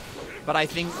 but I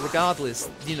think regardless,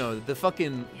 you know,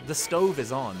 the stove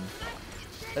is on,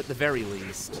 at the very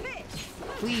least.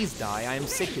 Please die. I am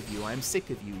sick of you. I am sick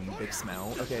of you, you big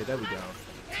smell. Okay, there we go.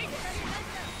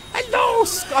 Hello,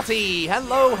 Scotty.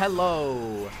 Hello,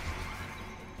 hello.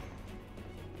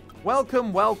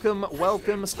 Welcome, welcome,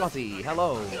 welcome, Scotty.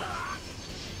 Hello.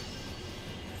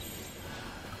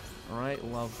 Alright,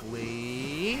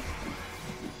 lovely.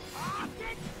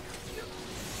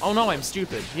 Oh no, I'm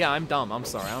stupid. Yeah, I'm dumb. I'm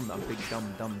sorry. I'm a big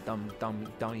dumb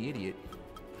idiot.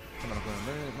 Come on,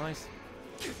 nice.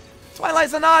 Twilight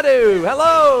Zanadu!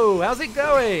 Hello! How's it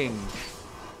going?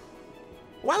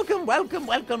 Welcome, welcome,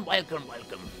 welcome, welcome,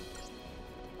 welcome.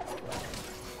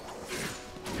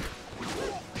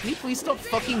 Can you please stop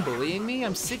fucking bullying me?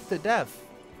 I'm sick to death.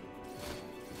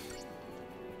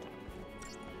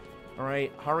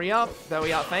 Alright, hurry up. There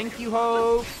we are. Thank you,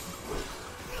 Hope.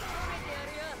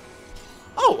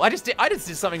 Oh, I just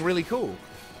did something really cool.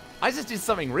 I just did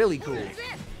something really cool.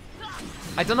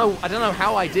 I don't know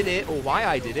how I did it or why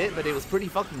I did it, but it was pretty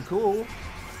fucking cool.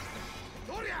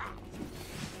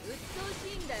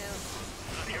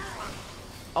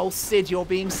 Oh, Sid, you're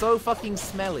being so fucking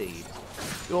smelly.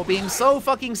 You're being so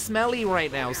fucking smelly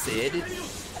right now, Sid.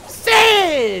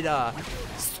 Sid!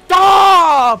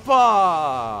 Stop!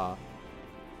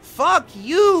 Fuck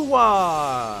you!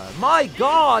 My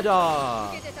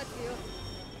god!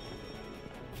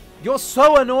 You're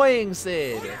so annoying,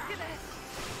 Sid.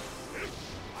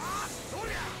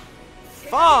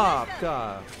 Fuck!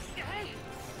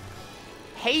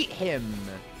 Hate him.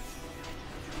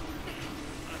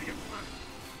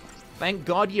 Thank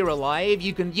God you're alive.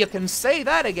 You can say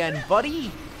that again,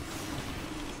 buddy.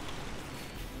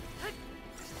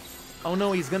 Oh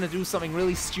no, he's gonna do something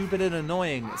really stupid and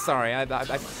annoying. Sorry, I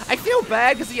feel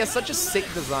bad because he has such a sick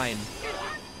design.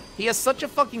 He has such a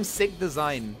fucking sick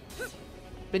design.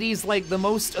 But he's like the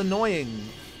most annoying.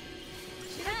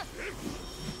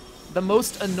 The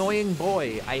most annoying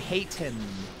boy. I hate him.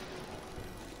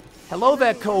 Hello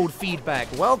there, Cold Feedback.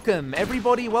 Welcome.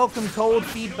 Everybody welcome Cold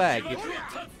Feedback.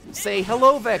 Say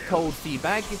hello there, Cold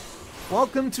Feedback.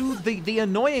 Welcome to the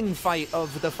annoying fight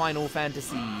of the Final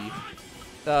Fantasy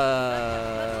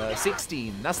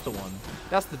 16. That's the one.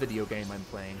 That's the video game I'm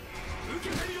playing.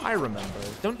 I remember.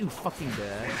 Don't you fucking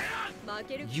dare.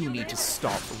 You need to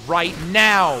stop right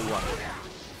now.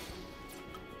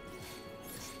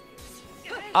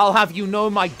 I'll have you know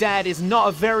my dad is not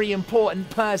a very important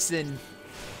person.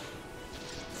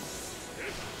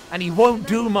 And he won't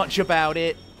do much about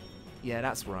it. Yeah,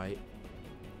 that's right.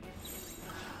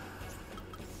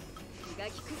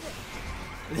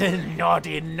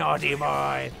 Naughty, naughty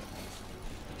boy.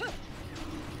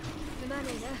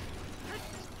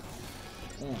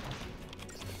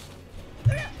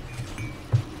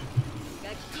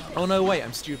 Oh no, wait,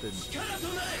 I'm stupid.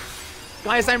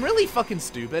 Guys, I'm really fucking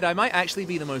stupid. I might actually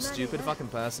be the most stupid fucking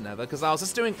person ever, because I was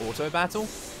just doing auto battle.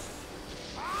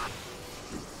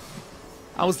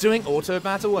 I was doing auto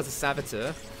battle as a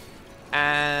saboteur,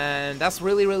 and that's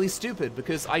really, really stupid,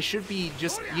 because I should be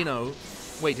just, you know...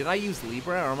 Wait, did I use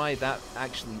Libra, or am I that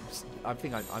actually... I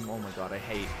think I'm... Oh my god, I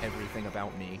hate everything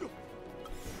about me.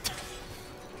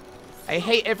 I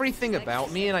hate everything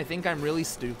about me, and I think I'm really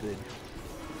stupid.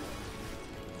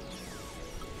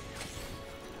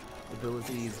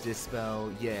 Abilities,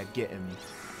 Dispel, yeah, get him.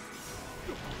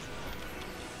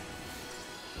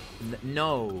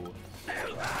 No.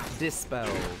 Dispel,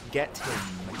 get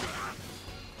him.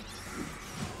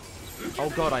 Oh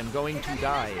god, I'm going to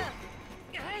die.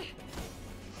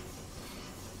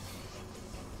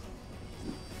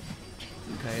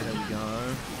 Okay, there we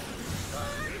go.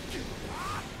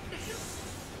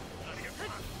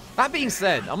 That being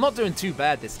said, I'm not doing too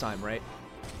bad this time, right?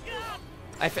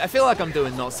 I feel like I'm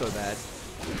doing not so bad.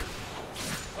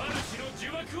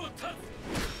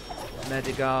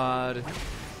 Mediguard.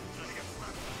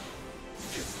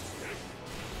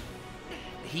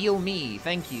 Heal me,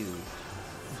 thank you.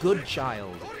 Good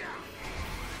child.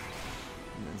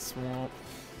 And then swap.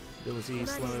 Ability,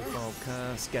 slow, fall,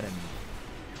 curse. Get him.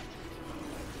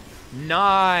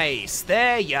 Nice!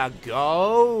 There you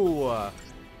go!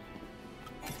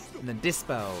 And then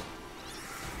Dispel.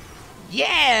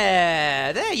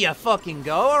 Yeah! There you fucking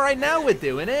go. Alright, now we're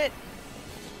doing it.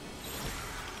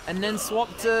 And then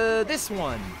swap to this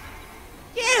one.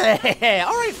 Yeah!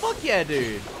 Alright, fuck yeah,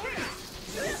 dude.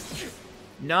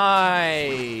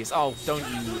 Nice! Oh, don't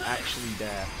you actually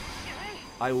dare.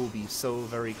 I will be so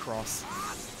very cross.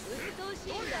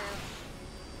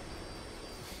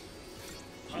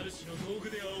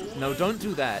 No, don't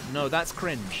do that. No, that's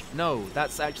cringe. No,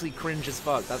 that's actually cringe as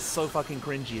fuck. That's so fucking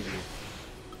cringy of you.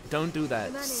 Don't do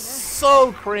that.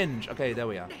 So cringe. Okay, there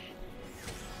we are.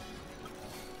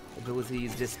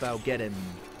 Abilities, Dispel, get him.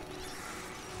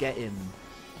 Get him.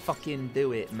 Fucking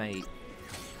do it, mate.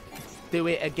 Do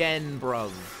it again,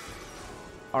 bruv.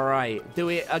 Alright, do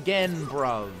it again,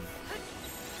 bruv.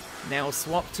 Now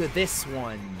swap to this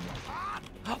one.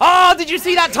 Oh, did you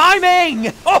see that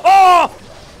timing? Oh!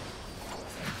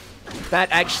 That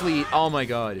actually, oh my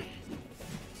god.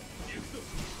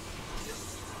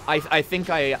 I think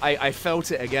I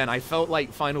felt it again. I felt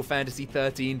like Final Fantasy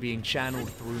 13 being channeled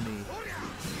through me.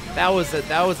 That was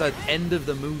an end of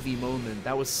the movie moment.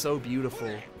 That was so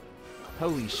beautiful.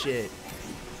 Holy shit.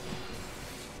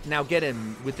 Now get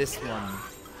him with this one.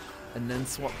 And then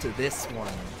swap to this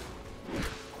one.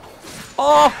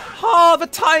 Oh, the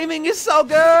timing is so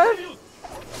good.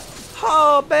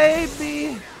 Oh,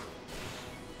 baby.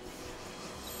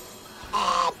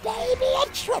 Oh, baby,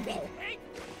 I'm trouble.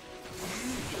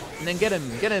 And then get him.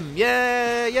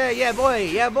 Yeah, boy.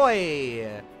 Yeah, boy.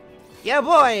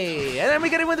 And then we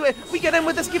get him with the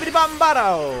skibbity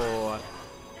bombado.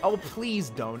 Oh, please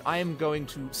don't. I am going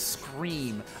to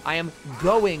scream. I am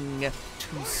going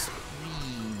to scream.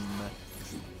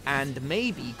 And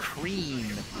maybe cream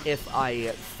if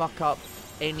I fuck up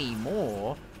any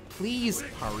more. Please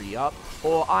hurry up,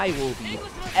 or I will be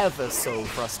ever so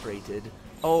frustrated.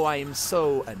 Oh, I am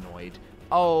so annoyed.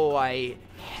 Oh, I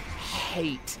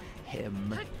hate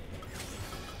him.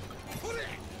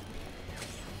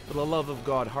 For the love of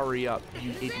God, hurry up,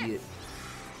 you idiot.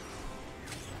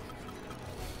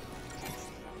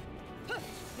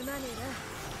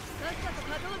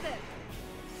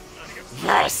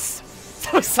 Yes!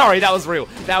 So sorry, that was real.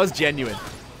 That was genuine.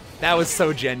 That was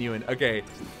so genuine. Okay.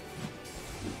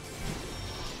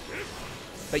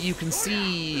 But you can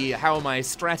see how my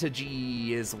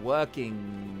strategy is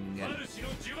working.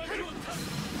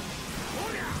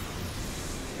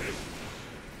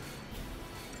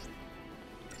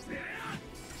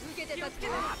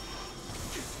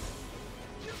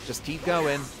 Just keep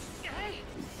going.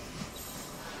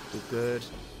 Good.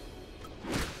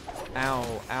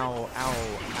 Ow, ow, ow,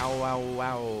 ow, ow,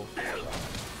 ow.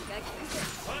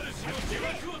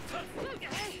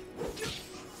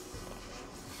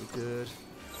 We're good.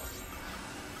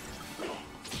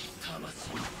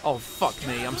 Oh, fuck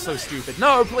me. I'm so stupid.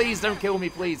 No, please, don't kill me.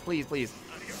 Please, please, please.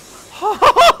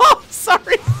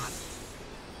 Sorry.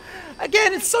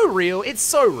 Again, it's so real. It's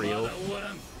so real.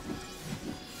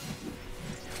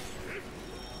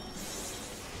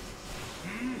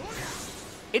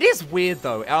 It is weird,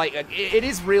 though. Like, it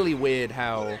is really weird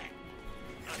how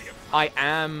I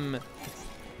am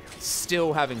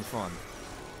still having fun.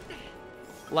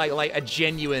 Like a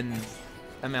genuine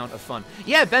amount of fun.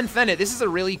 Yeah, Ben Fennett, this is a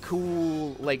really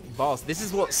cool, like, boss. This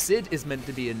is what Sid is meant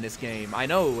to be in this game. I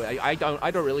know, I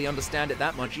don't really understand it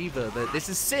that much either, but this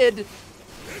is Sid.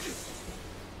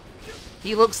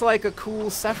 He looks like a cool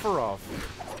Sephiroth.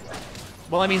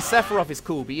 Well, I mean, Sephiroth is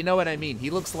cool, but you know what I mean. He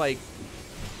looks like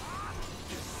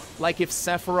if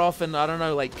Sephiroth and, I don't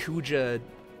know, like, Kuja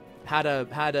had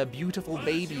a beautiful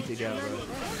baby together.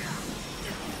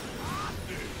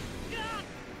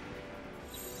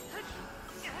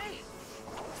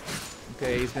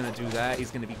 Okay, he's gonna do that.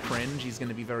 He's gonna be cringe. He's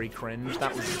gonna be very cringe.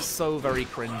 That was so very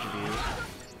cringe of you.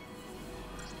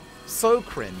 So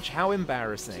cringe. How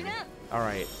embarrassing.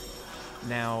 Alright.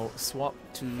 Now, swap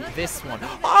to this one.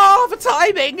 Oh, the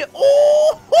timing!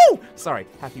 Oh! Sorry,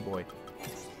 happy boy.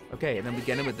 Okay, and then we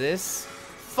get him with this.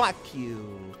 Fuck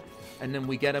you. And then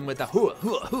we get him with the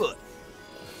huh.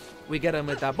 We get him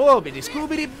with the boobity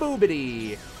scoobity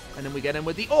boobity. And then we get him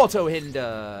with the auto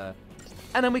hinder.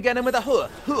 And then we get him with a huh.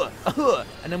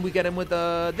 And then we get him with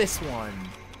this one.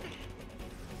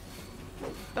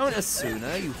 Don't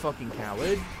Asuna, you fucking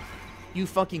coward. You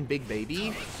fucking big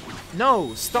baby.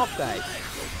 No, stop that.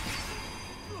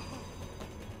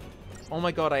 Oh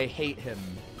my god, I hate him.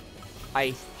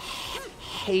 I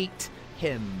hate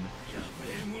him.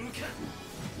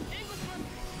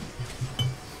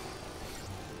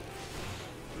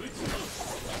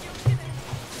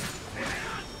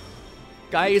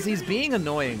 Guys, he's being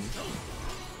annoying.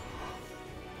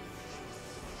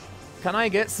 Can I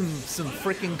get some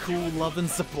freaking cool love and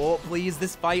support, please?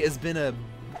 This fight has been an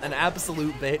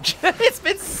absolute bitch. It's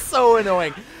been so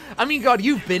annoying. I mean, God,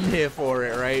 you've been here for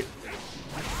it, right?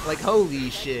 Like, holy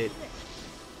shit.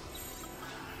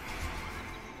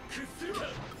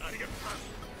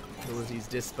 Abilities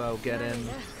dispo, get in.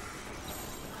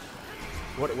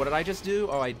 What did I just do?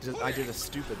 Oh, I did a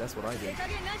stupid. That's what I did.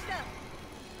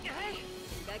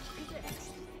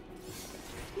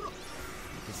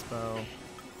 Dispo.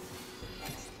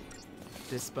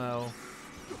 Dispo.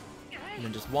 And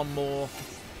then just one more.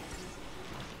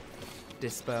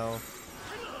 Dispel.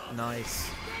 Nice.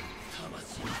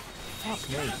 Fuck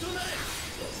me.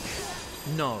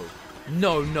 No.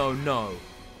 No, no, no.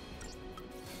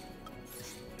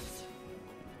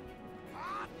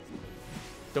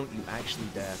 Don't you actually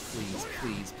dare. Please,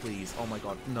 please, please. Oh my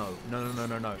god. No. No, no, no,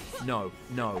 no, no. No,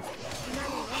 no.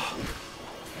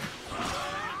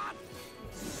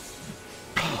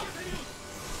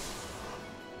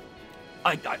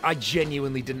 I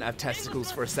genuinely didn't have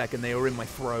testicles for a second. They were in my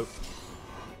throat.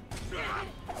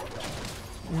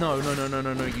 No, no, no, no,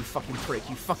 no, no, you fucking prick.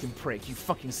 You fucking prick. You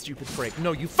fucking stupid prick.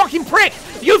 No, you fucking prick!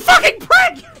 You fucking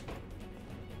prick!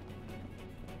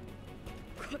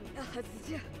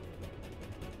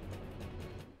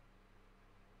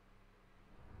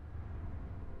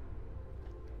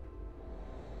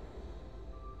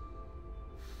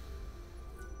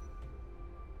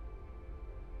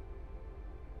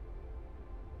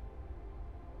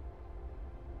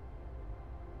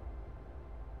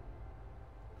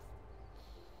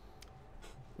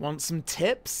 Want some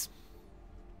tips?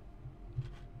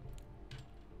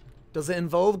 Does it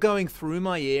involve going through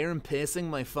my ear and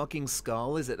piercing my fucking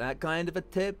skull? Is it that kind of a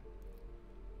tip?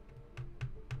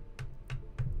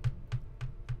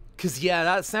 Cause yeah,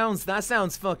 that sounds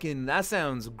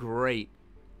great.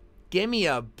 Give me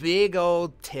a big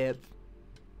old tip.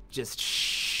 Just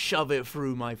shove it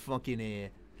through my fucking ear.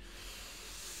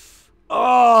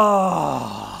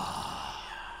 Oh.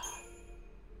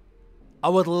 I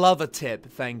would love a tip,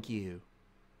 thank you.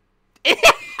 It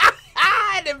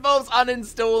involves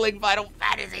uninstalling Final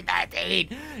Fantasy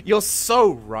 13. You're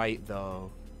so right,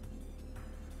 though.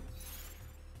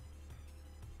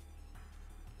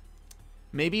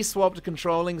 Maybe swap to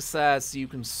controlling SAS so you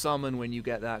can summon when you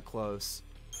get that close.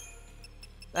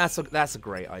 That's a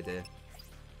great idea.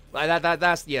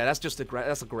 That's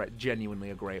genuinely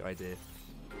a great idea.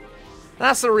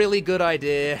 That's a really good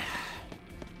idea.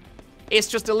 It's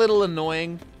just a little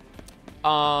annoying,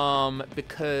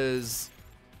 because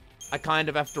I kind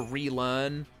of have to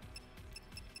relearn,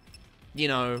 you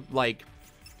know, like,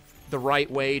 the right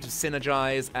way to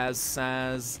synergize as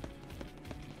Saz.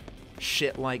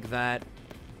 shit like that.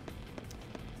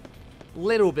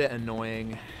 Little bit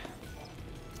annoying.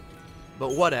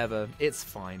 But whatever, it's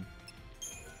fine.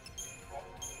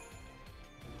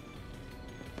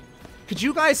 Could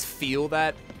you guys feel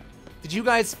that? Did you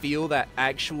guys feel that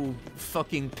actual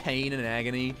fucking pain and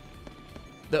agony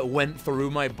that went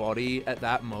through my body at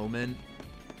that moment?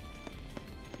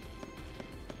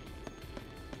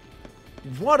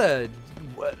 What a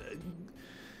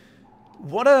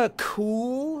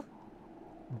cool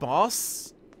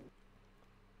boss.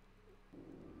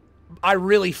 I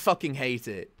really fucking hate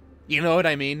it. You know what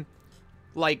I mean?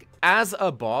 Like, as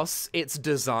a boss, its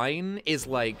design is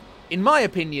like, in my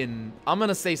opinion, I'm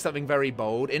gonna say something very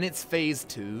bold, in its phase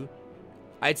 2,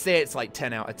 I'd say it's like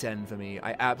 10 out of 10 for me.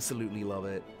 I absolutely love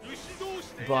it.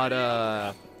 But,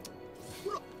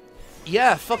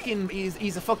 yeah, fucking,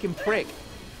 he's a fucking prick.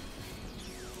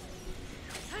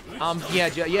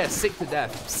 Yeah, sick to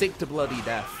death. Sick to bloody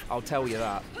death. I'll tell you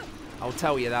that. I'll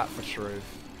tell you that for sure.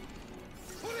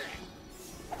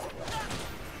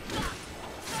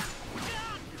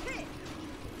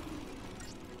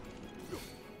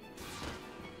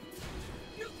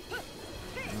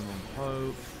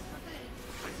 Hope.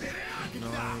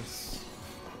 Nice.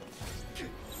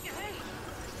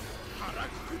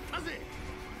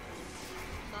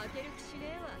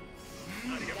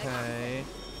 Okay.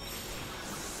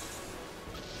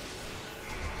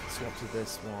 Swap to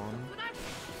this one.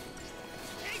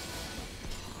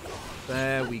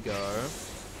 There we go.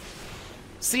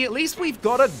 See, at least we've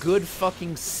got a good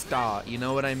fucking start, you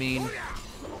know what I mean?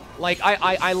 Like,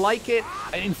 I like it.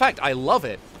 In fact, I love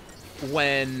it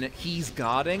when he's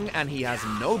guarding and he has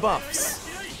no buffs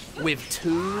with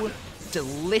 2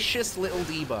 delicious little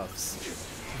debuffs.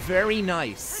 Very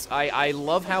nice. I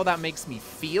love how that makes me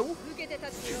feel.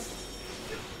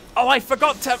 Oh, I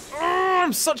forgot to...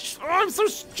 I'm so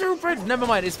stupid. Never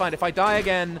mind, it's fine. If I die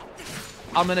again,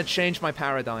 I'm gonna change my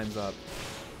paradigms up.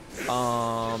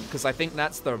 Because I think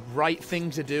that's the right thing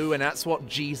to do, and that's what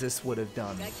Jesus would have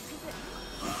done.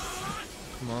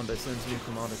 Commander, Sentinel,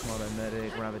 Commander,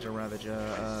 Medic, Ravager,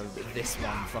 this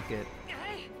one, fuck it.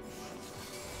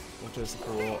 Auto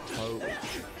support, hope.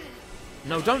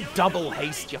 No, don't double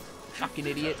haste, you fucking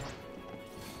idiot.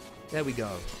 There we go.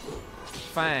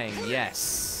 Fang,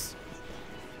 yes.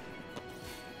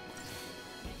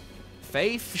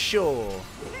 Faith, sure.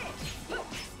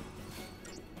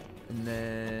 And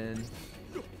then...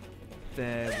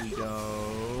 there we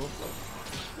go.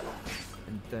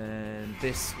 And then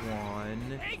this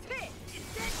one.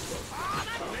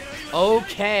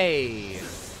 Okay.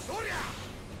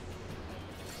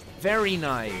 Very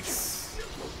nice.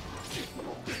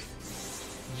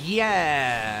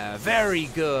 Yeah, very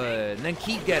good. And then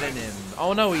keep getting him.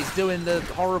 Oh no, he's doing the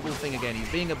horrible thing again.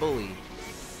 He's being a bully.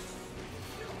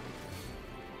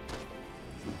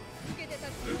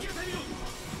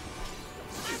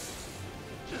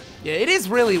 Yeah, it is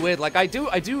really weird. Like, I do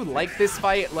like this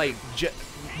fight, like,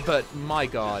 but my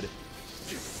god.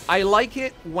 I like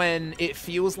it when it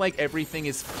feels like everything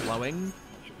is flowing.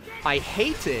 I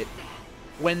hate it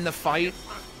when the fight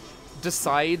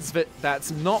decides that that's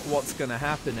not what's gonna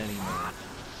happen anymore.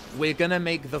 We're gonna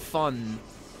make the fun...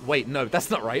 Wait, no,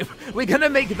 that's not right. We're gonna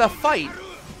make the fight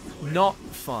not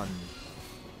fun.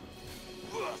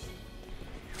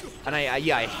 And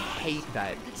yeah, I hate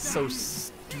that. It's so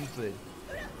stupid.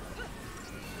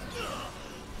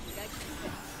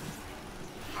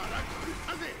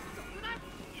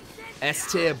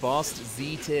 S tier boss,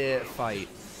 Z tier fight.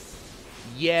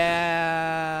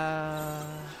 Yeah.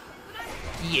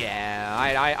 Yeah,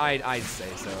 I'd say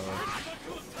so.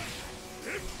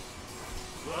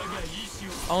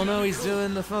 Oh no, he's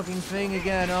doing the fucking thing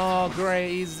again. Oh great,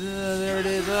 he's there it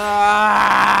is.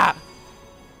 Ah!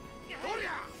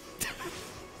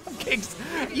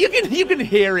 You can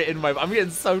hear it in my. I'm getting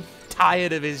so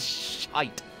tired of his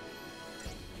shite.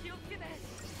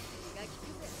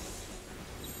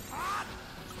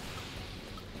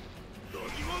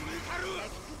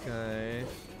 Okay.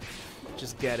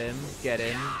 Just get him. Get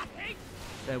him.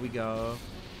 There we go.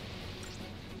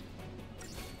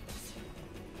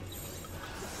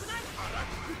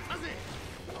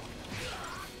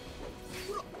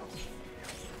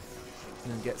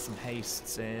 And then get some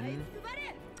hastes in. There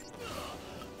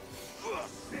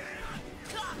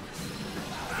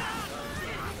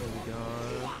we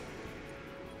go.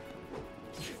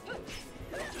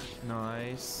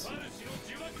 Nice.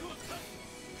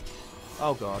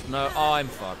 Oh god, no, oh I'm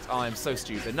fucked. Oh, I'm so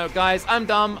stupid. No guys, I'm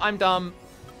dumb, I'm dumb.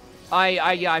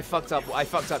 Yeah, I fucked up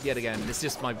yet again. This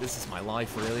is my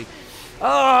life really.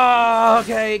 Oh,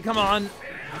 okay, come on.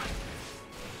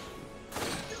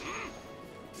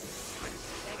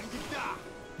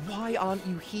 Why aren't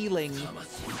you healing?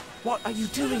 What are you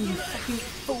doing, you fucking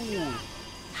fool?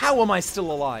 How am I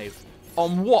still alive?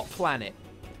 On what planet?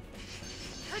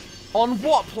 On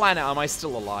what planet am I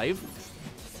still alive?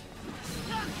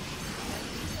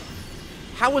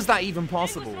 How is that even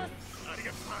possible?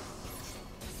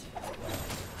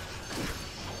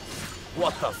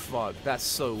 What the fuck? That's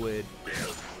so weird.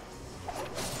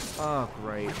 Oh,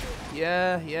 great.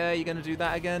 Yeah, you're gonna do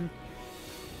that again?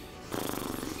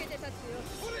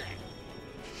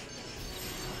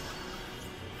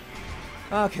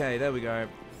 Okay, there we go.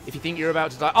 If you think you're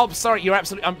about to die... Oh, sorry, you're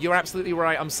absolutely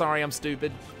right. I'm sorry, I'm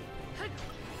stupid.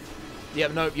 Yeah,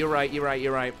 no, you're right.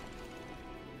 I'm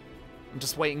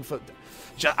just waiting for...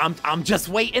 I'm just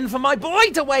waiting for my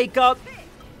boy to wake up!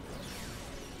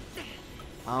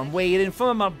 I'm waiting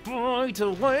for my boy to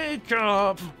wake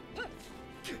up!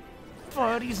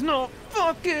 But he's not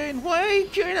fucking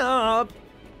waking up!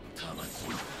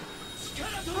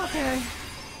 Okay.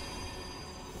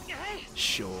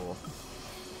 Sure.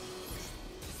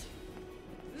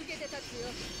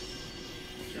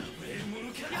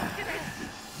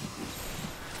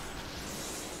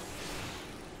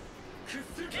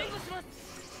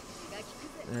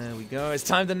 There we go. It's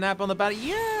time to nap on the battle.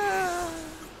 Yeah!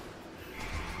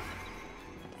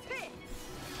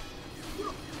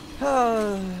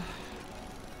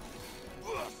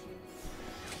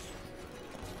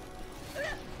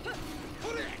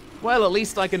 Well, at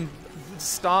least I can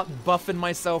start buffing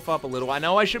myself up a little. I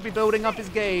know I should be building up his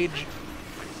gauge,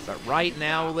 but right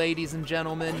now, ladies and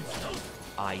gentlemen,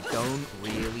 I don't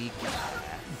really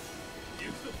care.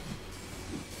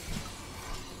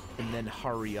 And then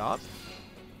hurry up.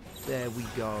 There we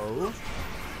go.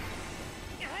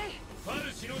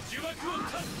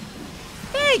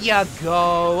 There you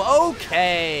go.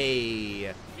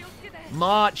 Okay.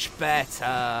 Much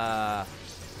better.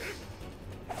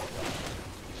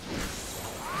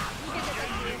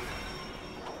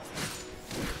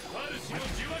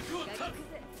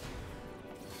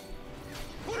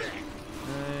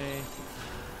 Okay.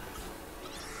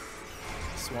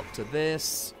 Swap to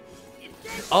this.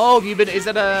 Oh, is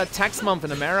it a tax month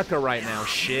in America right now?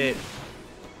 Shit.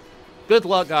 Good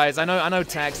luck, guys. I know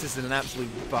tax is an absolute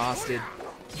bastard.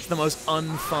 It's the most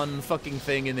unfun fucking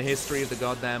thing in the history of the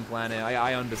goddamn planet.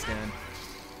 I understand.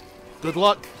 Good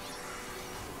luck.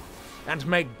 And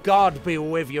may God be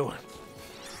with you.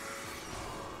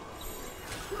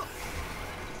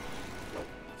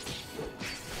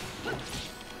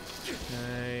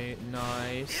 Okay,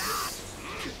 nice.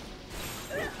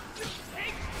 Here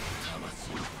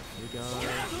we go.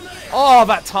 Oh,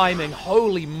 that timing.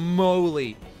 Holy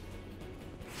moly.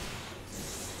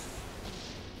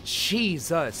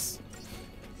 Jesus.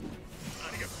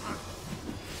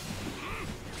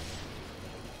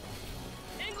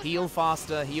 Heal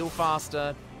faster, heal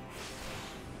faster.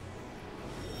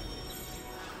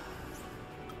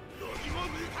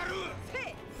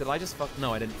 Did I just fuck?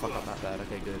 No, I didn't fuck up that bad.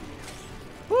 Okay, good.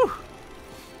 Whew.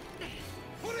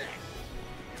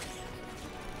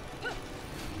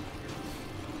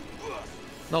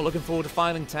 Not looking forward to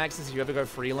filing taxes if you ever go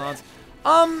freelance.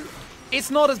 It's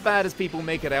not as bad as people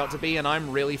make it out to be, and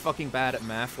I'm really fucking bad at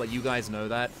math, like, you guys know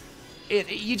that.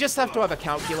 You just have to have a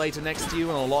calculator next to you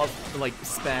and a lot of, like,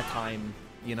 spare time,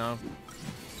 you know?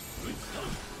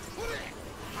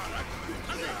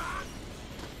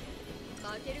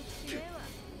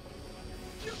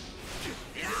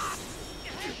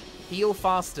 Heal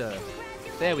faster.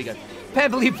 There we go.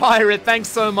 Pebbly Pirate, thanks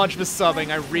so much for subbing.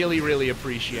 I really, really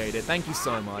appreciate it. Thank you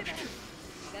so much.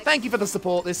 Thank you for the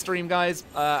support this stream, guys.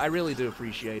 I really do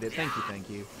appreciate it. Thank you, thank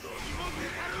you.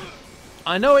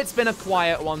 I know it's been a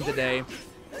quiet one today.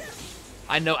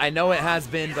 I know it has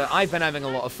been, but I've been having a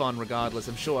lot of fun regardless.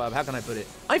 I'm sure. How can I put it?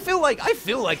 I feel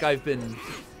like I've been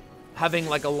having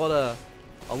like a lot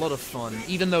of fun,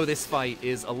 even though this fight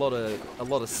is a lot of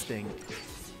stink.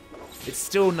 It's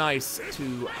still nice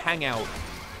to hang out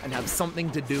and have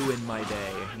something to do in my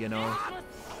day, you know?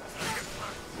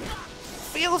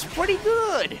 Feels pretty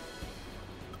good.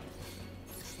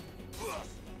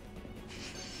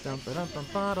 Okay,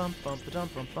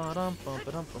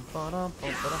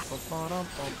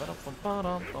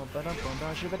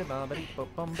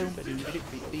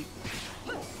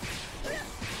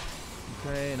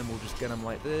 and then we'll just get him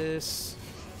like this.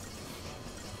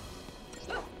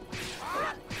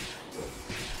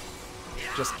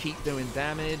 Just keep doing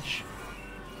damage.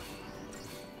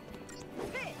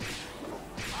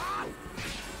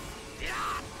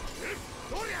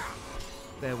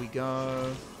 There we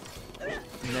go.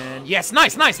 And then, yes,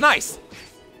 nice, nice, nice!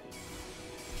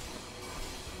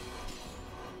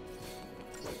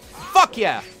 Fuck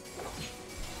yeah!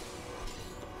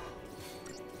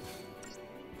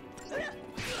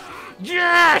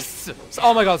 Yes!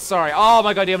 Oh my god, sorry. Oh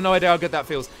my god, you have no idea how good that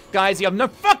feels. Guys, you have no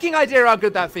fucking idea how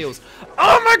good that feels.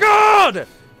 Oh my god!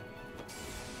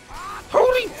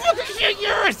 Holy fucking shit,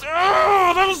 yes!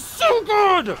 Oh, that was so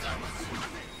good!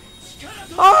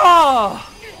 Oh!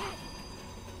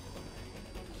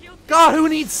 God, who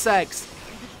needs sex?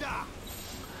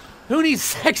 Who needs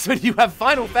sex when you have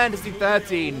Final Fantasy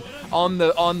 13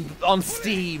 on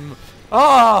Steam?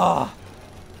 Oh!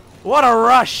 What a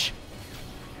rush!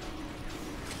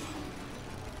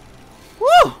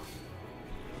 Woo!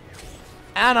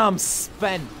 And I'm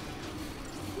spent.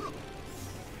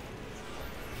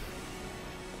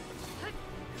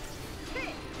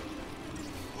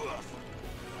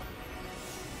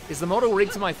 Is the model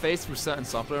rigged to my face through certain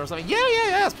software or something? Yeah,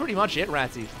 that's pretty much it,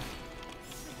 Ratty.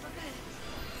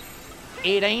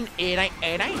 It ain't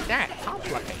that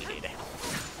complicated.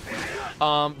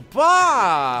 But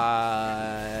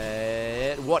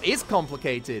what is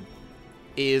complicated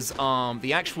is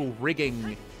the actual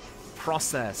rigging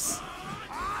process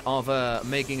of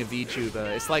making a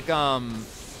VTuber. It's like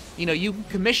you know, you can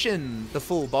commission the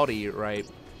full body, right?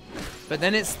 But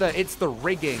then it's the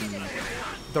rigging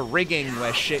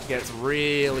where shit gets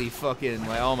really fucking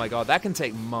like, oh my god, that can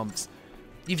take months.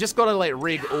 You've just got to like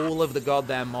rig all of the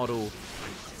goddamn model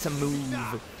to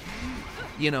move,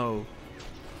 you know,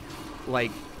 like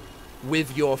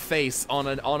with your face on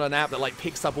an app that like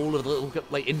picks up all of the little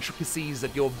like intricacies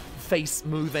of your face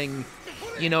moving.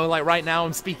 You know, like right now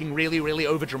I'm speaking really, really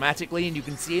over dramatically, and you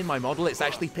can see in my model it's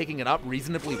actually picking it up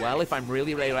reasonably well if I'm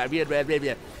really.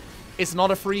 It's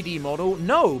not a 3D model,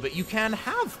 no, but you can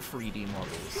have 3D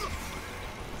models.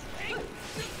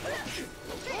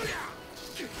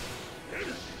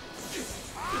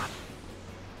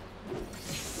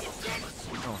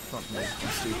 Oh, fuck me,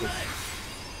 I'm stupid.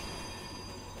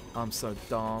 I'm so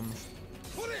dumb.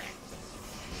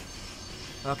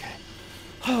 Okay.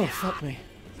 Oh, fuck me.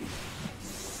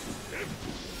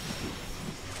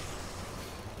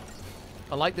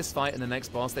 I like this fight and the next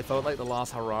boss. They felt like the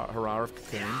last hurrah of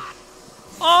Cocoon.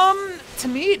 To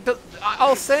me,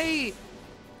 I'll say,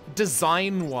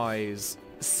 design-wise,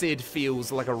 Sid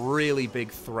feels like a really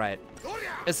big threat.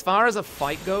 As far as a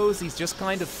fight goes, he's just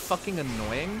kind of fucking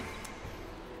annoying.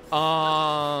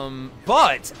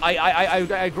 But I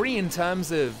agree in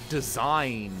terms of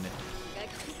design.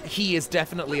 He is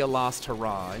definitely a last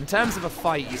hurrah. In terms of a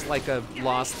fight, he's like a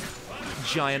last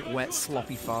giant, wet,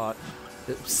 sloppy fart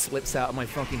that slips out of my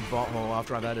fucking butthole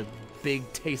after I've had a big,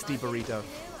 tasty burrito.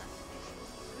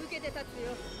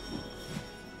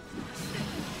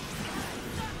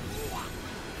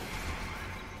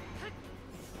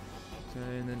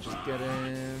 Okay, and then just get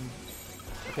in.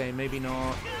 Okay, maybe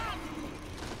not.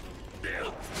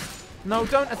 No,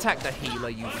 don't attack the healer,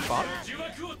 you fuck.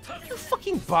 You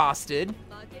fucking bastard.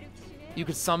 You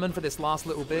could summon for this last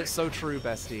little bit. So true,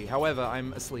 bestie. However,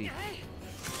 I'm asleep.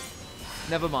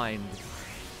 Never mind.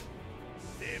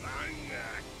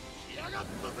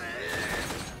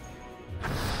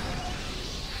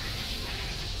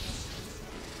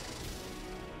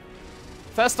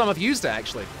 First time I've used it,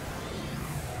 actually.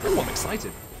 Ooh, I'm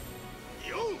excited.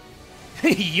 Yo!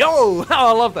 Oh,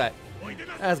 I love that.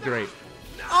 That's great.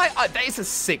 It's a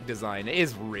sick design. It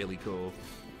is really cool.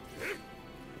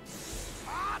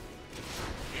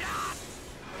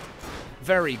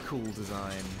 Very cool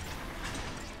design.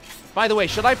 By the way,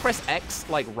 should I press X,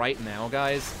 like, right now,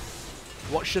 guys?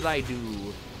 What should I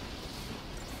do?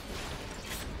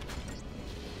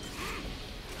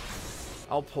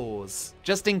 I'll pause.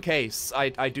 Just in case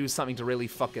I do something to really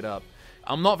fuck it up.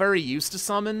 I'm not very used to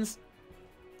summons.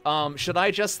 Should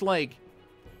I just, like,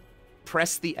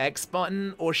 press the X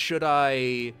button, or should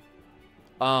I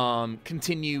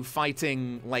continue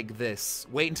fighting like this?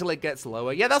 Wait until it gets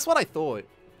lower? Yeah, that's what I thought.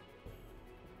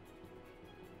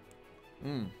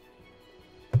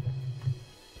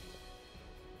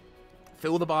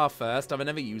 Fill the bar first. I've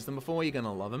never used them before. You're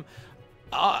gonna love them.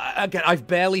 Again, I've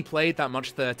barely played that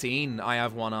much 13. I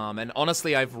have one arm, and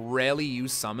honestly, I've rarely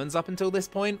used summons up until this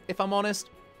point, if I'm honest.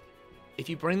 If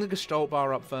you bring the Gestalt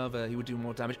bar up further, he would do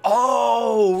more damage.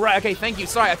 Oh, right. Okay, thank you.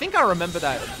 Sorry, I think I remember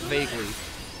that vaguely.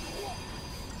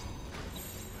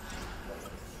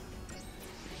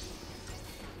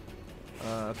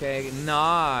 Okay,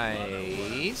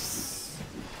 nice.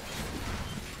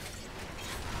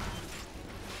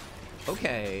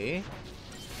 Okay.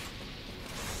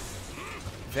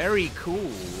 Very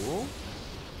cool.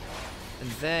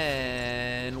 And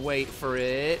then wait for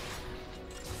it.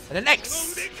 And then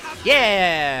X!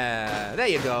 Yeah! There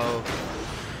you go.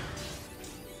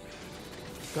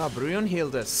 God,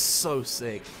 Brunhilde's so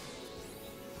sick.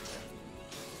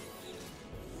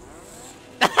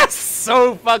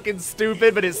 so fucking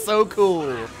stupid, but it's so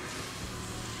cool.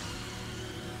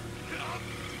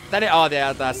 That oh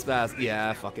yeah, that's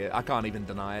yeah, fuck it. I can't even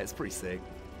deny it. It's pretty sick.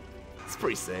 It's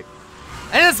pretty sick.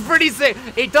 And it's pretty sick.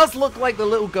 It does look like the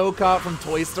little go-kart from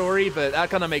Toy Story, but that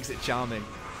kind of makes it charming.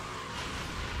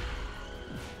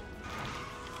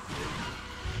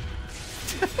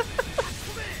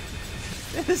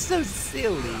 It's so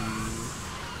silly.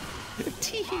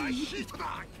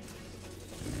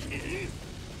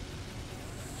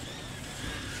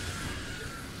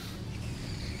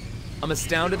 I'm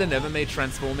astounded they never made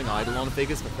transforming Eidolon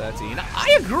figures for 13.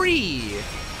 I agree!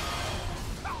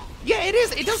 Yeah, it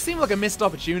is. It does seem like a missed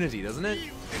opportunity, doesn't it?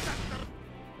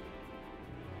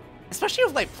 Especially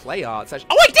with, like, play arts. Actually.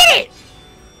 Oh, I did it!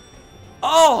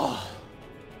 Oh!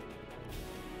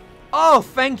 Oh,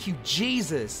 thank you,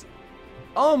 Jesus.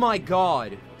 Oh my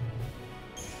god.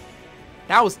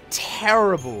 That was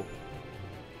terrible.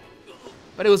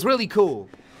 But it was really cool.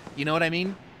 You know what I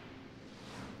mean?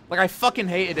 Like, I fucking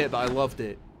hated it, but I loved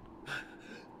it.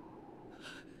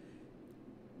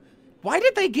 Why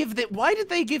did they give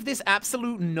this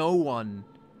absolute no one,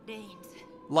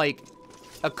 like,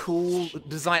 a cool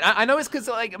design? I know it's because,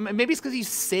 like, maybe it's because he's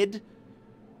Sid.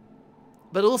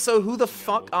 But also, who the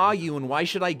fuck are you, and why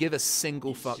should I give a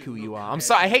single fuck who you are? I'm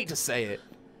sorry, I hate to say it.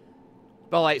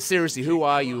 But, like, seriously, who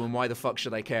are you, and why the fuck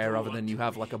should I care, other than you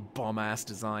have, like, a bomb-ass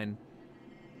design?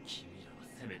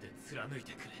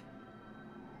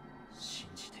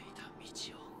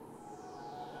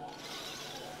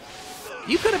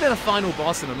 You could have been a final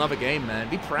boss in another game, man.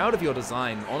 Be proud of your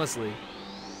design, honestly.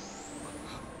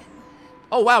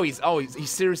 Oh, wow, he's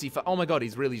seriously, oh my god,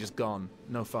 he's really just gone.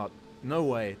 No fuck. No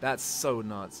way. That's so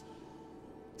nuts.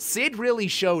 Sid really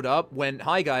showed up when,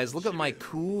 hi guys, look at my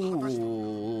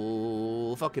cool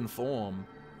fucking form.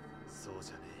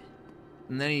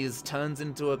 And then he just turns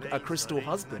into a crystal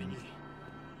husband.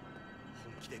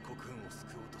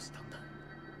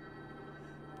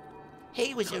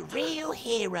 He was a real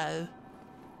hero.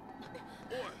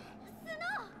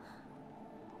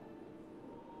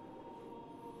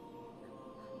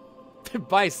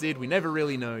 Bye, Sid. We never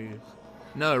really know you.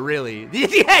 No, really.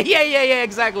 yeah,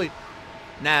 exactly.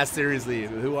 Nah, seriously.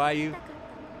 Who are you?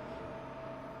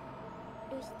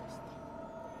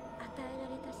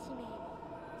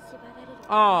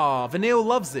 Aw, Vanille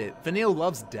loves it. Vanille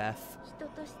loves death.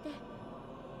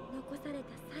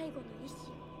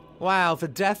 Wow, the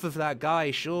death of that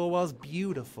guy sure was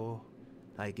beautiful.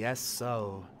 I guess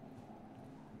so.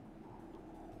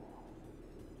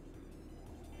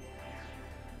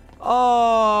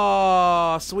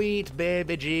 Oh, sweet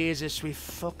baby Jesus, we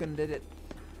fucking did it.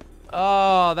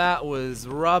 Oh, that was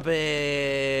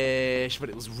rubbish, but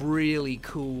it was really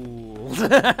cool.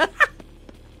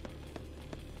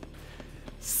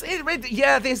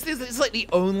 Yeah, this is like the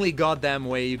only goddamn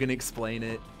way you can explain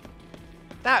it.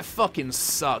 That fucking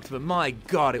sucked, but my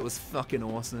god, it was fucking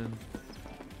awesome.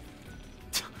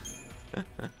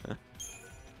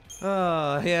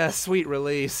 Oh, yeah, sweet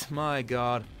release. My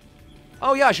god.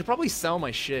 Oh yeah, I should probably sell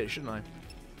my shit, shouldn't I?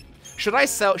 Should I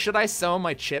sell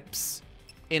my chips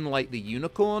in like the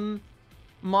unicorn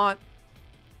mod?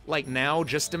 Like now,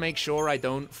 just to make sure I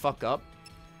don't fuck up?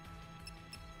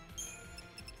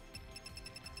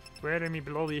 Where are me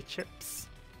bloody chips?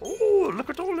 Oh,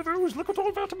 look at all of those! Look at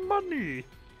all that money!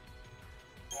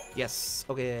 Yes,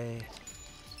 okay.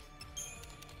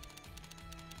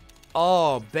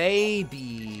 Oh,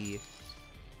 baby.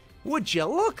 Would you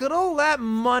look at all that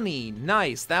money?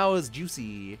 Nice, that was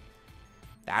juicy.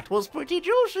 That was pretty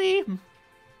juicy.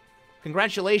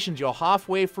 Congratulations, you're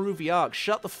halfway through the arc.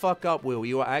 Shut the fuck up, Will.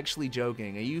 You are actually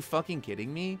joking. Are you fucking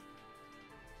kidding me?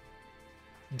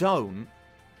 Don't.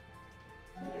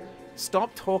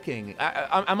 Stop talking.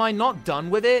 Am I not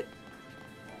done with it?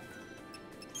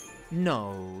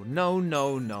 No.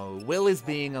 Will is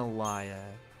being a liar.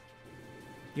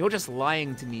 You're just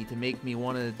lying to me to make me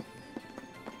want to...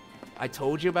 I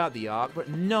told you about the arc, but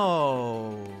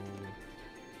no.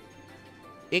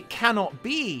 It cannot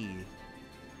be.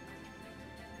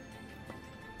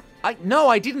 No,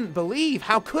 I didn't believe.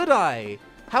 How could I?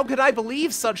 How could I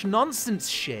believe such nonsense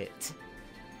shit?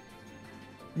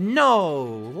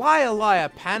 No. Liar, liar,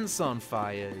 pants on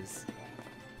fires.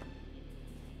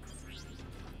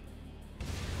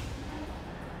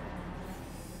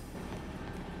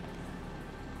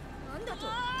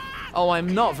 Oh,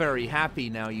 I'm not very happy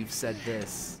now you've said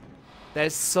this.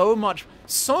 There's so much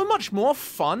more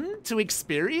fun to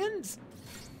experience.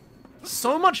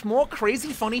 So much more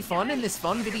crazy funny fun in this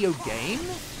fun video game.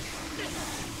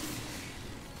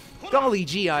 Golly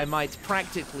gee, I might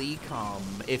practically come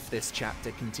if this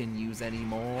chapter continues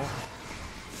anymore.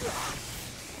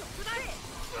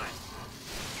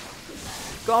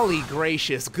 Golly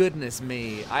gracious, goodness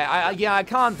me. Yeah, I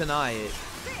can't deny it.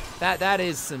 That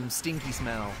is some stinky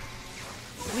smell.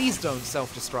 Please don't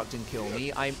self-destruct and kill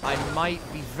me. I might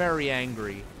be very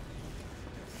angry.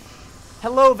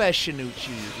 Hello there,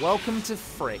 Shinuchi. Welcome to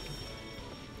Frick.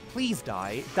 Please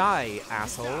die. Die,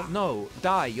 asshole. No,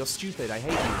 die. You're stupid. I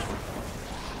hate you.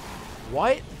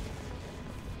 What?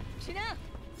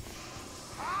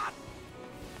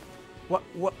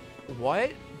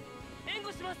 What?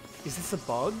 Is this a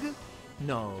bug?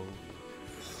 No.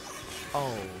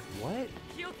 Oh, what?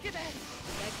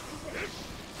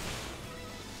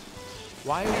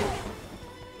 Why?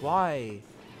 Why?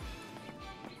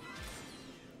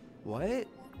 What?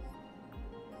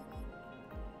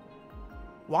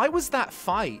 Why was that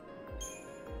fight?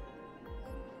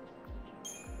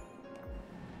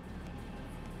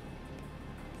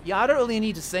 Yeah, I don't really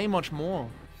need to say much more.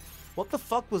 What the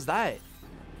fuck was that?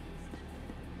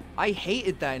 I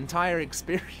hated that entire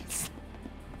experience.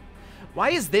 Why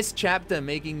is this chapter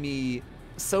making me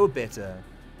so bitter?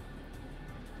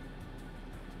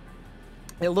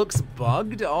 It looks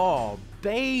bugged? Oh,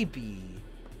 baby.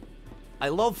 I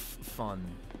love fun.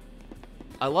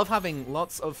 I love having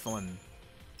lots of fun.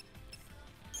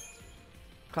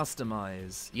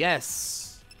 Customize.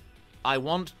 Yes. I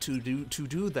want to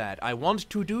do that. I want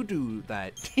to do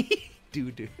that.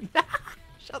 do.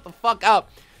 Shut the fuck up.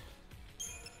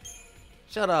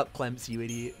 Shut up, Clemps, you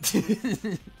idiot.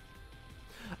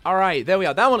 Alright, there we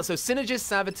are. That one. So, Synergist,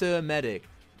 Saboteur, Medic.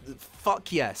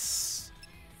 Fuck yes.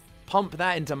 Pump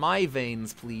that into my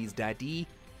veins, please, daddy.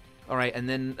 Alright, and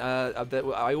then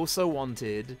I also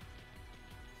wanted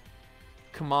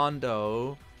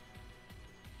Commando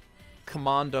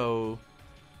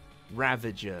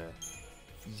Ravager.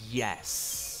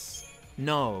 Yes.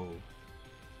 No.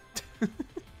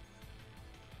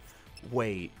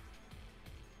 Wait.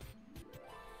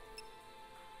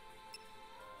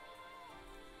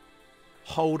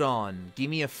 Hold on. Give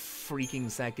me a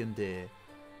freaking second there.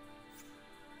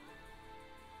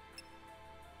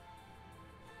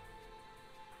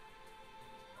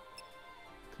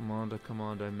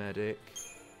 Commando Medic.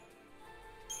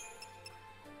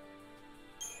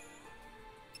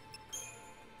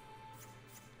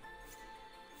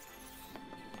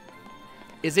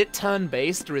 Is it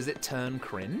turn-based or is it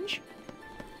turn-cringe?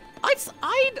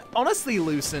 I'd honestly,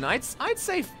 Lucen, I'd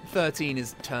say 13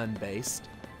 is turn-based.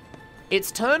 It's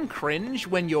turn-cringe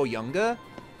when you're younger,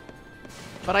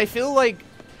 but I feel like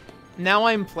now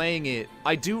I'm playing it,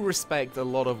 I do respect a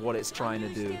lot of what it's trying to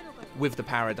do with the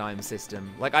paradigm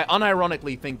system. Like, I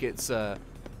unironically think it's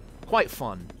quite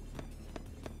fun.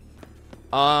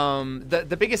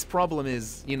 The biggest problem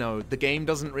is, you know, the game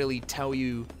doesn't really tell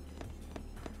you.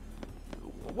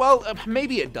 Well,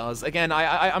 maybe it does. Again,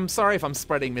 I'm sorry if I'm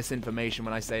spreading misinformation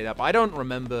when I say that, but I don't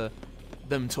remember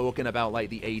them talking about, like,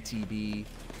 the ATB,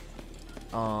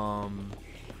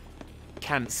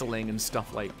 canceling and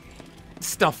stuff like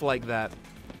that.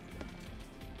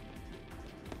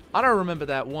 I don't remember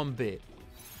that one bit.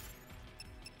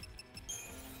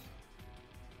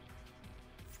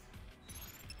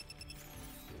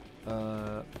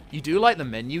 You do like the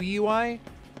menu UI?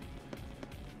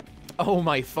 Oh,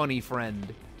 my funny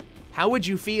friend. How would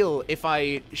you feel if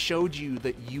I showed you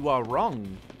that you are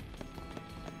wrong?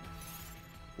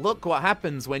 Look what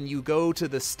happens when you go to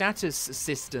the status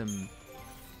system.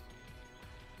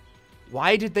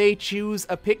 Why did they choose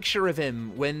a picture of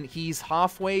him when he's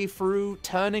halfway through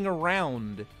turning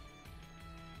around?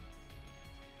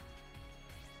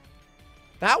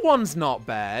 That one's not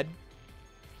bad.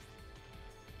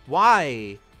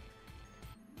 Why?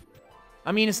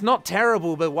 I mean, it's not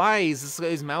terrible, but why? Is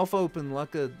his mouth open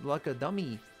like a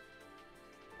dummy?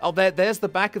 Oh, there's the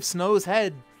back of Snow's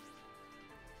head.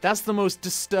 That's the most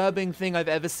disturbing thing I've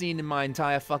ever seen in my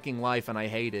entire fucking life, and I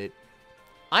hate it.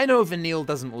 I know Vanille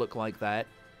doesn't look like that.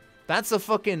 That's a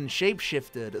fucking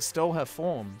shapeshifter that stole her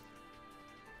form.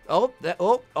 Oh.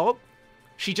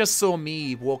 She just saw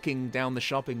me walking down the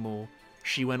shopping mall.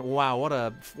 She went, wow, what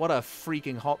a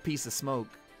freaking hot piece of smoke.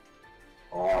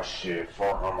 Oh shit,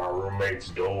 farting on my roommate's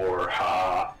door,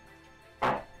 ha.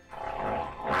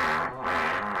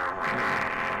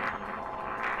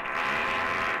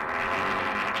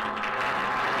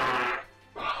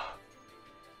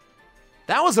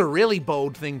 That was a really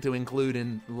bold thing to include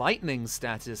in Lightning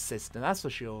status system, that's for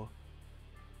sure.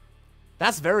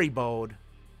 That's very bold.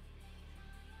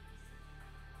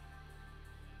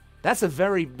 That's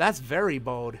very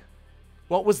bold.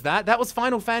 What was that? That was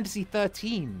Final Fantasy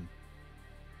 13.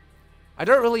 I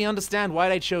don't really understand why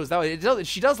they chose that.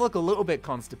 She does look a little bit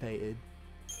constipated.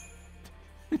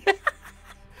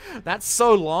 That's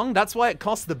so long. That's why it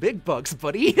costs the big bucks,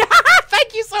 buddy.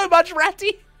 Thank you so much,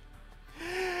 Ratty.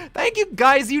 Thank you,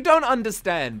 guys. You don't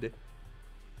understand.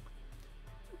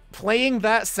 Playing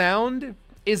that sound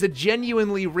is a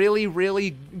genuinely really,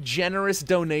 really generous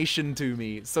donation to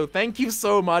me. So thank you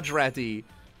so much, Ratty.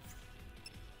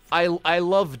 I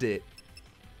loved it.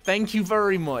 Thank you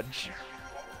very much.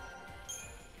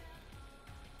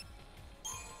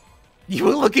 You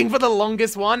were looking for the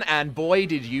longest one, and boy,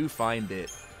 did you find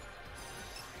it.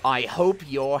 I hope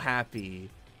you're happy.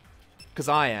 Because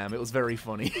I am. It was very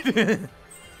funny. Get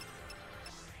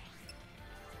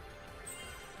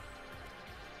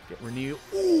renew.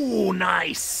 Ooh,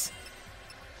 nice!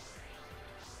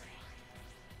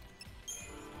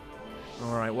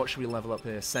 Alright, what should we level up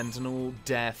here? Sentinel,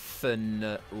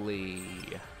 definitely.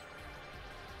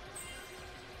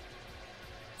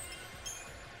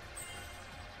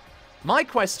 My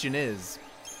question is,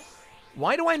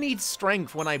 why do I need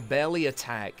strength when I barely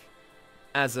attack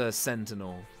as a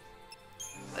Sentinel?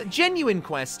 A genuine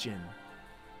question.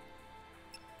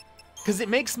 Because it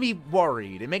makes me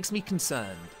worried. It makes me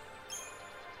concerned.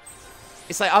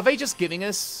 It's like, are they just giving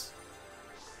us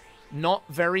not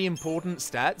very important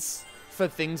stats for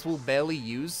things we'll barely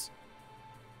use?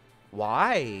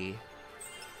 Why?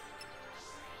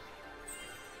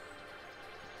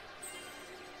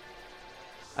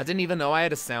 I didn't even know I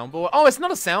had a soundboard. Oh, it's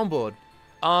not a soundboard.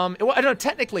 I don't know,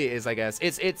 technically it is, I guess.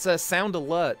 It's a sound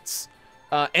alerts.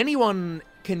 Anyone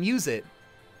can use it.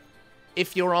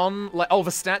 If you're on, like, oh,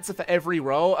 the stats are for every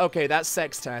row? Okay, that's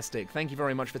sextastic. Thank you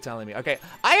very much for telling me. Okay,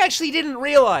 I actually didn't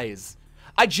realize.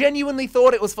 I genuinely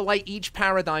thought it was for, like, each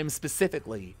paradigm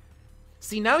specifically.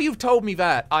 See, now you've told me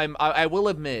that, I will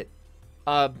admit,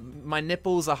 my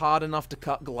nipples are hard enough to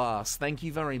cut glass. Thank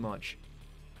you very much.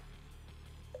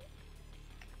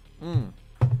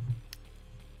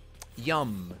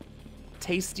 Yum.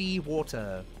 Tasty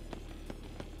water.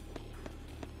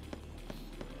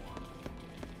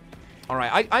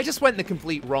 Alright, I just went the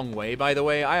complete wrong way, by the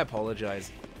way. I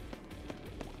apologize.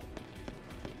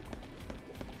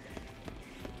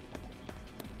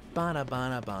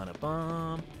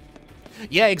 Ba-da-ba-da-ba-da-bum.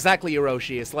 Yeah, exactly,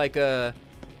 Hiroshi. It's like a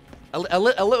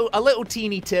little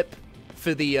teeny tip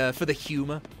for the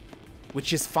humor,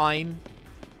 which is fine.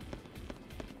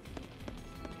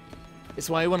 It's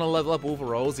why you want to level up all the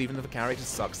roles, even if the character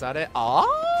sucks at it.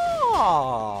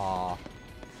 Ah!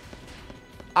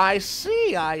 I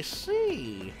see, I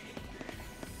see.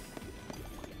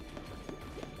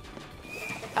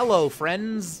 Hello,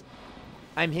 friends.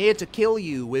 I'm here to kill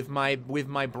you with my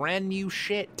brand new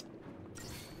shit.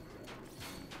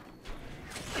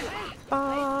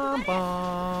 Bum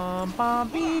bum bum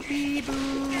bee bee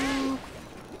boo.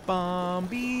 Bum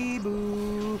bee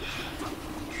boo.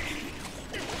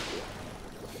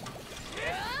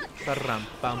 Ba-rum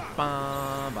bum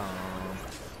bum bum.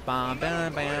 Bam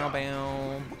bam bam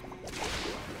bam.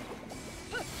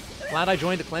 Glad I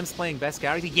joined the Clemps playing best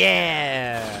character.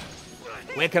 Yeah!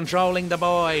 We're controlling the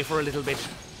boy for a little bit.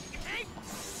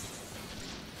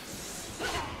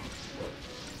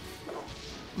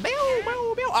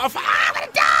 Oh, I'm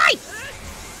gonna die!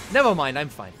 Never mind, I'm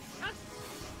fine.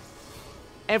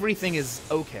 Everything is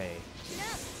okay.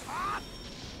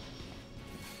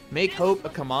 Make Hope a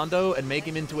commando and make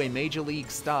him into a major league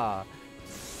star.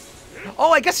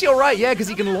 Oh, I guess you're right, yeah, because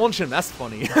he can launch him. That's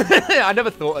funny. I never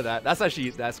thought of that.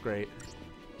 That's great.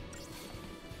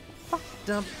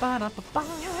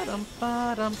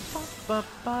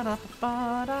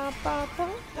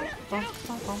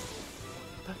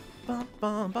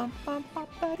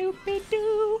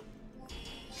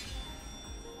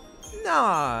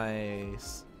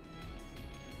 Nice.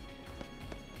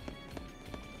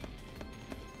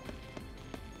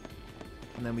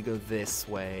 And then we go this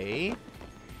way.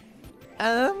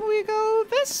 And we go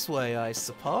this way, I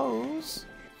suppose.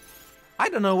 I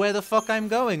don't know where the fuck I'm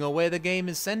going or where the game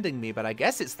is sending me, but I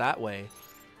guess it's that way.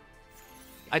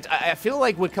 I feel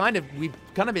like we've kind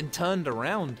of been turned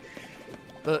around.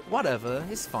 But whatever,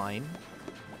 it's fine.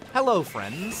 Hello,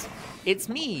 friends. It's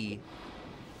me.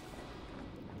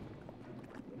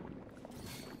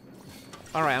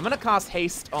 Alright, I'm gonna cast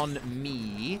haste on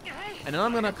me. And then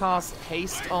I'm gonna cast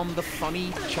haste on the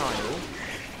funny child.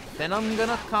 Then I'm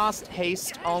gonna cast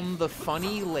haste on the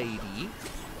funny lady.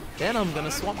 Then I'm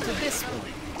gonna swap to this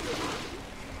one.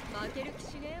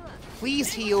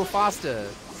 Please heal faster.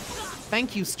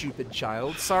 Thank you, stupid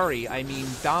child. Sorry, I mean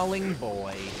darling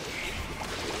boy.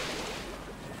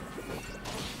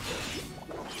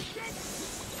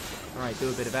 Alright, do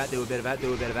a bit of that, do a bit of that,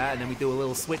 do a bit of that, and then we do a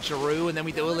little switcheroo, and then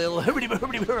we do a little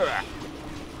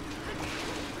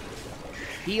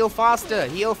heal faster,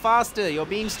 you're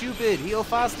being stupid, heal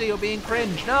faster, you're being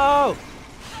cringe, no!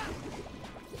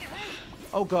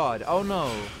 Oh god, oh no.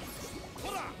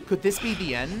 Could this be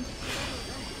the end?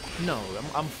 No,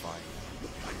 I'm fine.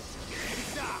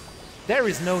 There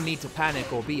is no need to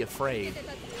panic or be afraid.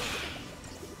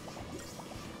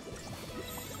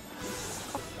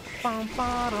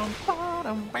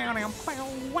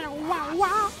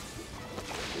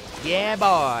 Yeah,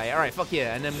 boy. Alright, fuck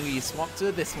yeah. And then we swap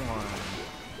to this one.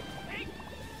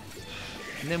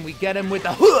 And then we get him with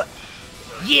the hook.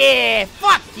 Yeah,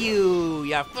 fuck you,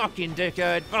 you fucking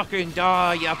dickhead. Fucking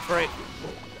die, you prick.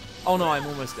 Oh no, I'm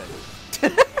almost dead.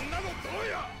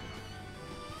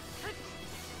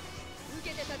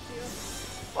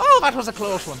 Oh, that was a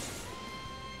close one.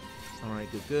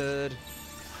 Alright, good, good.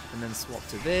 And then swap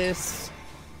to this.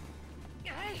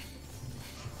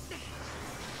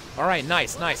 Alright,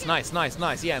 nice, nice, nice, nice,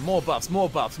 nice. Yeah, more buffs, more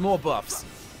buffs, more buffs.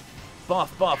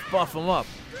 Buff, buff, buff them up.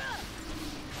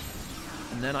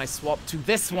 And then I swap to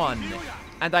this one.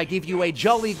 And I give you a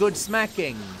jolly good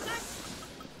smacking.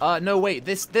 No, wait,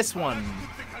 this one.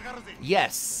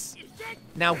 Yes.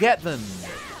 Now get them.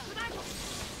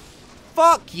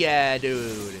 Fuck yeah,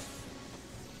 dude.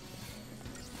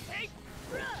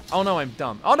 Oh no, I'm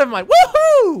dumb. Oh, never mind.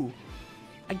 Woohoo!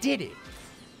 I did it.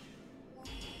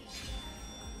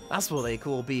 That's what they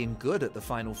call being good at the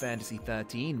Final Fantasy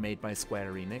XIII made by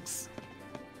Square Enix.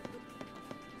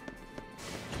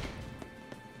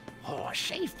 Oh, a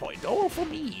save point all for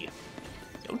me.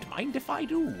 Don't mind if I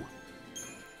do.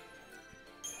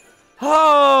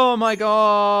 Oh my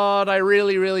god, I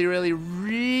really, really, really,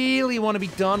 really want to be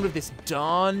done with this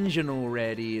dungeon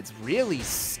already. It's really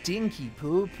stinky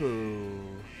poo-poo.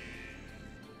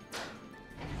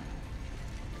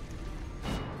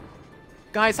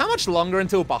 Guys, how much longer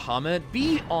until Bahamut?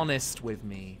 Be honest with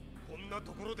me.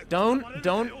 Don't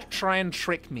try and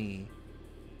trick me.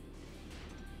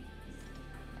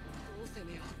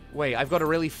 Wait, I've got a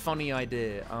really funny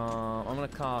idea. I'm gonna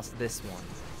cast this one.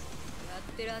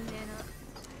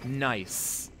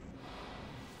 Nice.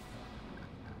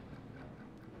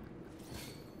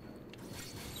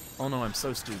 Oh no, I'm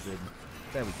so stupid.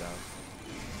 There we go.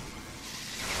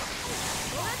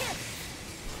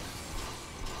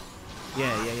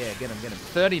 Yeah, get him, get him.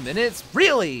 30 minutes?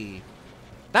 Really?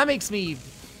 That makes me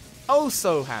oh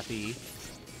so happy.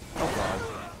 Oh god.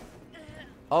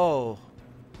 Oh.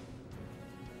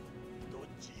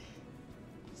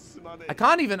 I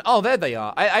can't even, oh, there they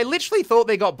are. I literally thought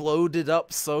they got bloated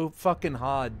up so fucking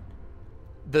hard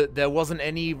that there wasn't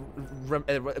any,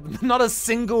 not a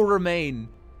single remain.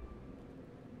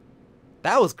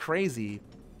 That was crazy.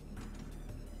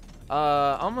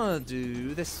 I'm gonna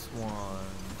do this one.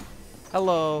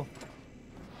 Hello.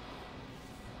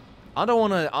 I don't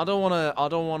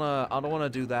wanna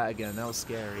do that again. That was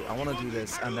scary. I wanna do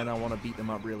this and then I wanna beat them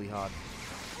up really hard.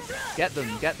 Get them,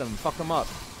 fuck them up.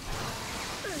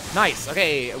 Nice,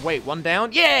 okay, wait, one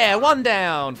down? Yeah, one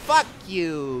down! Fuck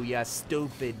you, you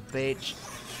stupid bitch.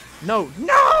 No,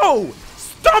 no!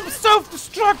 Stop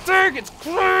self-destructing! It's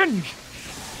cringe!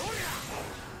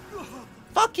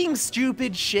 Fucking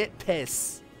stupid shit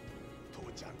piss.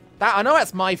 That, I know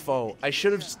that's my fault. I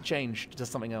should have changed to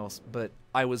something else, but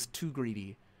I was too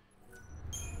greedy.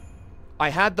 I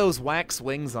had those wax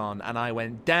wings on, and I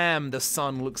went, damn, the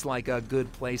sun looks like a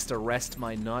good place to rest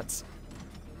my nuts.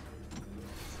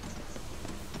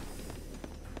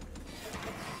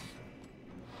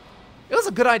 It was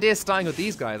a good idea starting with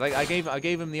these guys. I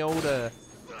gave him the old, I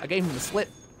gave him the slip.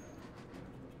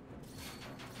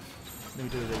 Let me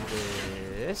do a bit of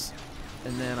this.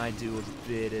 And then I do a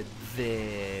bit of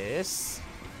this.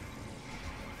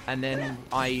 And then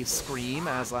I scream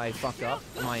as I fuck up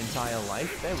my entire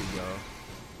life. There we go.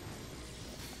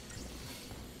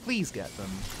 Please get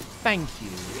them. Thank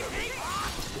you.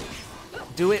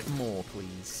 Do it more,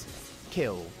 please.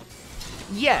 Kill.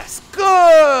 Yes,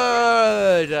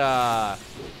 good!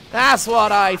 That's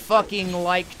what I fucking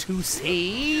like to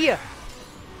see.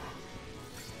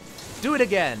 Do it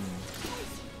again.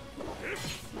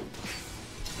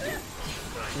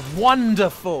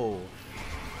 Wonderful.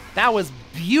 That was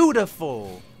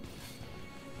beautiful.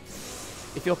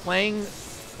 If you're playing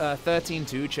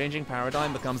 13.2, changing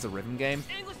paradigm becomes a rhythm game.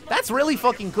 That's really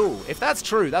fucking cool. If that's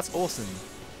true, that's awesome.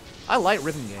 I like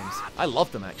rhythm games. I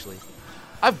love them, actually.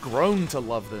 I've grown to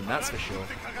love them, that's for sure.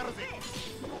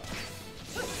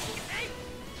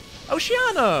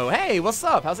 Oceano! Hey, what's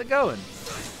up? How's it going?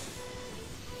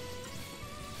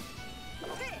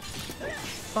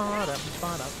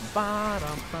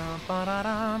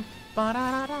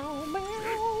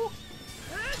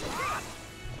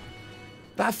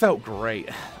 That felt great.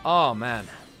 Oh, man.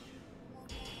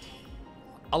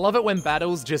 I love it when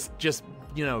battles just,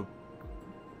 you know,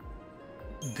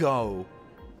 go.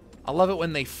 I love it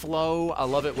when they flow. I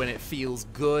love it when it feels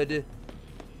good.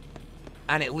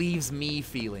 And it leaves me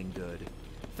feeling good.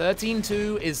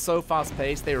 13.2 is so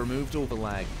fast-paced, they removed all the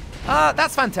lag.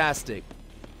 That's fantastic.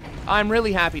 I'm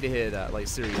really happy to hear that, like,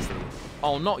 seriously.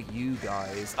 Oh, not you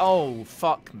guys. Oh,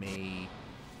 fuck me.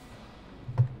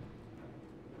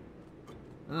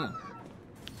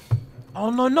 Oh,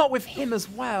 no, not with him as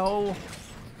well.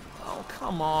 Oh,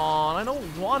 come on. I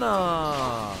don't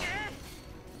wanna.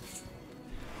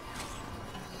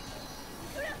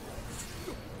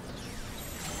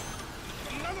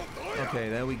 Okay,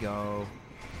 there we go.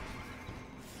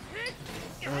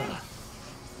 Ugh.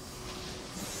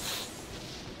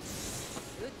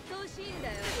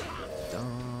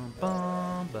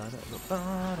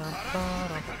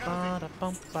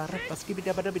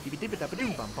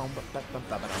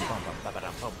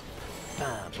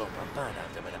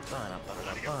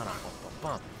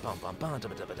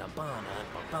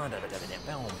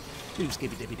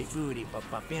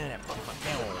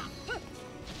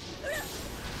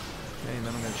 Okay, and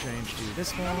then I'm gonna change to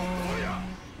this one.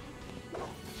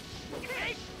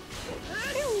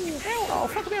 Oh,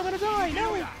 fuck me, I'm gonna die,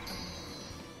 no!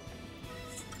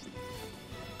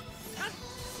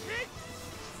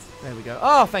 There we go.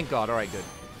 Oh, thank God, alright, good.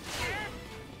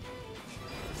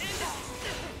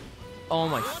 Oh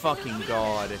my fucking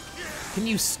God. Can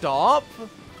you stop?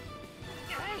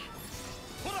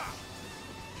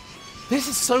 This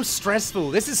is so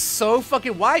stressful. This is so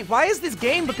fucking... Why has this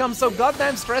game become so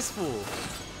goddamn stressful?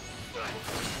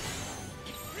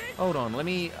 Hold on, let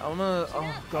me... I'm gonna...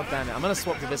 Oh, goddamn it. I'm gonna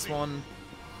swap to this one.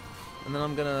 And then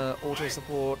I'm gonna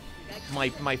auto-support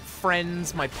my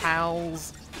friends, my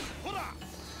pals.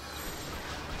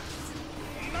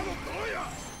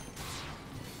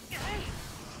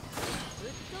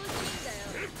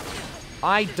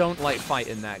 I don't like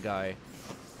fighting that guy.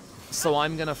 So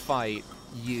I'm gonna fight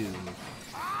you.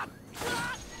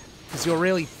 Because you're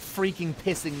really freaking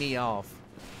pissing me off.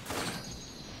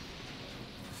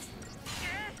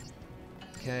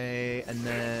 Okay, and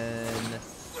then...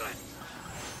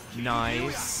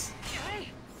 Nice.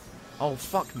 Oh,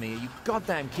 fuck me. Are you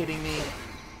goddamn kidding me?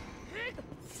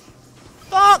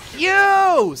 Fuck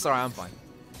you! Sorry, I'm fine.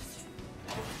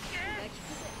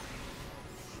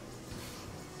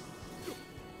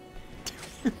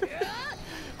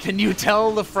 Can you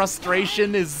tell the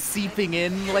frustration is seeping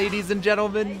in, ladies and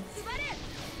gentlemen?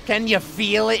 Can you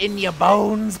feel it in your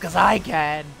bones? 'Cause I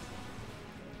can.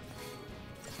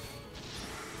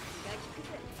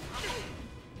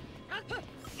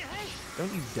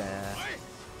 Don't you dare.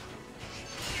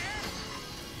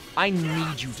 I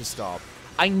need you to stop.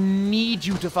 I need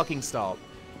you to fucking stop.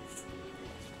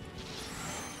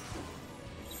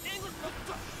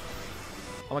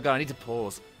 Oh my God, I need to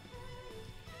pause.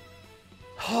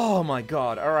 Oh my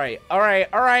God, alright,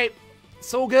 alright, alright.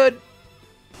 It's all good.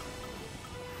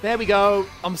 There we go.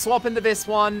 I'm swapping to this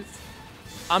one.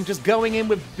 I'm just going in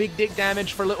with big dick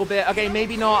damage for a little bit. Okay,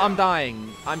 maybe not, I'm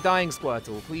dying. I'm dying,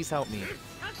 Squirtle. Please help me.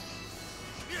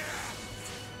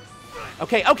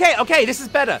 Okay, okay, okay, this is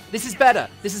better. This is better.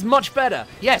 This is much better.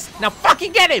 Yes, now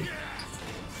fucking get him!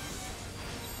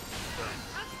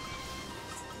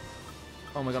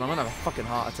 Oh my God, I'm gonna have a fucking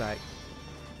heart attack.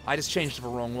 I just changed to the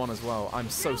wrong one as well. I'm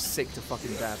so sick to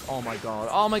fucking death. Oh my God.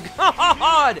 Oh my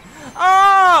God!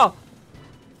 Oh!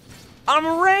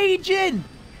 I'm raging!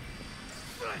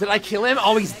 Did I kill him?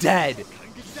 Oh, he's dead.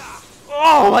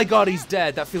 Oh my God, he's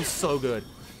dead. That feels so good.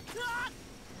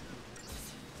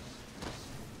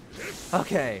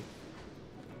 Okay.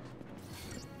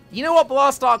 You know what,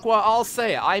 Blast Aqua? I'll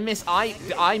say it. I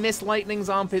miss Lightning's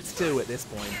armpits too at this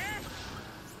point.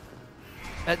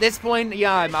 At this point,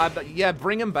 yeah,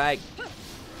 bring him back.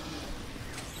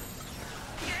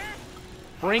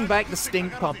 Bring back the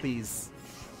stink puppies.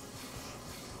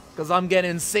 Because I'm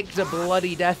getting sick to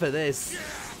bloody death of this.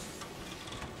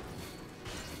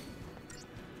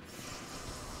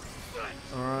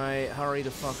 Alright, hurry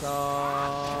the fuck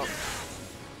up.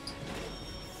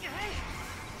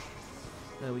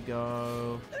 There we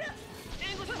go.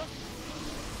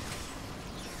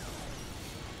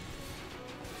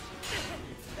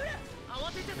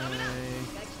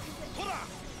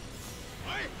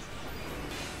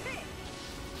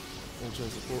 Auto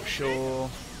support, sure.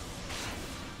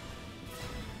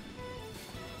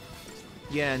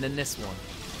 Yeah, and then this one.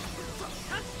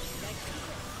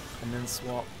 And then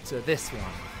swap to this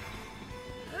one.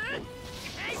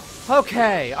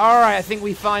 Okay, alright, I think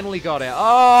we finally got it.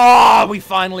 Oh, we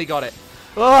finally got it.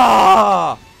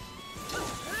 Oh!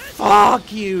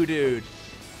 Fuck you, dude.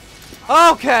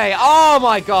 Okay, oh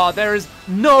my God, there is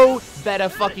no better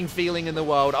fucking feeling in the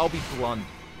world. I'll be blunt.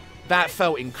 That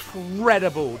felt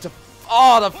incredible to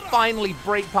finally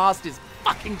break past his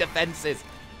fucking defenses.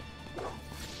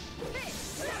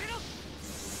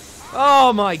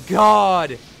 Oh my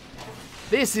god.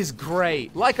 This is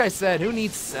great. Like I said, who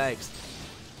needs sex?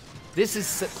 This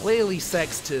is clearly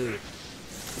sex too.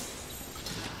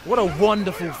 What a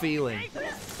wonderful feeling.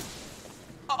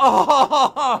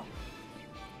 Oh!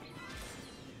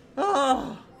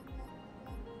 Oh!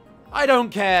 I don't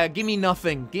care. Give me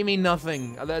nothing. Give me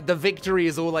nothing. The victory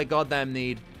is all I goddamn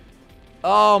need.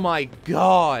 Oh my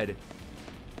god.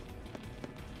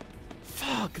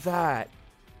 Fuck that.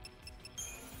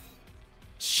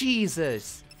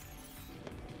 Jesus.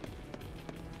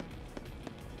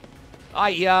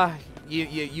 Yeah,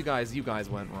 you guys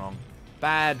went wrong.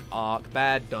 Bad arc,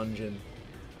 bad dungeon.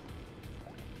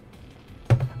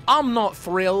 I'm not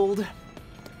thrilled.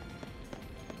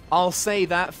 I'll say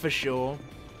that for sure.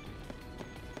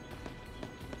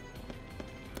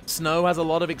 Snow has a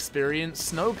lot of experience.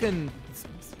 Snow can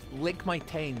lick my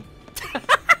taint.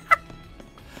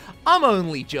 I'm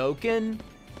only joking.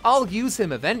 I'll use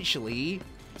him eventually.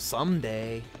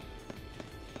 Someday.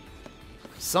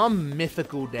 Some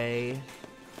mythical day.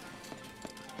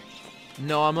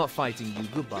 No, I'm not fighting you.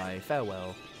 Goodbye.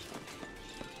 Farewell.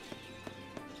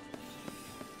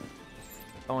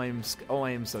 Oh, I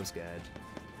am so scared.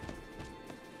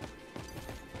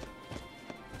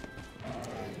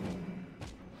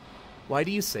 Why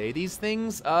do you say these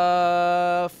things?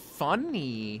 Funny.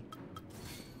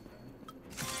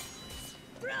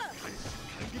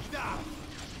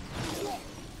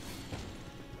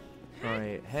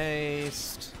 Alright,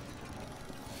 haste.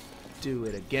 Do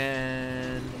it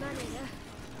again.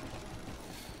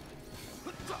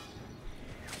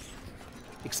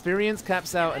 Experience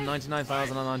caps out at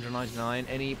 99,999.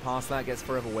 Any past that gets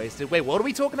forever wasted. Wait, what are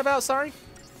we talking about? Sorry?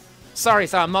 Sorry,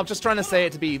 I'm not just trying to say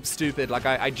it to be stupid. Like,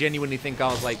 I genuinely think I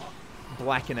was, like,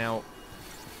 blacking out.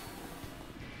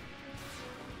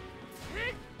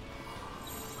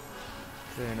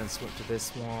 Okay, and then switch to this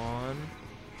one.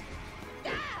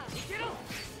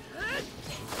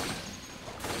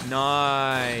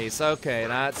 Nice. Okay,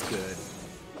 that's good.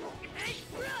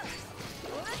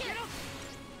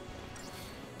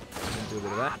 Do a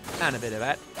bit of that, and a bit of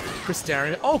that.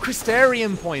 Crystarium. Oh,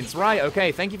 Crystarium points. Right,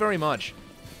 okay. Thank you very much.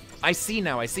 I see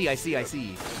now. I see.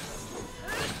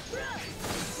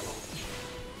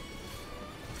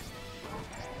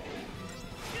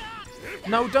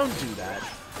 No, don't do that.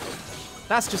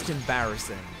 That's just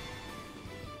embarrassing.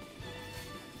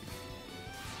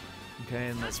 Okay,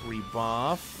 and let's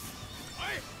rebuff.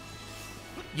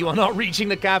 You are not reaching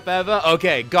the cap ever?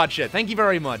 Okay, gotcha. Thank you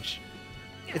very much.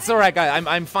 It's alright, guys.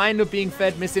 I'm fine with being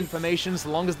fed misinformation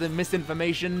so long as the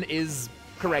misinformation is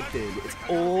corrected. It's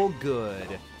all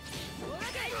good.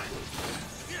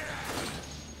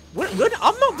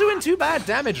 I'm not doing too bad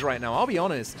damage right now, I'll be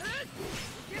honest.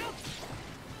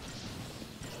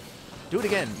 Do it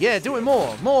again. Yeah, do it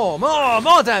more. More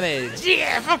damage.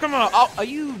 Yeah, fuck him up. Oh, are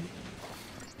you...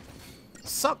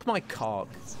 Suck my cock.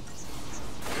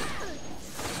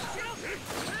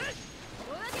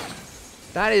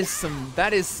 That is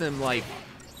some, like,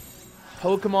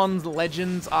 Pokemon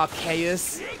Legends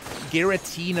Arceus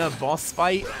Giratina boss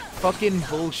fight fucking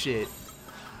bullshit.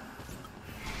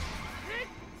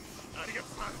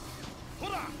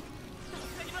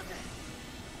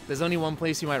 There's only one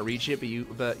place you might reach it,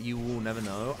 but you will never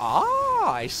know.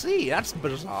 Ah, I see. That's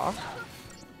bizarre.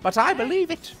 But I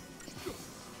believe it.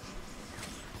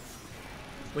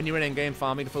 When you're in in-game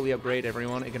farming to fully upgrade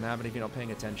everyone, it can happen if you're not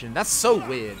paying attention. That's so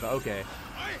weird, but okay.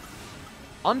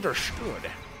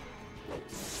 Understood.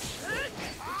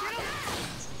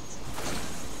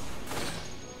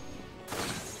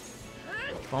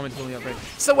 Farming to fully upgrade.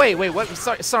 So wait, what?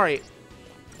 Sorry.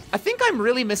 I think I'm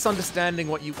really misunderstanding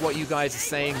what you guys are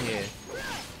saying here.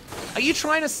 Are you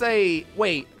trying to say...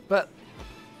 Wait, but...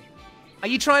 Are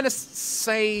you trying to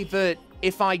say that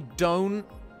if I don't...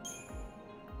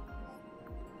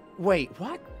 Wait,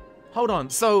 what? Hold on,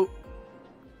 so...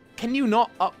 Can you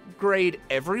not upgrade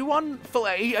everyone?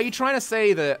 Are you trying to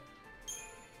say that...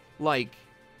 Like...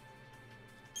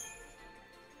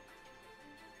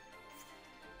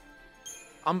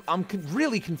 I'm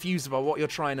really confused about what you're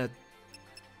trying to...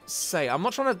 say. I'm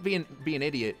not trying to be an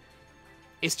idiot.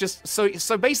 It's just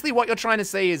so basically what you're trying to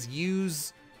say is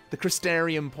use the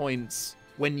Crystarium points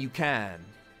when you can.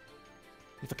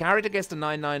 If a character gets to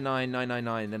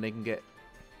 999,999, then they can get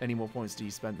any more points till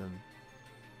you spend them.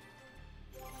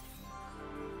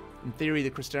 In theory,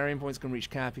 the Crystarium points can reach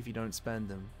cap if you don't spend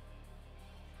them.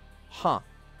 Huh.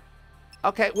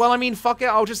 Okay, well, I mean, fuck it.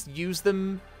 I'll just use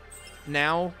them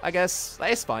now, I guess.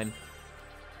 It's fine.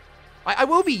 I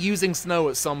will be using Snow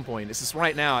at some point. It's just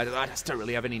right now, I just don't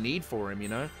really have any need for him, you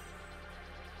know?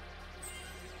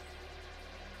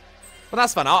 But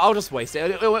that's fine. I'll just waste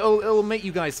it. It'll make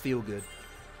you guys feel good.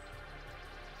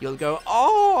 You'll go,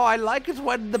 oh, I like it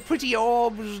when the pretty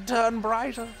orbs turn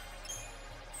brighter.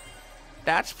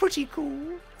 That's pretty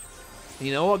cool.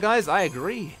 You know what, guys? I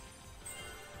agree.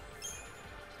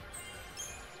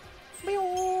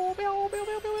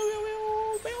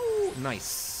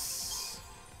 Nice.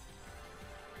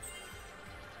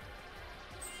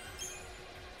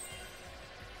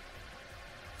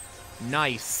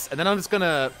 Nice. And then I'm just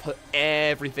gonna put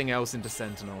everything else into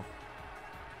Sentinel.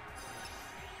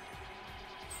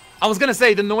 I was gonna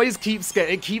say the noise keeps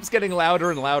getting louder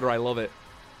and louder. I love it.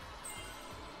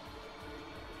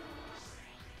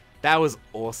 That was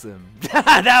awesome.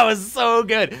 That was so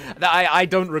good. I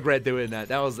don't regret doing that.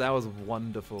 That was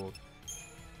wonderful.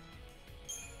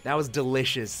 That was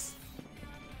delicious.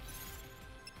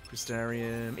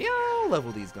 Crystarium. Yeah, I'll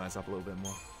level these guys up a little bit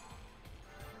more.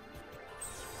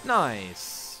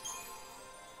 Nice.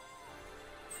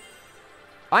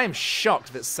 I am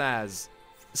shocked that Saz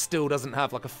still doesn't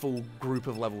have like a full group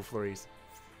of level 3s.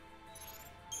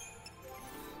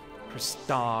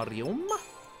 Crystarium.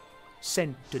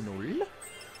 Sentinel.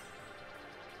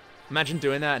 Imagine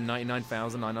doing that at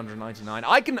 99,999.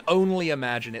 I can only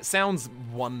imagine. It sounds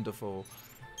wonderful.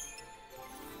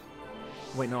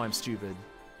 Wait, no, I'm stupid.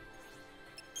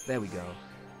 There we go.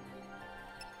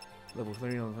 Level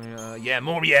 3, yeah,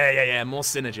 more, yeah, more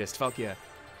synergist. Fuck yeah.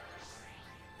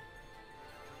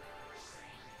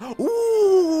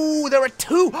 Ooh, there are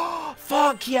 2.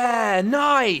 Fuck yeah,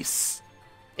 nice.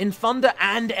 In Thunder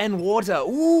and in Water.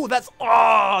 Ooh, that's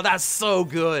so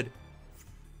good.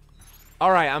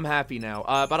 All right, I'm happy now.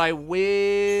 But I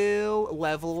will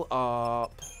level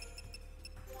up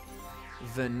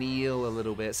Vanille a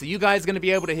little bit. So you guys are going to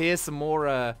be able to hear some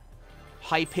more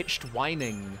high-pitched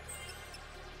whining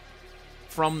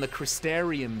from the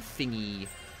Crystarium thingy.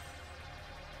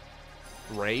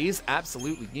 Raise?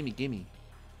 Absolutely. Gimme, gimme.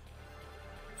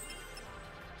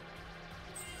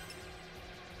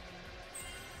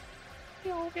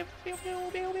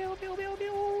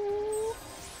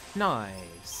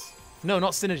 Nice. No,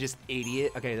 not Synergist,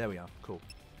 idiot. Okay, there we are. Cool.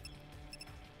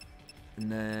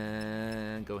 And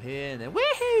then go here, and then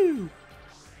woohoo!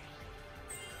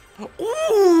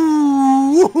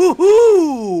 Ooh!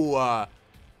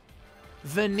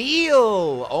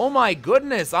 Vanille! Oh my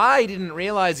goodness, I didn't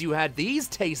realize you had these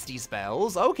tasty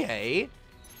spells. Okay.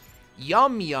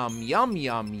 Yum, yum, yum,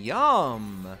 yum,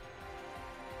 yum.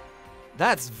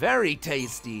 That's very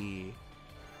tasty.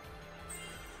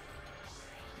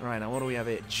 Alright, now what do we have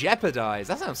here? Jeopardize.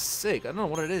 That sounds sick. I don't know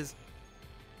what it is.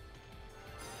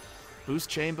 Boost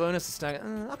chain bonus to stack.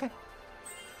 Okay.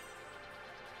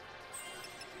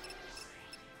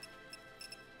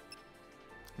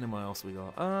 And then what else we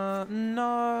got?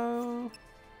 No.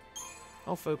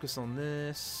 I'll focus on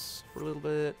this for a little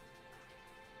bit.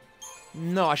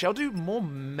 No, actually, I'll do more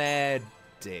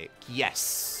medic.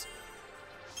 Yes.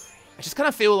 I just kind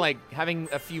of feel like having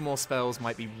a few more spells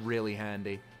might be really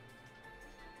handy.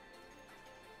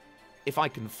 If I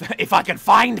can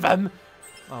find them.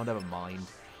 Oh, never mind.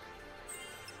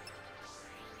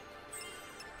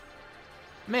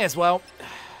 May as well.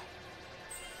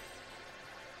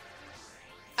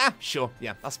 Sure.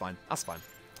 Yeah, that's fine. That's fine.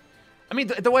 I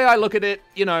mean, the way I look at it,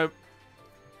 you know,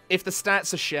 if the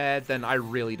stats are shared, then I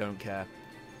really don't care.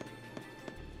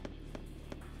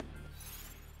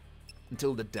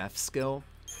 Until the death skill.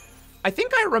 I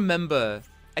think I remember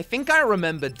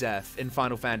death in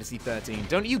Final Fantasy 13.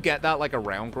 Don't you get that like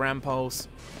around Gran Pulse?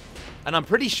 And I'm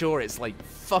pretty sure it's like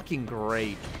fucking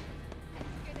great.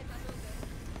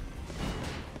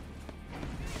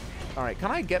 Alright,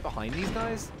 can I get behind these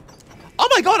guys? Oh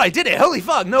my god, I did it! Holy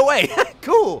fuck, no way!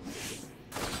 Cool!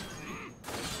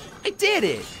 I did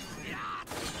it!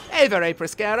 Hey there,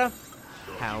 Priscara.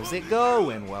 How's it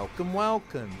going? Welcome,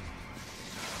 welcome.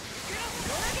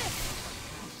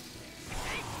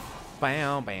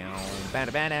 Bow, bow, bow,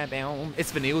 bow, bow.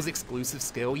 It's Vanille's exclusive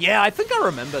skill. Yeah, I think I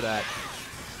remember that.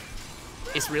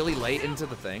 It's really late into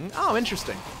the thing. Oh,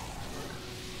 interesting.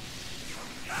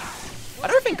 I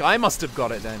don't think I must have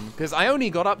got it then, because I only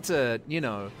got up to, you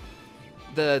know,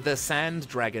 the sand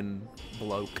dragon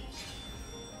bloke.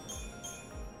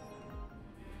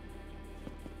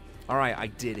 Alright, I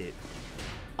did it.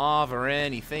 Are there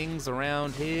any things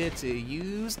around here to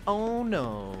use? Oh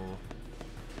no.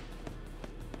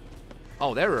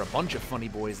 Oh, there are a bunch of funny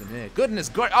boys in here. Goodness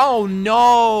gracious. Oh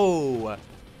no!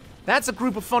 That's a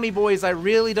group of funny boys I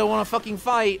really don't want to fucking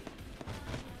fight.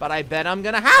 But I bet I'm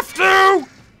gonna have to!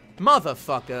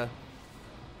 Motherfucker.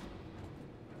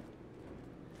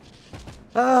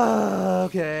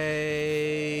 Okay.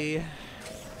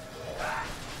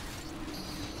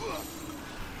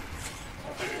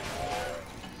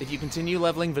 If you continue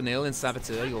leveling Vanille in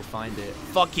Saboteur, you'll find it.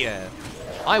 Fuck yeah.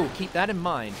 I will keep that in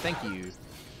mind. Thank you.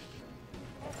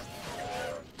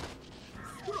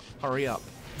 Hurry up.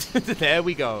 There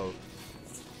we go.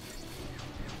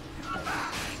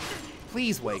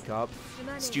 Please wake up,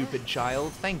 stupid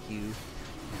child. Thank you.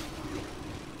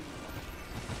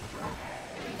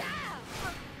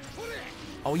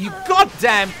 Oh, you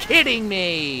goddamn kidding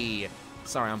me!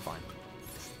 Sorry, I'm fine.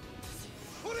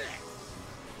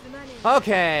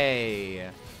 Okay.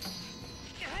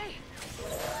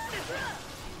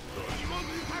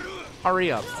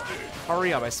 Hurry up.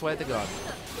 Hurry up, I swear to God.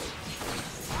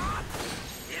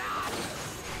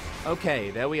 Okay,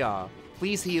 there we are.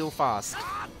 Please heal fast.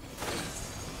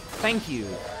 Thank you.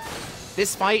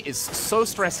 This fight is so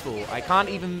stressful. I can't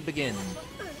even begin.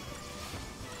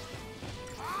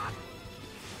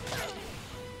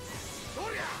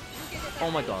 Oh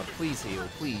my God, please heal.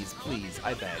 Please, please,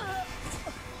 I beg.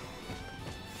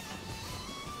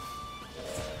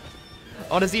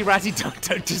 Honestly, Ratty,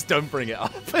 don't bring it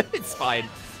up. It's fine.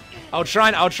 I'll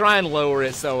try and lower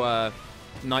it so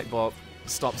Nightbot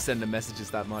stops sending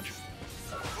messages that much.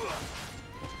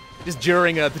 Just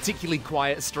during a particularly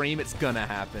quiet stream, it's gonna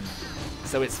happen.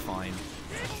 So it's fine.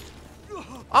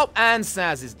 Oh, and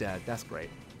Saz is dead. That's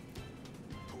great.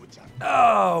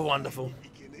 Oh, wonderful.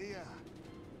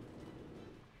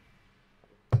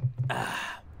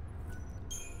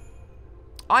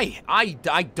 I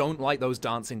don't like those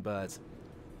dancing birds.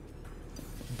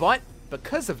 But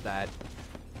because of that,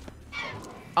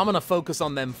 I'm gonna focus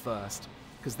on them first,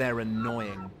 because they're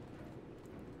annoying.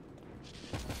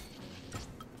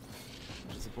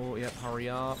 Support, yep, hurry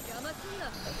up.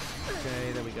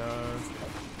 Okay, there we go.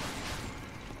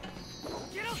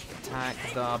 Attack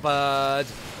the bird.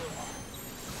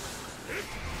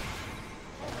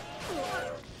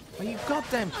 Are you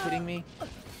goddamn kidding me?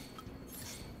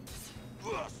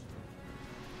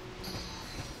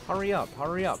 Hurry up,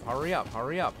 hurry up, hurry up,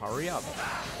 hurry up, hurry up.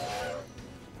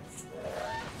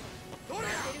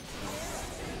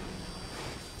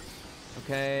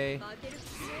 Okay.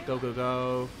 Go, go,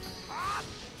 go.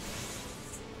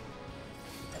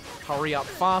 Hurry up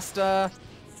faster.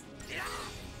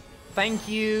 Thank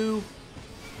you.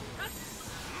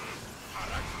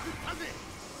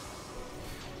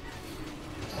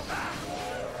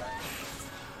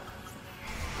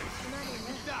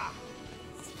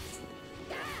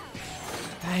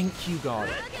 Thank you, God.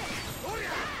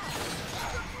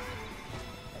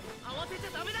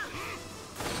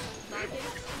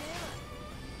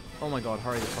 Oh my God,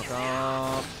 hurry the fuck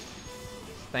up.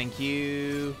 Thank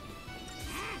you.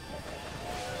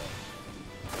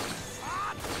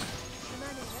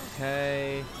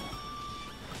 Okay.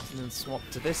 And then swap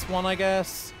to this one, I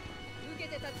guess.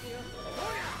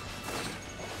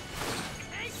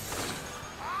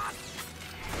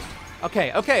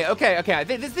 Okay.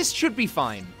 This should be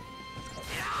fine.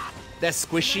 They're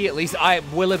squishy, at least. I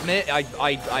will admit,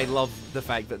 I love the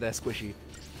fact that they're squishy.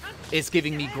 It's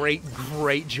giving me great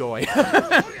joy.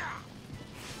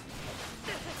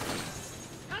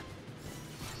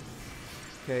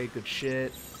 Okay, good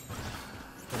shit.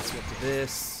 Then swap to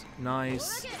this.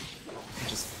 Nice. And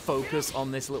just focus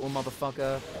on this little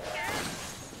motherfucker.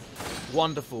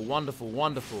 Wonderful, wonderful,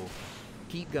 wonderful.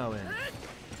 Keep going.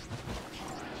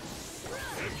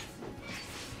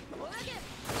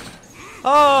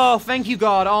 Oh, thank you,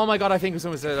 God. Oh my God, I think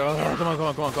someone said, oh, come on, come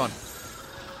on, come on, come on.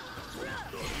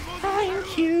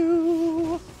 Thank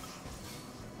you.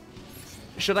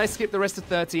 Should I skip the rest of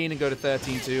 13 and go to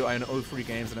 13 too? I own all 3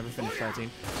 games and never finished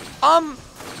 13.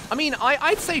 I mean,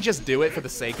 I'd say just do it for the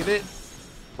sake of it,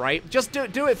 right? Just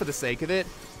do it for the sake of it.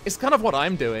 It's kind of what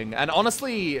I'm doing. And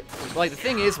honestly, like, the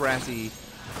thing is, Ratty,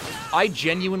 I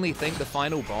genuinely think the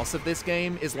final boss of this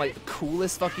game is like the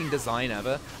coolest fucking design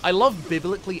ever. I love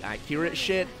biblically accurate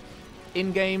shit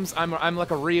in games. I'm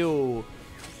like a real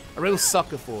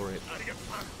sucker for it.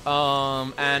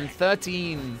 And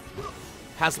 13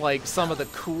 has like some of the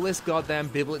coolest goddamn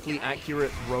biblically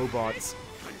accurate robots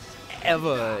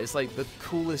ever. It's like the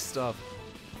coolest stuff.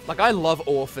 Like, I love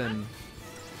Orphan.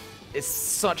 It's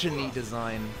such a neat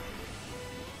design.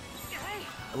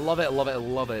 I love it, I love it, I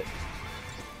love it.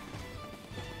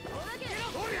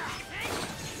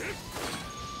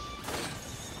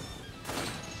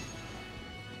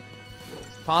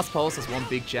 Past Pulse has 1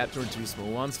 big chapter and 2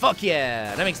 small ones. Fuck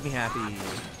yeah! That makes me happy.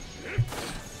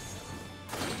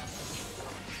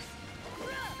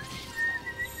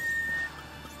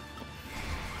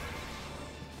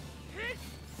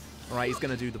 Alright, he's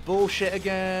gonna do the bullshit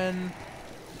again.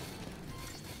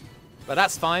 But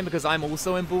that's fine because I'm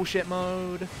also in bullshit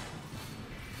mode.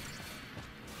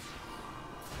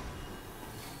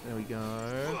 There we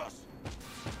go.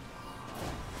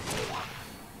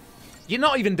 You're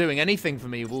not even doing anything for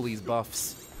me with all these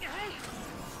buffs.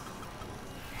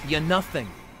 You're nothing.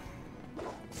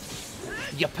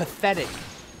 You're pathetic.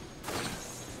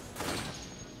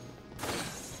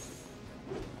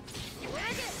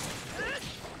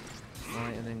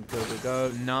 Alright, and then go, go,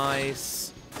 go.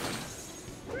 Nice.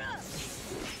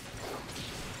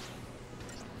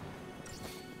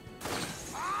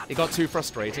 It got too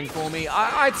frustrating for me.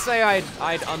 I'd say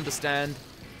I'd understand.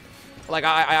 Like,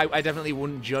 I definitely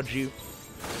wouldn't judge you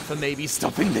for maybe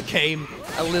stopping the game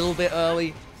a little bit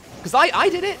early. Because I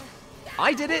did it.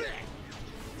 I did it.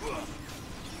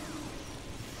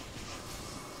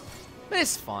 But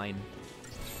it's fine.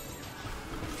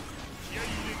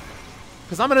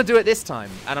 Because I'm going to do it this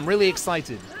time, and I'm really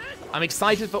excited. I'm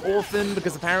excited for Orphan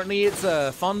because apparently it's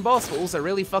a fun boss, but also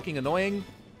really fucking annoying.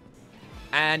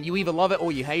 And you either love it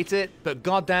or you hate it, but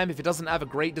goddamn if it doesn't have a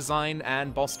great design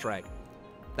and boss track.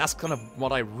 That's kind of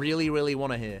what I really, really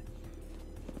want to hear.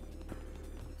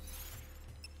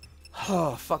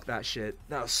 Oh, fuck that shit.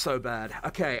 That was so bad.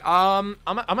 Okay, I'm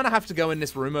gonna have to go in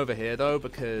this room over here, though,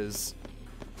 because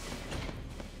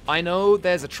I know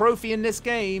there's a trophy in this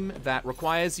game that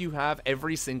requires you have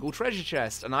every single treasure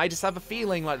chest, and I just have a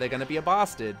feeling like they're gonna be a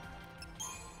bastard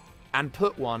and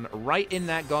put one right in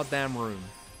that goddamn room.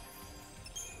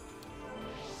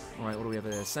 Alright, what do we have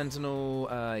there? Sentinel,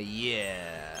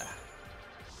 yeah.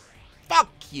 Fuck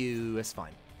you! It's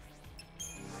fine.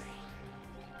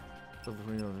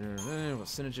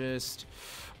 Synergist.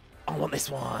 I want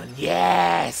this one.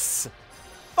 Yes!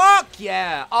 Fuck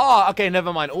yeah! Oh, okay,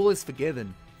 never mind. All is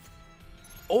forgiven.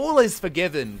 All is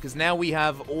forgiven, because now we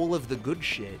have all of the good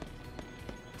shit.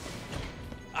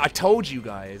 I told you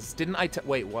guys. Didn't I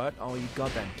wait, what? Oh, you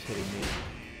goddamn kidding me.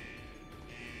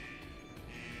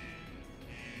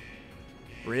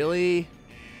 Really?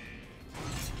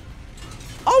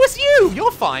 Oh, it's you!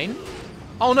 You're fine.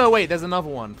 Oh, no, wait, there's another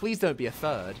one. Please don't be a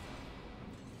third.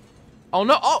 Oh,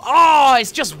 no. Oh,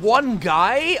 it's just one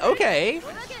guy? Okay.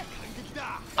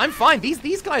 I'm fine.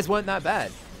 These guys weren't that bad.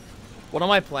 What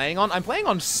am I playing on? I'm playing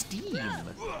on Steam.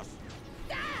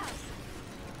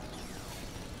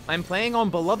 I'm playing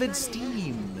on beloved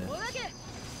Steam.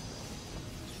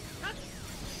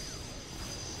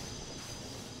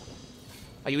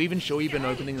 Are you even sure you've been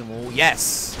opening them all?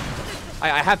 Yes!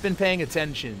 I have been paying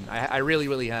attention. I really,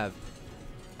 really have.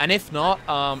 And if not,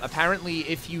 apparently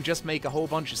if you just make a whole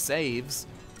bunch of saves,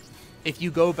 if you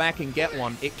go back and get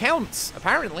one, it counts,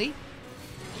 apparently.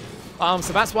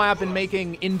 So that's why I've been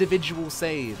making individual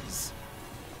saves.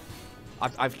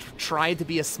 I've tried to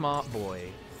be a smart boy.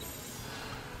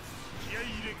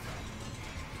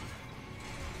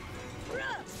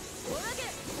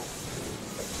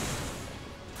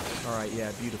 Alright,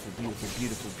 yeah, beautiful, beautiful,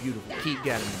 beautiful, beautiful. Keep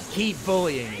getting him. Keep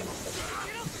bullying him.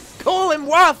 Call him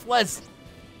worthless!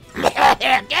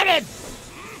 Get it!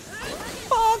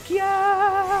 Fuck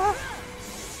yeah!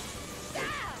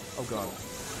 Oh god.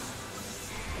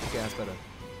 Okay, that's better.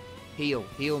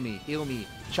 Heal me,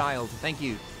 child. Thank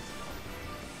you.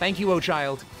 Thank you, oh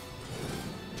child.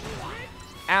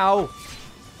 Ow!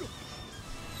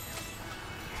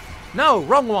 No,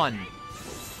 wrong one!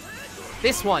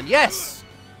 This one, yes!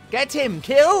 Get him!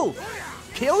 Kill!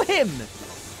 Kill him!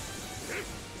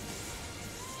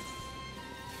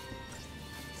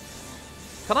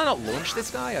 Can I not launch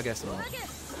this guy? I guess not.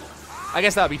 I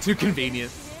guess that would be too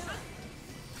convenient.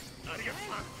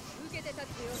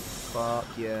 Fuck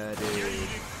yeah, dude.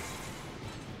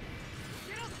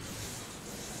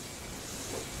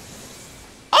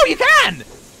 Oh, you can!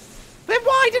 Then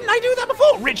why didn't I do that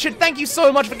before? Richard, thank you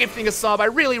so much for gifting a sub. I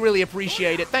really, really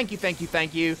appreciate it. Thank you, thank you,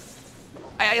 thank you.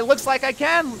 It looks like I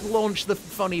can launch the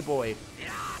funny boy.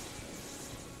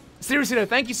 Seriously though,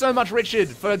 thank you so much, Richard,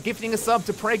 for gifting a sub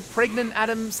to Pregnant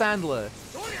Adam Sandler.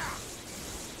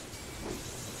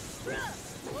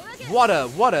 What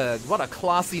a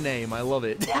classy name. I love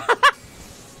it.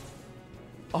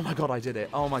 Oh my god, I did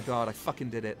it. Oh my god, I fucking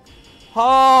did it.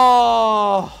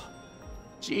 Oh,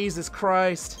 Jesus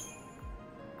Christ.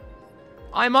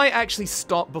 I might actually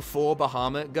stop before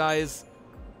Bahamut, guys.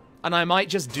 And I might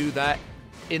just do that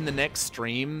in the next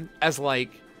stream as like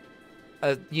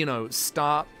a, you know,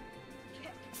 start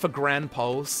for Gran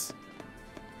Pulse.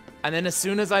 And then as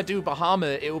soon as I do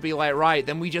Bahamut, it will be like, right,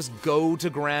 then we just go to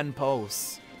Gran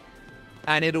Pulse.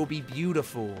 And it'll be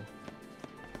beautiful.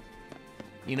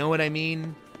 You know what I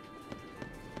mean?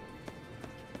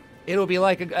 It'll be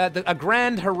like a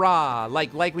grand hurrah,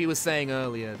 like we were saying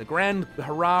earlier. The grand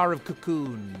hurrah of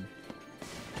Cocoon.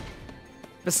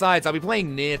 Besides, I'll be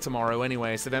playing Nier tomorrow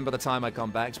anyway, so then by the time I come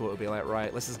back to it, it'll be like,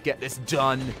 right, let's just get this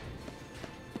done.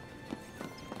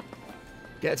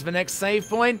 Get to the next save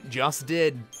point. Just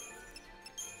did.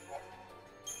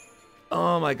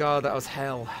 Oh my god, that was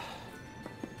hell.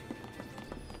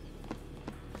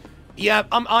 Yeah,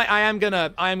 I am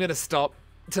gonna stop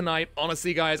tonight.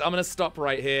 Honestly, guys, I'm gonna stop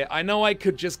right here. I know I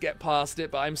could just get past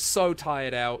it, but I'm so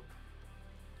tired out.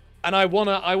 And I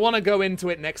wanna go into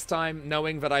it next time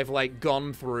knowing that I've, like,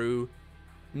 gone through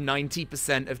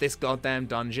 90% of this goddamn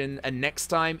dungeon, and next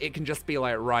time it can just be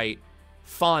like, right,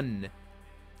 fun.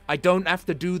 I don't have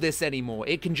to do this anymore.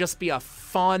 It can just be a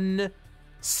fun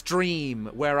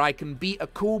stream where I can beat a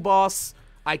cool boss,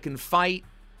 I can fight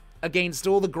against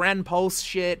all the Gran Pulse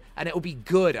shit, and it'll be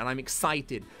good, and I'm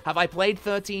excited. Have I played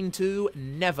 13-2?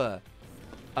 Never.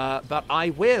 But I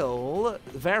will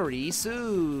very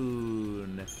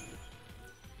soon.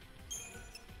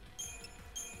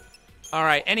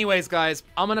 Alright, anyways, guys,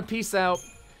 I'm gonna peace out.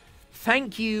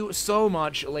 Thank you so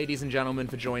much, ladies and gentlemen,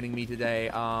 for joining me today.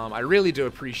 I really do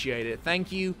appreciate it.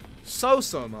 Thank you so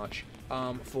much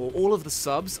for all of the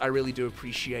subs. I really do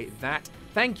appreciate that.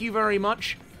 Thank you very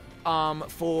much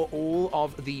for all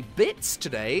of the bits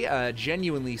today.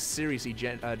 Genuinely, seriously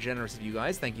generous of you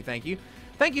guys. Thank you, thank you.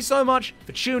 Thank you so much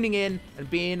for tuning in and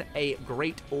being a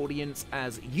great audience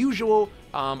as usual.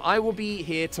 I will be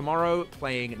here tomorrow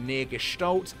playing Nier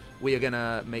Gestalt. We are going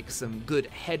to make some good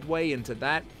headway into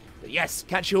that. But yes,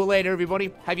 catch you all later,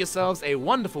 everybody. Have yourselves a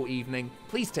wonderful evening.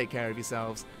 Please take care of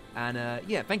yourselves. And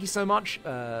yeah, thank you so much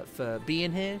for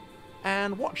being here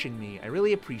and watching me. I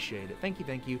really appreciate it. Thank you,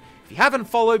 thank you. If you haven't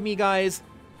followed me, guys,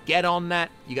 get on that.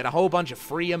 You got a whole bunch of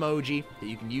free emoji that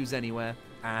you can use anywhere.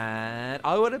 And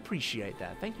I would appreciate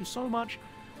that. Thank you so much.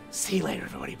 See you later,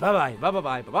 everybody. Bye-bye.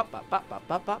 Bye-bye. Bye-bye. Bye-bye.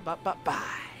 Bye-bye. Bye-bye.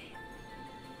 Bye.